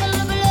واحد في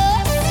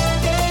البلاد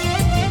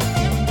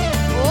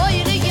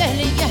وي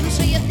ليه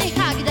مشيطني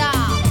هكذا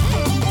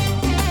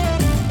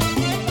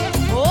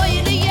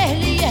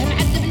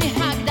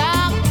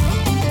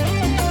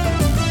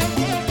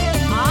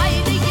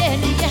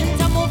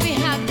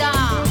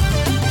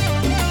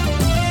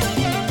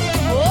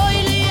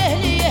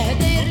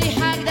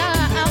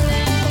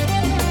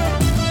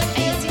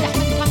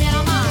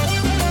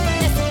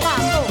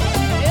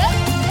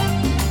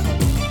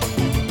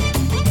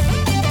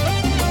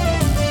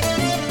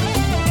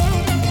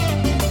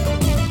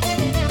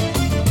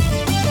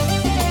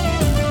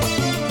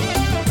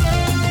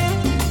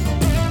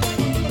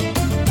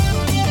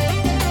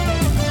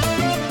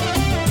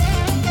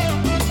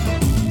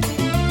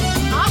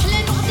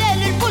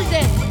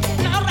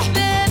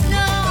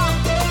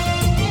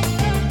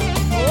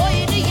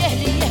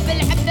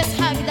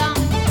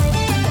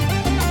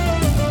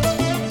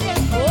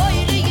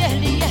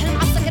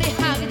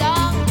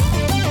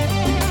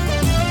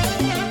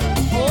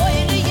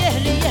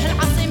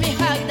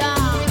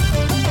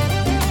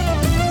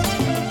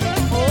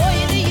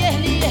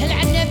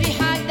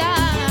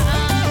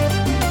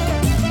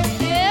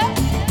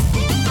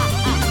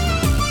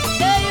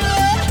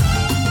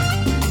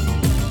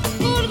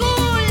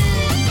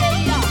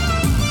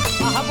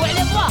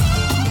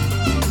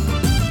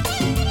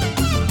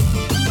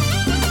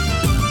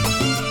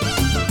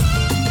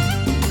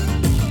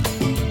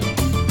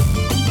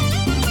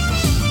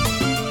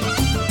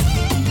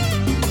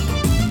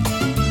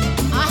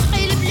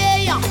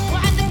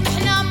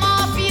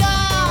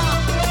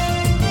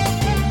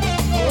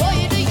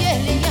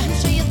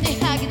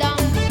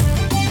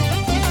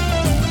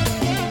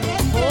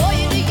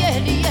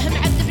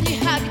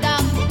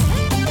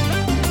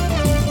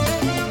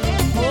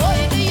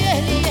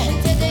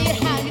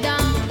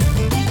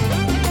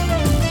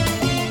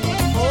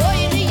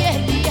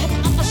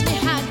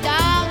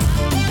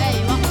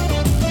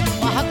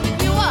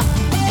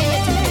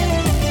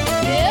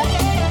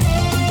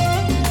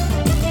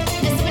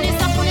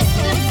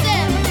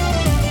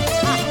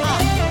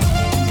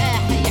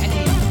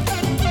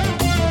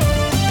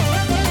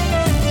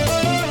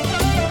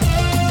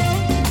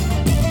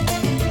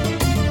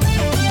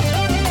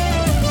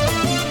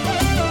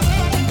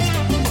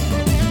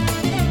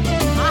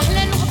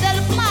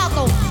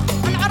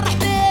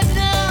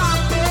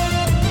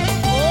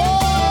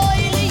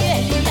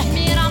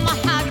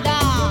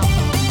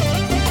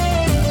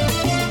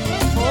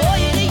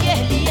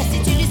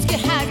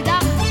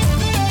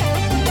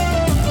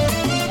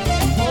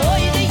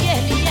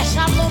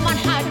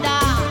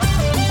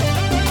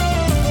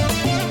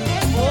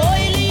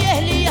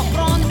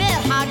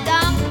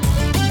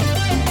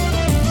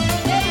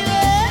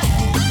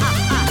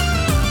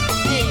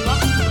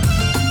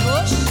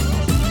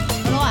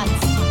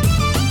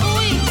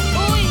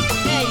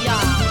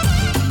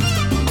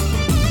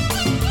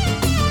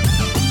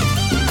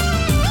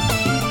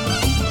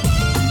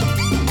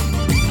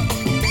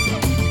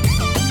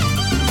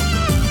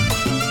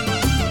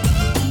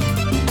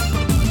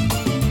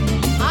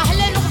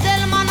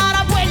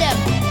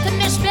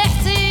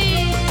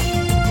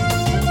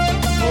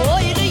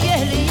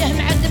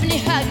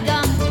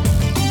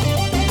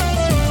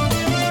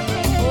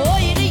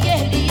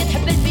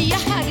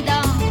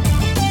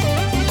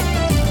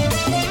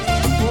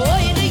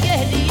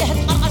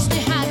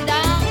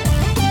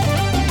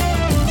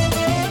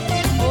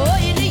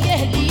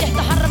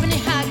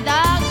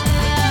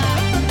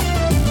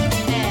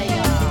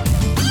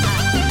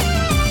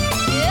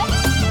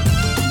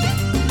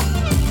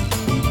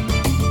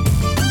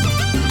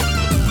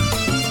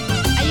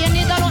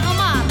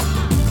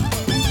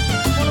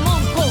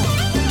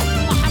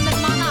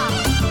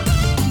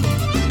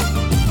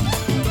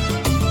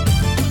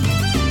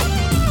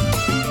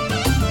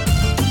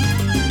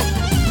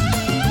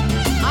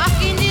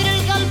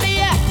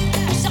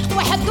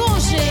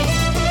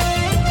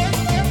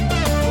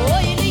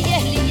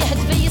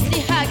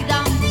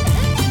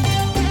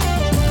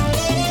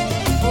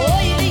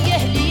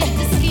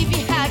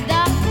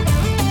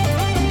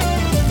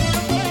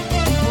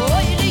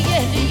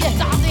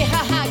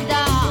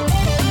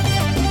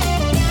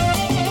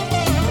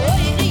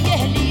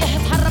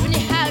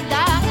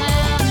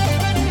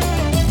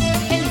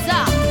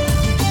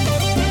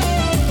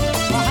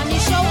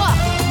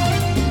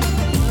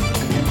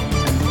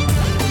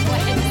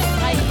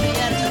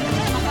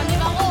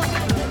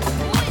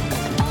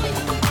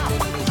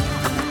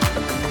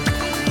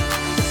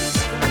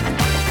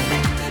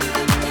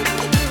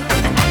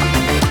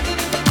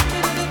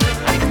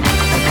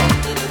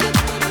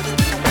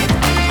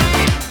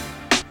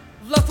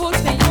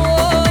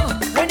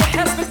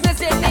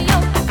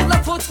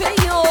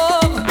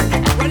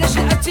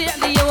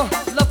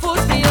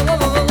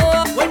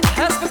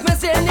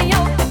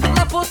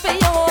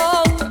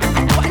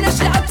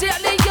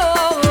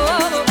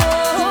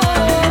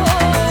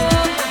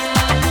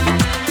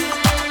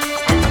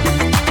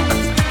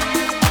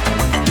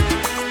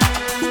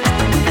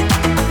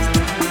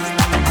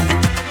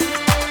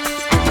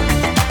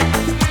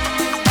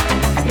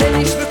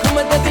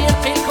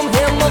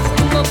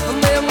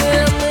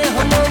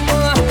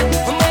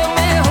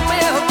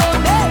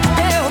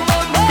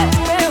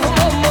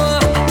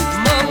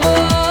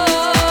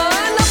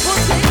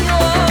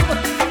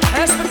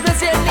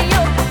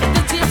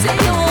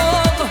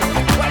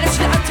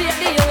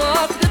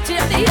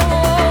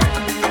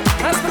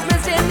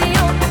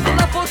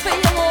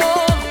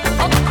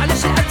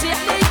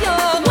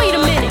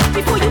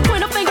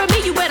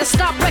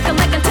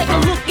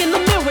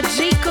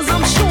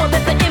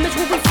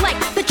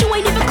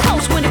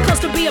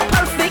a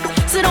perfect.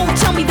 So don't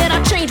tell me that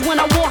I change when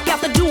I walk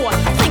out the door.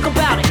 Think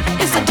about it,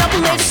 it's a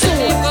double-edged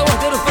sword.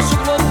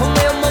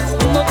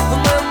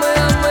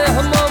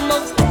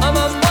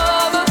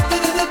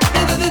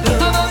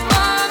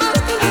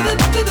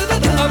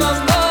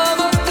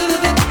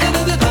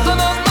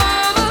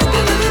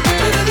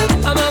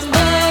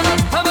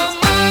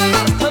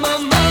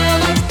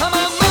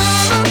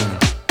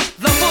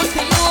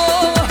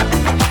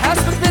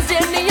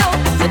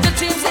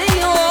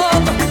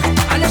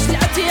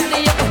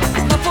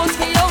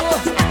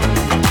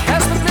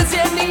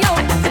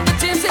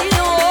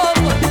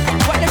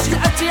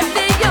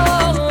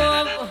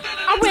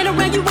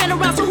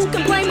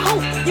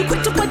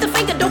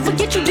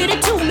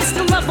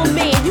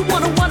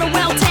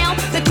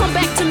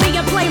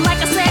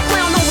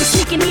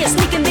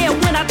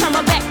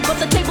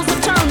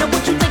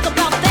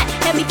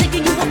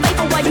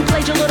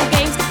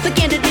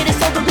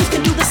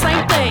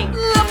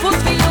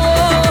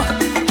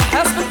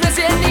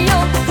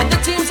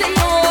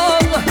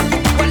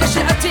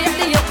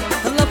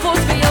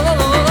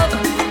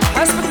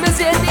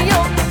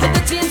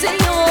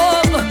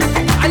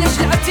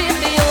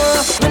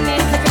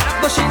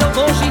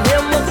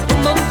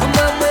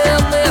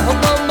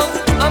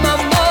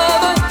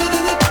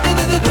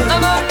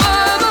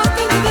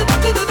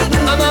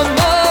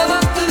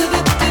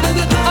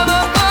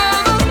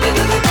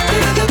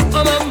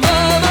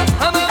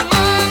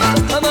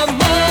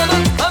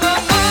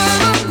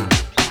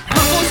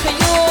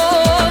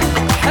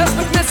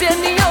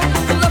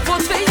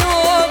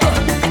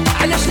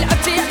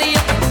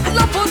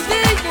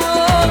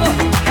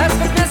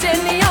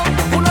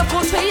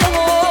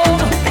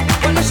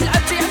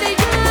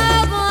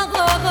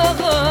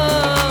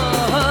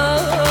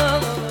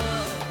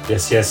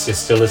 Yes, you're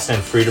still listening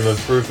to Freedom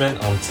of Movement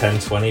on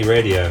 1020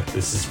 Radio.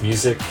 This is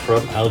music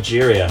from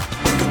Algeria.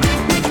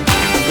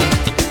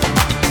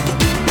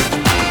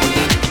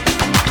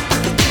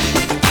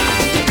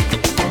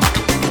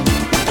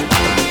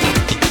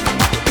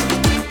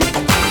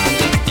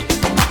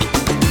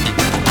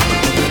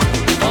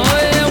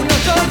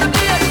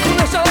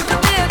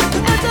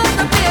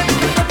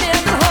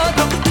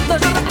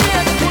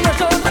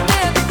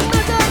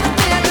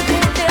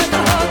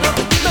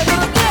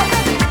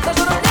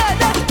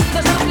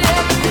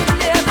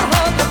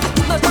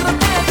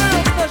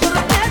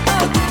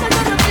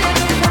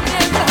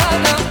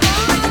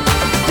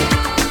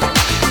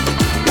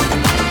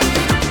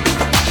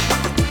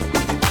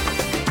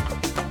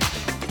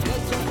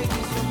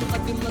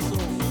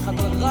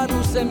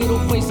 سمير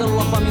وفيصل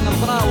الله من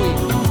الفراوي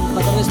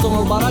قدر يستون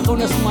البركة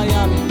وناس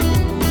ميامي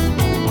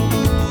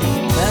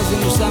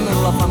لازم يسامر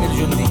الله من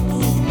الجندي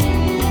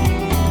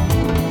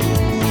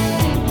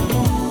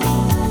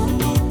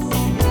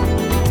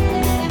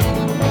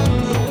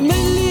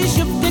ملي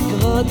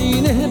شفتك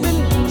غادي نهبل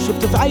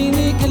شفت في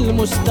عينيك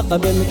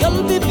المستقبل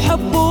قلبي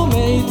بحبه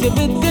ما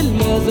يتبدل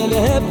ما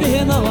زال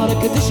به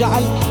نهارك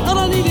تشعل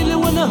راني ليل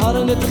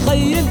ونهار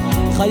نتخيل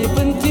خايف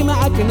انتي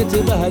معك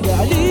نتبهد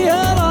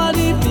عليها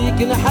راني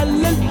فيك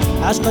نحلل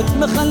عشقك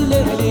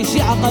مخلل لي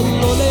شي عقل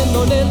لولي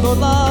لولي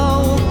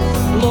لولا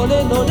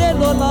لولي لولي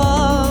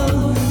لولا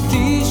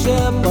تي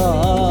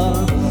شابا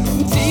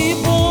تي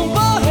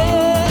بومبا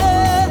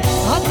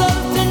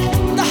هدرتك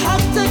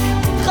ضحكتك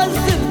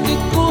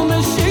خزرتك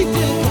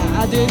ومشيتك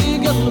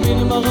عدري قلبي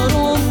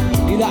المغروم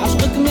إلى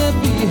عشقك ما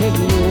فيه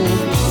اليوم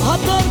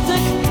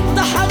هدرتك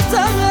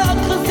ضحكتك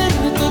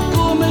خزرتك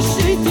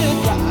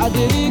ومشيتك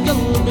عدري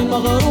قلبي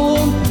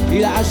المغروم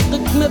إلى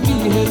عشقك ما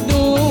فيه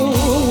اليوم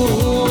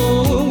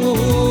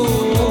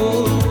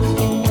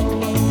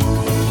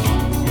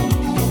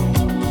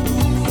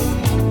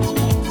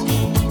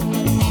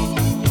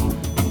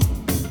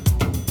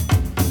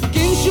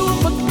كي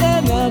نشوفك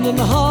أنا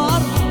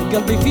ننهار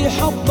قلبي في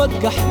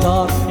حبك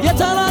احتار يا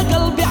ترى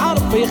قلبي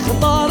عرف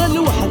يختار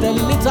الوحدة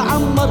اللي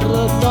تعمر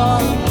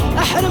الدار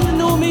احرم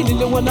نومي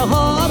ليل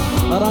ونهار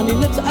راني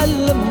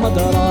نتألم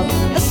مدرار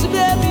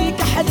اسبابي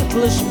كحدت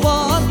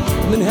الاشبار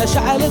منها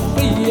شعلت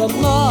فيا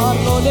النار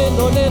لولي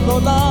لولي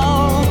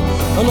لولا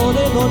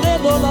لولي لولي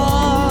لولا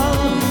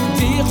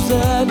انتي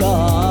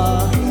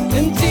غزالة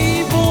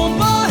انتي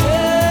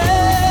بومباهي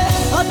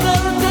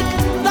قدرتك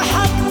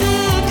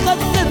ضحكتك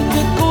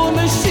خدرتك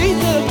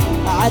ومشيتك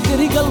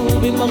عدري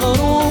قلبي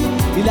المغروم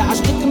إلى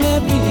عشقك ما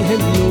فيه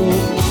اليوم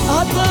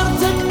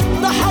هدرتك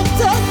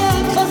ضحكتك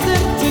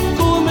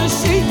خسرتك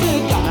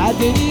ومشيتك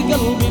عدري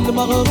قلبي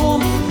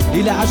المغروم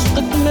إلى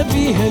عشقك ما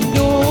فيه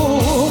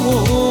اليوم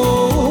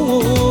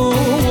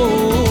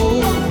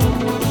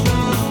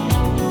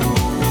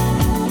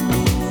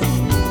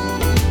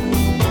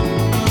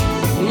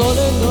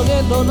لولي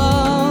لولي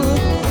لولا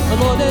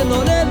لولي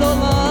لولي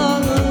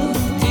لولا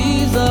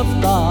تي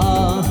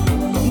زفتا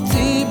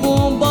تي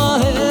بومبا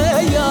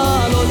هيا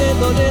لولي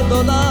لولي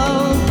لولا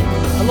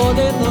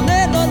لولي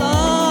لولي لولا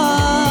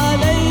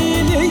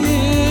ليلي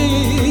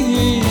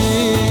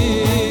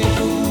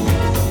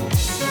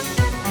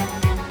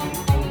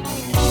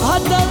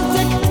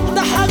هدرتك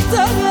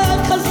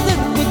ضحكتك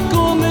خزرتك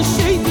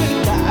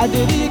ومشيتك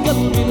عدري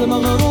قلبي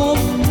المغروم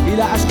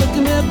إلى عشقك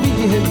ما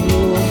بيه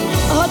النوم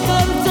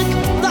هدرتك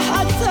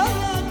ضحكت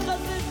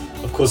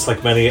Of course,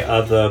 like many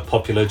other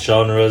popular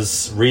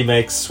genres,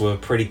 remakes were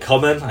pretty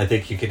common. I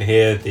think you can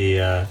hear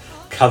the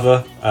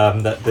cover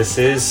that this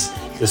is.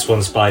 This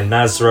one's by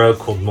Nazro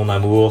called Mon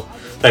Amour.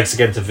 Thanks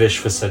again to Vish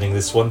for sending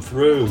this one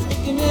through.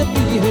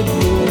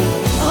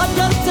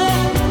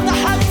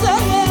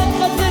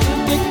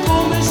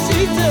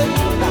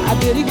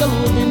 عبري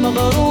قلبي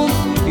مغروم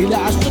إلى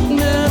عشقك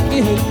ما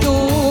فيه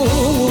اللوم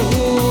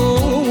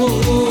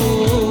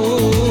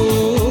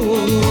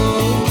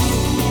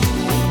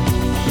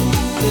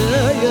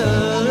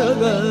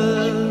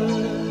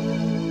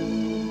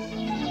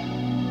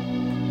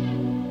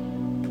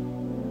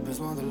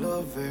Besoin de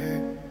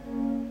lever,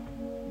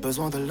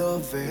 besoin de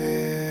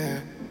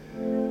lever,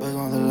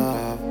 besoin de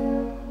love,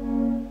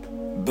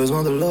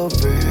 besoin de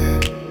lever,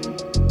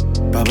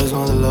 pas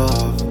besoin de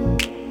love.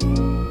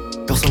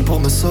 Personne pour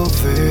me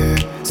sauver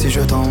si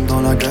je tombe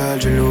dans la gueule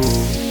du loup.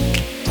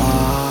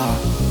 Ah.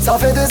 Ça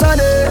fait des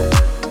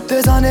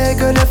années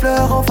que les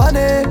fleurs ont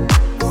fané.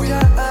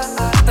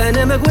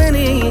 أنا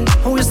مقويني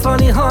هو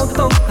يصراني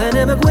هاقطو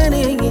أنا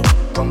مقويني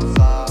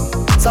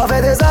Ça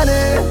fait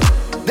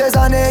des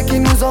années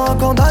qu'ils nous ont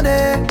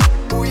condamnés.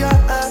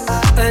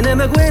 أنا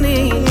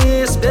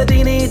مقويني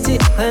سبدينيتي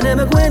أنا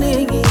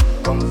مقويني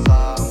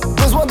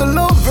Besoin de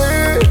love,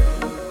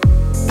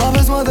 pas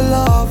besoin de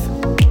love.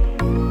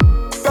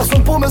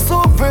 Personne pour me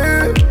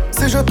sauver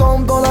si je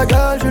tombe dans la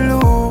gueule du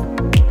loup.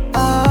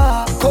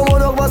 Ah, comme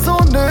on voit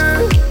sonner,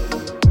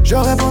 je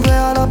répondrai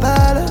à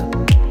l'appel.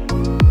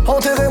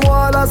 Enterrez-moi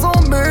à la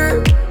zombie,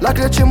 la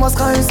clé de chez moi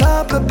sera une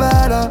simple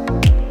belle.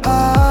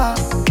 Ah,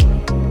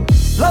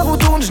 la roue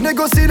tourne, je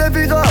négocie les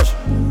virages.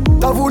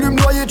 T'as voulu me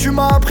noyer, tu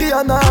m'as appris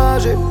à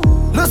nager.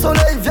 Le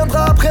soleil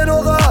viendra après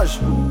l'orage.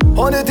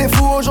 On était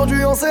fous,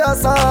 aujourd'hui on s'est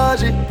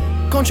assagi.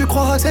 Quand tu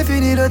croiras que c'est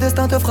fini, le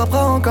destin te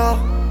frappera encore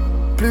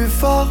plus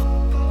fort.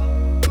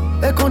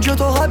 Et quand Dieu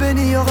t'aura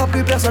béni, y'aura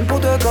plus personne pour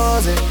te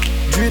causer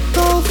du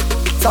tort.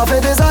 Ça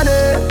fait des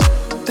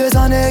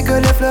années que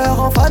les fleurs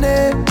ont fané.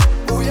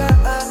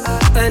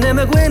 أنا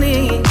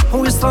مقويني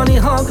هو يصراني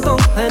هاقطو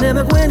أنا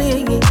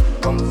مقويني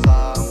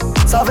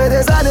Ça fait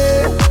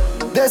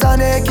des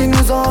années qu'ils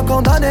nous ont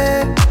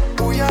condamnés.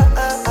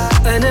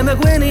 أنا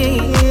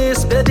مقويني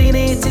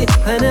سبدينيتي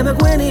أنا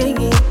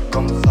مقويني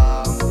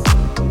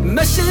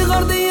ماشي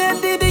غردي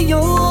اللي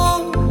بيا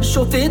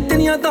شوفي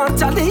الدنيا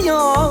دارت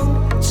عليا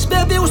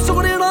شبابي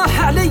وصغري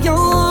راح عليا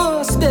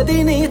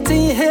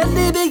سبدينيتي هي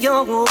اللي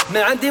بيا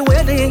ما عندي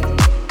والي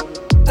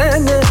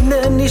أنا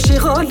ماني شي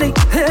غالي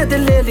هذا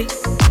الليلي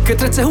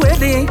كترت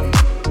هوالي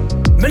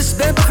من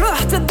سبابك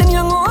راحت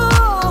الدنيا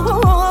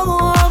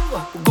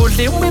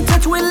قولي وين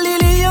تتولي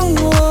ليا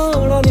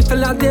راني في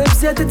العذاب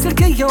زادت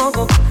الكيا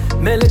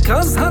مالك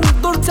أزهر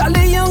دورت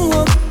عليا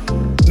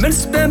من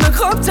سبابك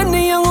غابت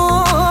النية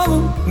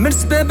من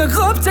سبابك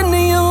غابت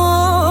النية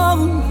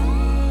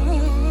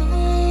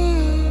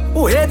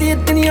وهذه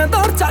الدنيا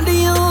دارت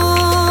عليا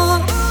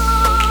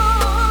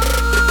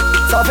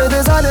Ça fait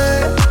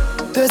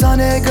des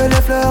années que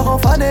les fleurs ont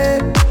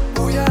fané.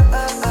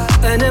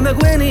 أنا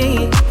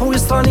مقويني هو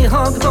يصراني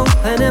هاقطو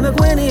أنا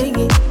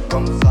مقويني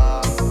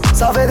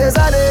Ça fait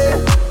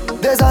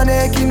des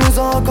années qu'ils nous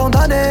ont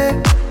condamnés.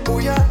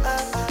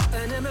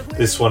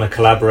 This one a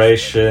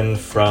collaboration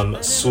from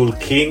Soul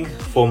King,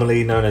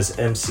 formerly known as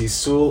MC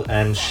Soul,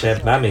 and Sheb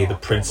Mami, the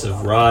Prince of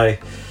Rai.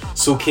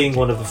 Soul King,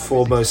 one of the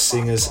foremost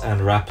singers and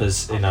rappers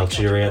in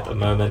Algeria at the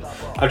moment.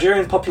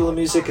 Algerian popular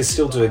music is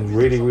still doing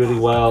really, really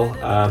well.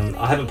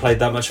 I haven't played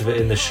that much of it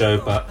in the show,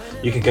 but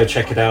you can go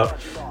check it out.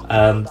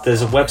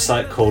 There's a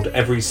website called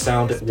Every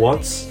Sound It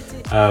Wants,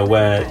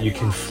 where you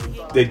can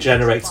it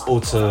generates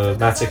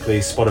automatically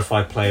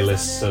Spotify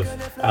playlists of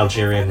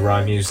Algerian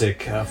Rai music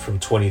from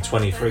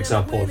 2020, for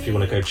example. If you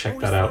want to go check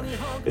that out,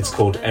 it's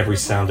called Every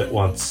Sound It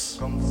Wants.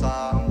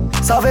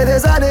 Ça fait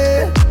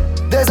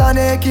des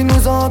années qu'ils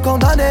nous ont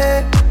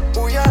condamnés.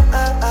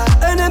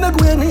 أنا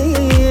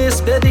مقويني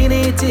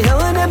سبدينيتي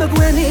أنا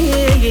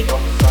مقويني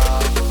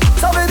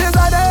Ça fait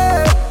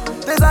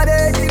des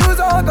années qu'ils nous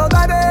ont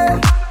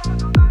condamnés.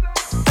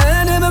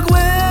 أنا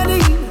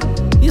مقويني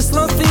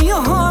يصرف فيا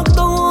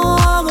هاقطو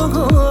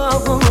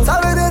Ça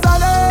fait des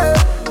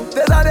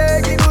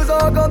années qu'ils nous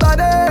ont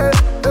condamnés.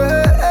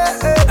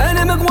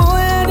 أنا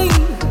مقويني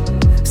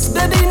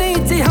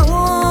سبدينيتي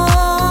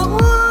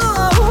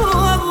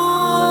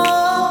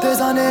Des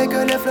années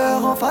que les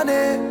fleurs ont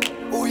fané.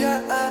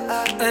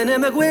 أنا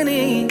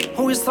مقويني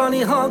هو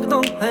يصراني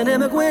هاقطو أنا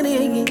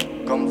مقويني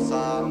Comme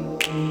ça.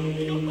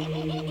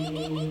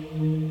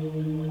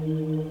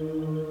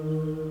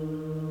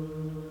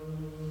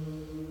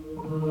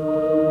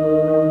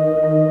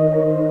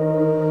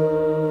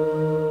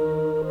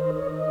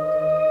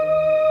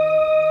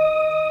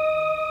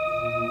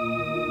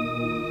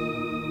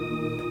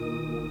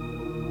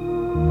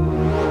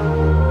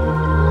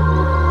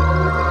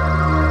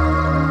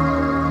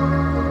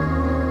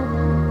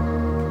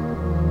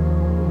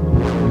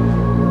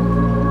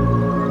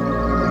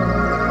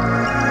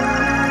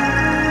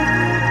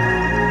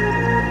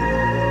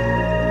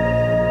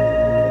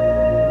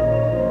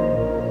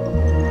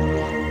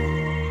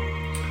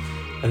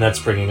 And that's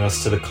bringing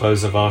us to the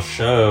close of our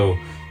show.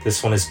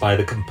 This one is by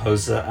the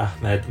composer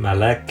Ahmed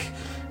Malek,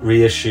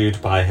 reissued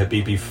by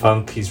Habibi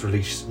Funk. He's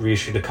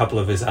reissued a couple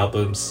of his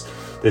albums.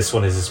 This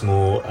one is his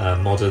more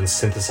modern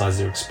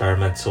synthesizer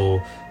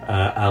experimental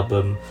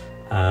album.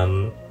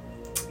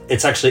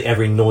 It's actually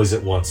Every Noise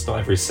at Once, not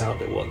Every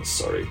Sound at Once,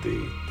 sorry,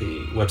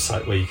 the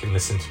website where you can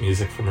listen to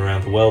music from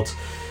around the world.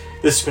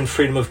 This has been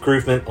Freedom of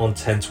Groovement on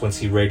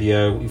 1020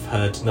 Radio. We've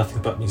heard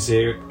nothing but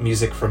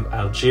music from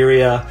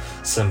Algeria,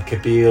 some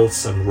Kabyle,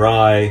 some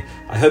Rai.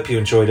 I hope you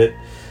enjoyed it.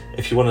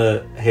 If you want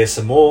to hear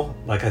some more,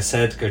 like I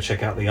said, go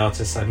check out the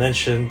artists I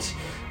mentioned.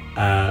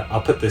 I'll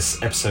put this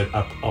episode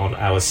up on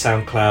our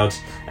SoundCloud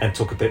and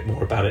talk a bit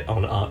more about it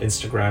on our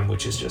Instagram,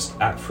 which is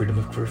just at Freedom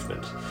of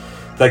Groovement.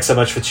 Thanks so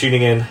much for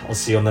tuning in. I'll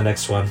see you on the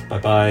next one.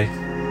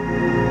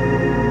 Bye-bye.